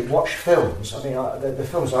going to say, watch films. I mean, the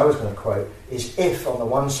films I was going to quote is If on the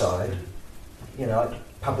one side,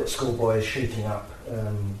 public school boys shooting up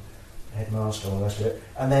headmaster and all the rest of it,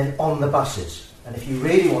 and then On the Buses. And if you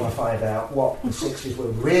really want to find out what the 60s were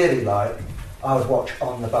really like, I would watch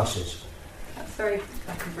On the Buses. That's very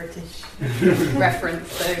like a British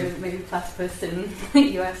reference, so maybe platypus in the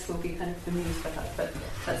US will be kind of bemused by that, but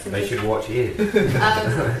that's they should watch you.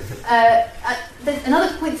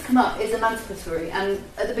 Another point to come up is emancipatory, and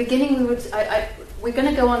at the beginning we're going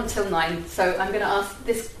to go on till 9, so I'm going to ask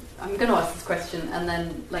this question and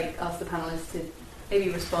then ask the panelists to maybe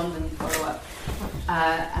respond and follow up,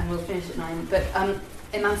 and we'll finish at 9. But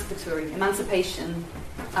emancipation.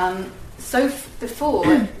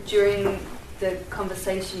 Before, during the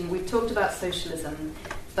conversation, we talked about socialism,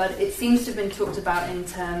 but it seems to have been talked about in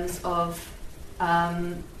terms of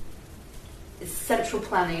central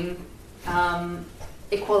planning,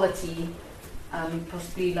 equality,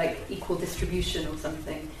 possibly like equal distribution or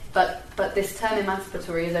something. But this term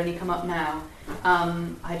emancipatory has only come up now.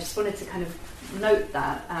 I just wanted to kind of note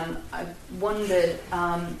that, and I wondered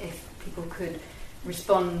if people could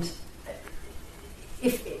respond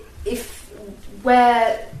if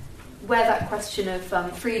where that question of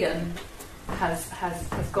freedom has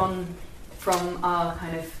gone from our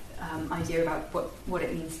kind of idea about what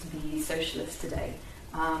it means to be socialist today.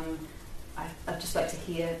 I'd just like to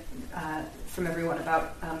hear from everyone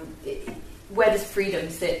about where does freedom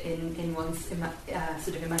sit in one's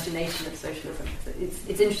sort of imagination of socialism.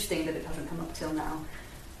 It's interesting that it hasn't come up till now.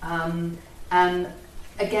 And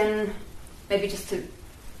again, maybe just to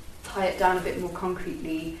tie it down a bit more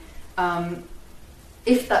concretely,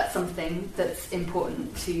 if that's something that's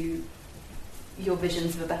important to your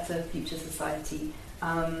visions of a better future society,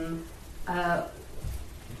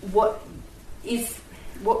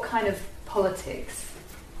 what kind of politics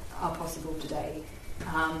are possible today,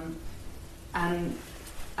 and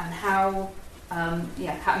how I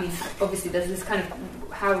mean, obviously there's this kind of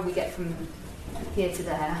how we get from here to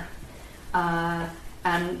there,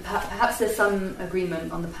 and perhaps there's some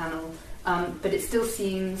agreement on the panel, but it still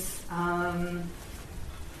seems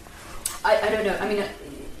I don't know. I mean,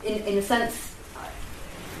 in a sense,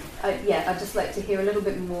 I'd just like to hear a little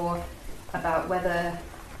bit more about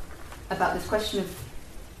this question of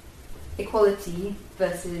equality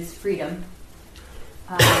versus freedom.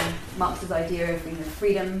 Marx's idea of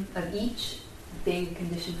freedom of each being a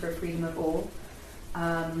condition for a freedom of all,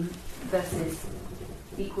 versus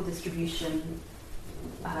equal distribution,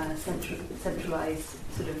 centralized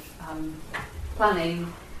sort of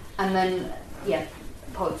planning, and then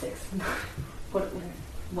politics.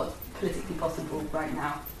 What's politically possible right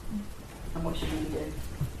now, and what should we do?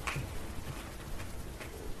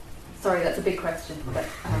 Sorry, that's a big question, but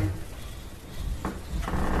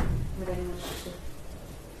would anyone like to?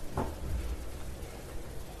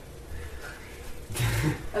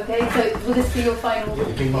 Okay, so will this be your final?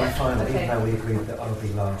 It'll be my final, okay. Even though we agreed that I'll be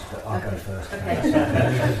last, but I'll go first. Okay.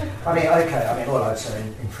 I mean, all I'd say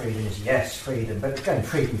in freedom is yes, freedom, but again,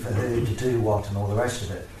 freedom for who, to do what, and all the rest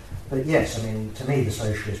of it. But yes, I mean, to me, the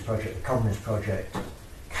socialist project, the communist project,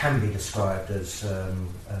 can be described as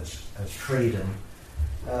freedom.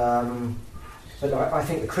 But I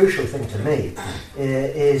think the crucial thing to me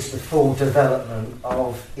is the full development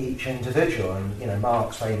of each individual. And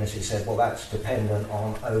Marx famously said, well, that's dependent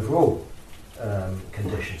on overall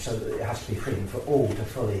conditions. So it has to be freedom for all to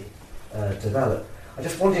fully develop. I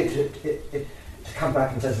just wanted to come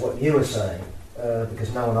back in terms of what you were saying,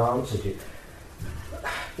 because no one answered you.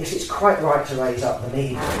 Yes, it's quite right to raise up the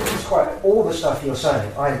need. It's quite all the stuff you're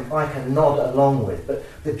saying. I can nod along with, but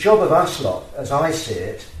the job of us lot, as I see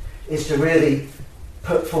it, is to really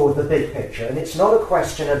put forward the big picture. And it's not a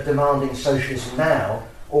question of demanding socialism now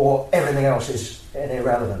or everything else is an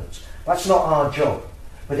irrelevance. That's not our job.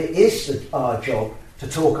 But it is our job to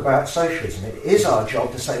talk about socialism. It is our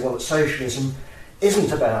job to say, well, that socialism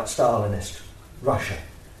isn't about Stalinist Russia.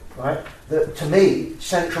 Right? That, to me,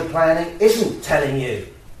 central planning isn't telling you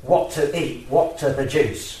what to eat, what to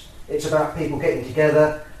produce. It's about people getting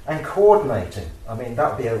together and coordinating. I mean,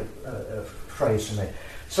 that would be a phrase for me.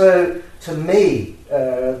 So, to me,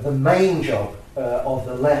 the main job of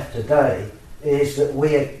the left today is that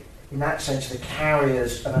we're, in that sense, the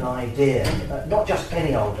carriers of an idea, not just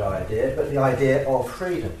any old idea, but the idea of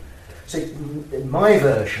freedom. So, my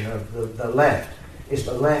version of the left is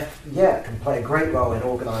the left, can play a great role in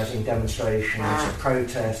organising demonstrations,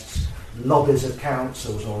 protests, lobbies of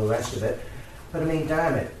councils, and all the rest of it. But I mean,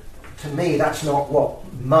 damn it, to me, that's not what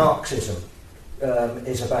Marxism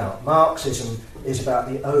is about. Marxism is about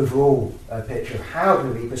the overall picture of how do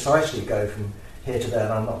we precisely go from here to there,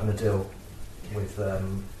 and I'm not going to deal with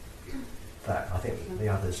that. I think the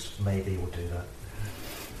others maybe will do that.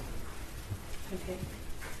 Okay.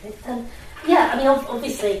 I mean,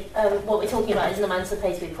 obviously, what we're talking about is an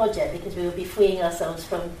emancipatory project because we will be freeing ourselves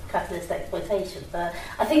from capitalist exploitation. But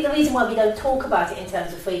I think the reason why we don't talk about it in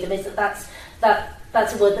terms of freedom is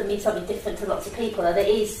that's a word that means something different to lots of people, and it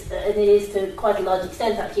is to quite a large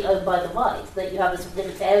extent actually owned by the right, that you have a sort of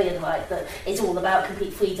libertarian right that it's all about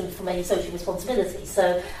complete freedom from any social responsibility.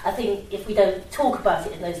 So I think if we don't talk about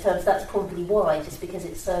it in those terms, that's probably why, just because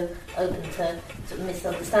it's so open to sort of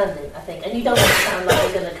misunderstanding, I think. And you don't want to sound like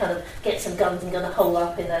you're going to kind of get some guns and going to hole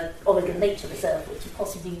up in an Oregon nature reserve, which you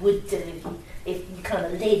possibly would do if you kind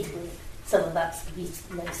of led with some of that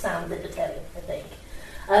sound libertarian, I think.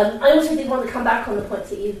 I also did want to come back on the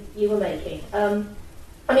points that you were making.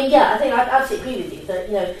 I I mean, yeah, I think I absolutely agree with you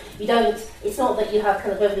that, you don't, it's not that you have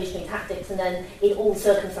kind of revolutionary tactics and then in all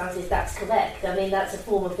circumstances that's correct. I mean, that's a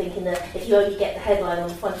form of thinking that if you only get the headline on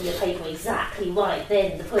the front of your paper exactly right,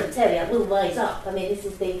 then the proletariat will rise up. I mean, this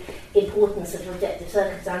is the importance of objective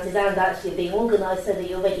circumstances and actually being organised so that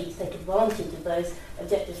you're ready to take advantage of those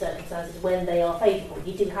objective circumstances when they are favourable.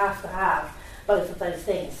 You do have to have both of those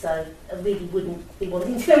things, so I really wouldn't be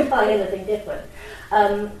wanting to imply anything different.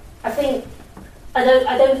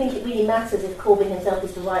 I don't think it really matters if Corbyn himself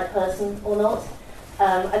is the right person or not.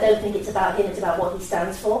 I don't think it's about him, it's about what he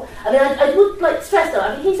stands for. I mean, I would like to stress though,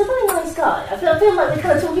 I mean, he's a very nice guy. I feel like they're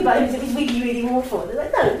kind of talking about him as if he's really, really awful. They're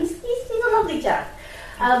like, no, he's a lovely chap.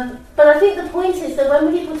 But I think the point is that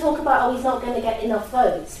when people talk about, oh, he's not going to get enough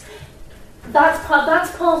votes, that's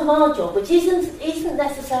part of our job, which isn't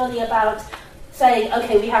necessarily about saying,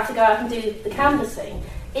 okay, we have to go out and do the canvassing.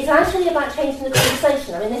 It's actually about changing the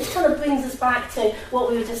conversation. I mean, this kind of brings us back to what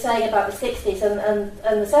we were just saying about the 60s and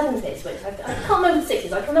the 70s, which I can't remember the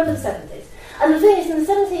 60s, I can remember the 70s. And the thing is, in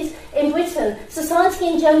the 70s in Britain, society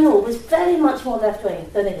in general was very much more left-wing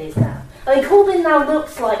than it is now. I mean, Corbyn now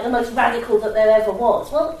looks like the most radical that there ever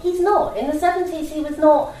was. Well, he's not. In the 70s, he was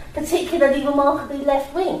not particularly remarkably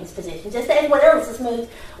left-wing, his position, just that everyone else has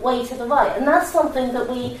moved way to the right. And that's something that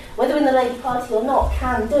we, whether in the Labour Party or not,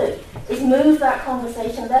 can do, is move that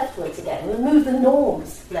conversation leftwards again, move the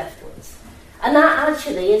norms leftwards. And that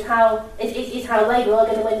actually is how Labour are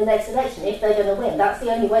going to win the next election, if they're going to win. That's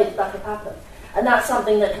the only way that will happen. And that's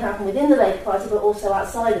something that can happen within the Labour Party, but also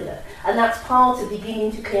outside of it. And that's part of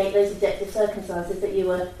beginning to create those objective circumstances that you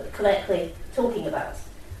were correctly talking about.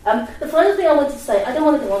 The final thing I wanted to say, I don't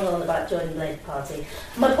want to go on and on about joining the Labour Party.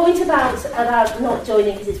 My point about not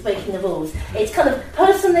joining because it's breaking the rules, it's kind of,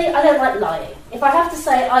 personally, I don't like lying. If I have to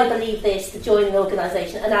say I believe this to join an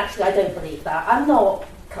organisation, and actually I don't believe that, I'm not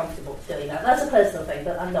comfortable doing that. That's a personal thing,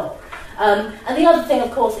 but I'm not. And the other thing,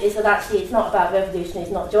 of course, is that actually it's not about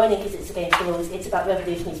revolutionaries not joining because it's against the rules, it's about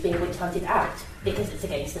revolutionaries being witch-hunted out because it's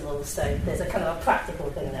against the rules, so there's a kind of a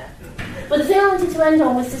practical thing there. But the thing I wanted to end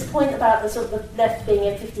on was this point about the sort of the left being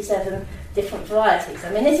in 57 different varieties.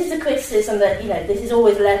 I mean, this is a criticism that, this is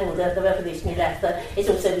always levelled at the revolutionary left, that it's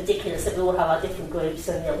also ridiculous that we all have our different groups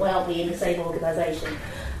and why aren't we in the same organisation?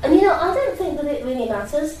 And, I don't think that it really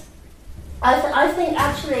matters. I think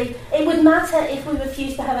actually it would matter if we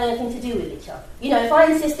refused to have anything to do with each other. If I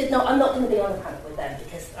insisted, no, I'm not going to be on a panel with them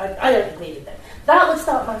because I don't agree with them, that would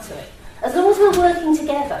start mattering. As long as we're working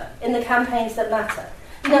together in the campaigns that matter,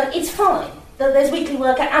 it's fine that there's Weekly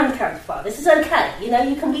Worker and Counterfire. This is okay.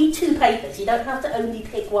 You can read two papers. You don't have to only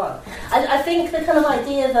pick one. I think the kind of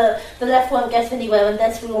idea that the left won't get anywhere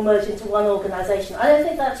unless we all merge into one organisation, I don't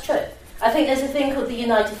think that's true. I think there's a thing called the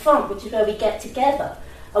United Front, which is where we get together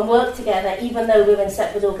and work together even though we're in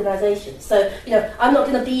separate organisations. So, I'm not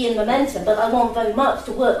going to be in Momentum, but I want very much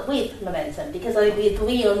to work with Momentum because we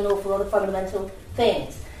agree on an awful lot of fundamental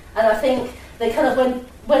things. And I think they kind of,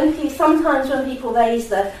 sometimes when people raise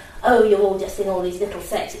oh, you're all just in all these little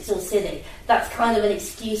sects, it's all silly, that's kind of an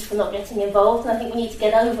excuse for not getting involved, and I think we need to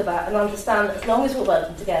get over that and understand that as long as we're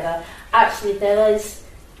working together, actually there is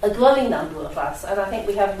a growing number of us, and I think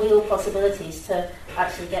we have real possibilities to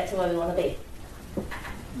actually get to where we want to be.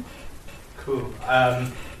 Cool. I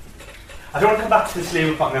don't want to come back to this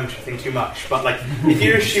Labour Party membership thing too much, but if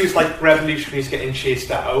your issue is revolutionaries getting chased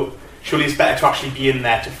out, surely it's better to actually be in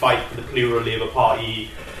there to fight for the plural Labour Party.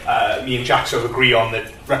 Me and Jack sort of agree on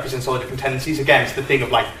that represents all the different tendencies. Again, it's the thing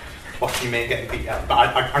of watching you may get beat up.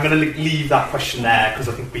 But I'm going to leave that question there because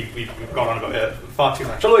I think we've gone on about it far too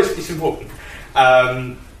much. Although it's important.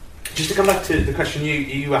 Just to come back to the question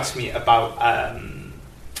you asked me about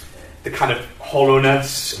the kind of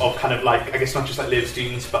hollowness of I guess not just Labour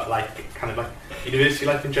students, but university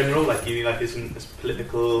life in general. Uni life isn't as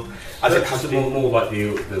political as it has been. More like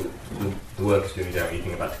the work students don't you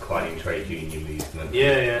think about declining trade union movement.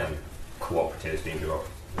 Yeah. And cooperatives being derived.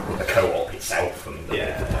 The co-op itself.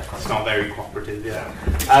 It's not very cooperative.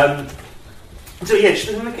 Yeah. So just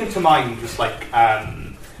the thing that came to mind was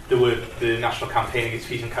the National Campaign Against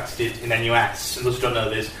Fees and Cuts did in NUS, and those who don't know,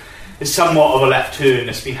 there's somewhat of a left turn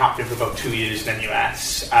that's been happening for about 2 years in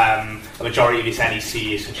NUS. A majority of its NEC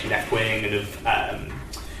is essentially left-wing and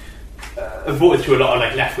have voted through a lot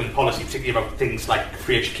of left-wing policy, particularly about things like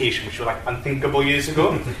free education, which were unthinkable years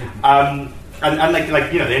ago. The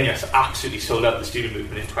NUS absolutely sold out the student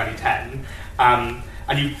movement in 2010.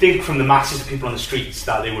 And you'd think from the masses of people on the streets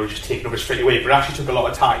that they were just taken over straight away, but it actually took a lot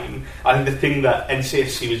of time. I think the thing that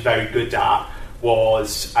NCFC was very good at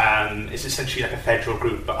was it's essentially a federal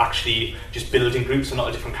group, but actually just building groups on a lot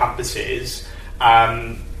of different campuses.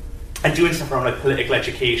 and doing stuff around like political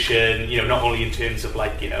education, not only in terms of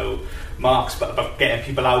like, Marx, but about getting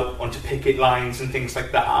people out onto picket lines and things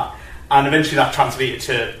like that. And eventually that translated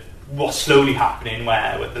to what's slowly happening,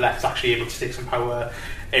 where the left's actually able to take some power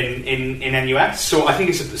in NUS. So I think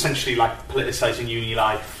it's essentially like politicising uni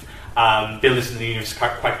life. Building in the uni is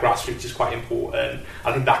quite grassroots is quite important.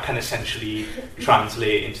 I think that can essentially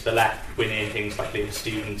translate into the left winning things like Labour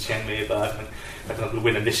students, Young Labour. I don't know if we'll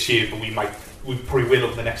win them this year, but we probably will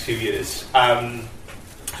over the next few years.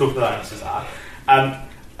 So that answers that.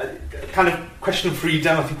 Kind of question of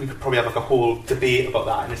freedom, I think we could probably have like a whole debate about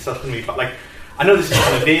that in itself. But like, I know this is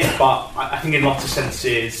kind of vague, but I think in lots of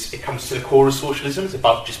senses it comes to the core of socialism. It's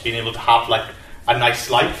about just being able to have like a nice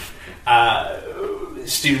life.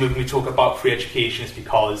 Still, when we talk about free education, it's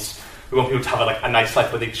because we want people to have a nice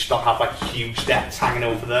life where they just don't have like huge debts hanging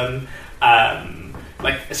over them.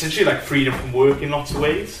 Like essentially like freedom from work in lots of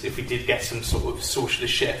ways. If we did get some sort of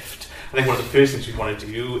socialist shift, I think one of the first things we want to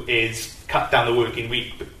do is cut down the working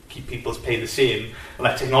week but keep people's pay the same and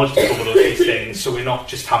let technology take over these things, so we're not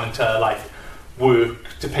just having to like work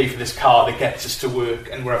to pay for this car that gets us to work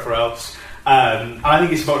and wherever else. And I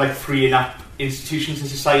think it's about like freeing up institutions in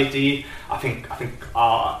society. I think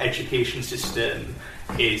our education system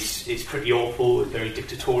is pretty awful, very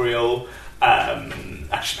dictatorial.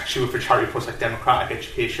 Actually for charity reports like democratic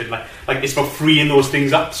education, like it's about freeing those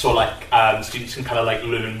things up, so like students can kind of like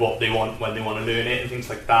learn what they want when they want to learn it and things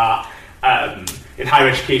like that. In higher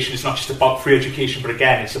education, it's not just about free education, but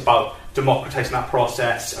again, it's about democratising that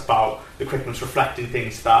process, about the curriculums reflecting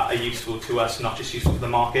things that are useful to us, not just useful to the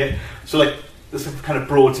market. So like there's a kind of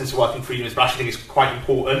broad sense of working freedoms, but I actually think it's quite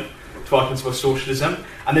important to arguments about socialism.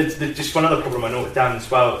 And there's just one other problem I noted down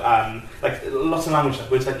as well. Like lots of language,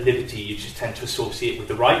 like words like liberty, you just tend to associate with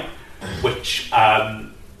the right, which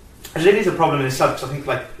really is a problem in itself. Because I think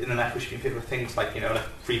like in the left we should be in favour of things like like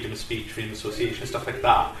freedom of speech, freedom of association, stuff like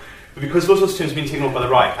that. But because those terms have been taken over by the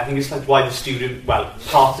right, I think it's like why the student, part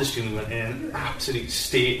of the student movement in an absolute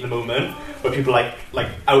state at the moment, where people like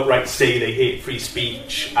outright say they hate free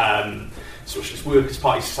speech. Socialist Workers'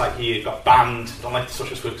 Party society got banned. Don't like the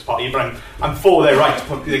Socialist Workers' Party, but I'm for their right to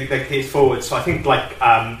put their case forward. So I think like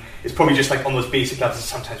it's probably just like on those basic levels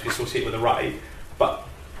sometimes we associate with the right, but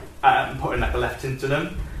putting like the left into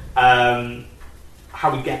them.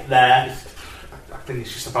 How we get there, I think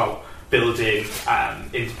it's just about building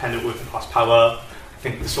independent working class power. I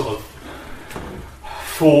think the sort of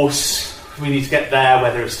force we need to get there,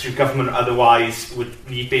 whether it's through government or otherwise, would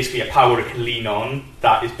need basically a power it can lean on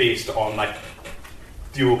that is based on like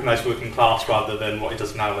the organised working class rather than what it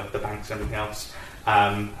does now, like the banks and everything else.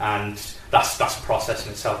 And that's a process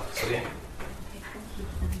in itself. So yeah.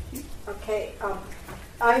 Okay,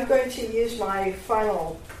 I'm going to use my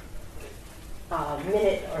final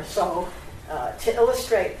minute or so to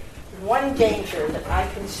illustrate one danger that I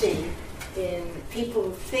can see in people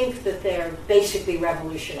who think that they're basically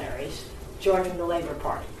revolutionaries joining the Labour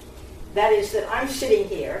Party. That is that I'm sitting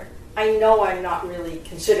here, I know I'm not really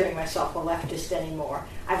considering myself a leftist anymore.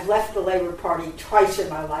 I've left the Labour Party twice in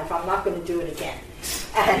my life, I'm not going to do it again.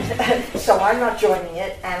 And so I'm not joining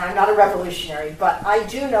it, and I'm not a revolutionary, but I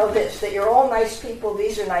do know this, that you're all nice people,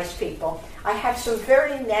 these are nice people. I have some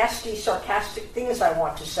very nasty, sarcastic things I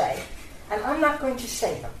want to say, and I'm not going to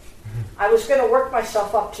say them. I was going to work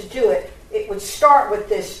myself up to do it. It would start with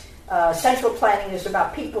this central planning is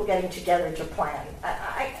about people getting together to plan.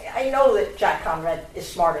 I know that Jack Conrad is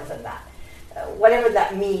smarter than that. Whatever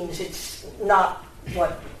that means, it's not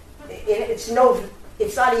what it's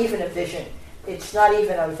not even a vision. It's not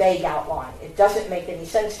even a vague outline. It doesn't make any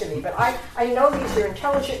sense to me. But I know these are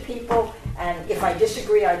intelligent people, and if I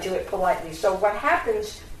disagree, I do it politely. So what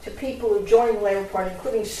happens to people who join the Labour Party,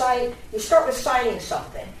 including you start with signing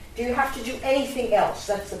something. Do you have to do anything else?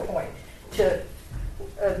 That's the point. To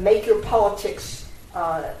make your politics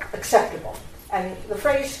acceptable. And the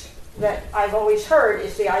phrase that I've always heard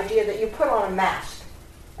is the idea that you put on a mask.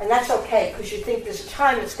 And that's okay, because you think there's a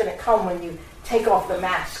time that's going to come when you take off the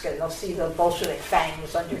mask and they'll see the Bolshevik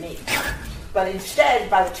fangs underneath. But instead,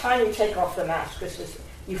 by the time you take off the mask,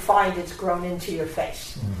 you find it's grown into your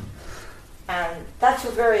face. And that's a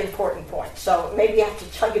very important point. So maybe you have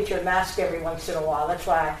to tug at your mask every once in a while. That's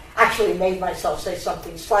why I actually made myself say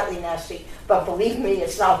something slightly nasty. But believe me,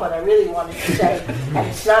 it's not what I really wanted to say. And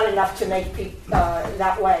it's not enough to make people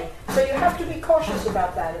that way. So you have to be cautious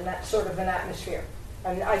about that in that sort of an atmosphere.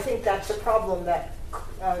 And I think that's a problem that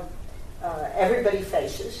everybody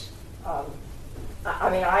faces.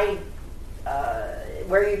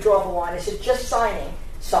 Where you draw the line, is it just signing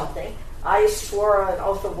something? I swore an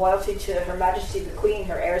oath of loyalty to Her Majesty the Queen,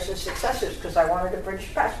 her heirs and successors, because I wanted a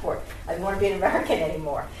British passport. I didn't want to be an American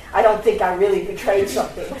anymore. I don't think I really betrayed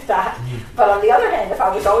something with that. But on the other hand, if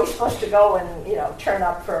I was always supposed to go and turn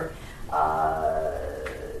up for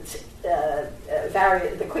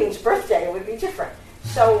the Queen's birthday, it would be different.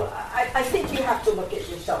 So I think you have to look at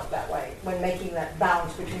yourself that way when making that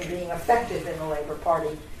balance between being effective in the Labour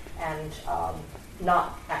Party and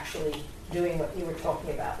not actually doing what you were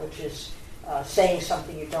talking about, which is saying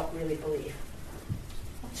something you don't really believe.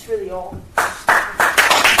 That's really all.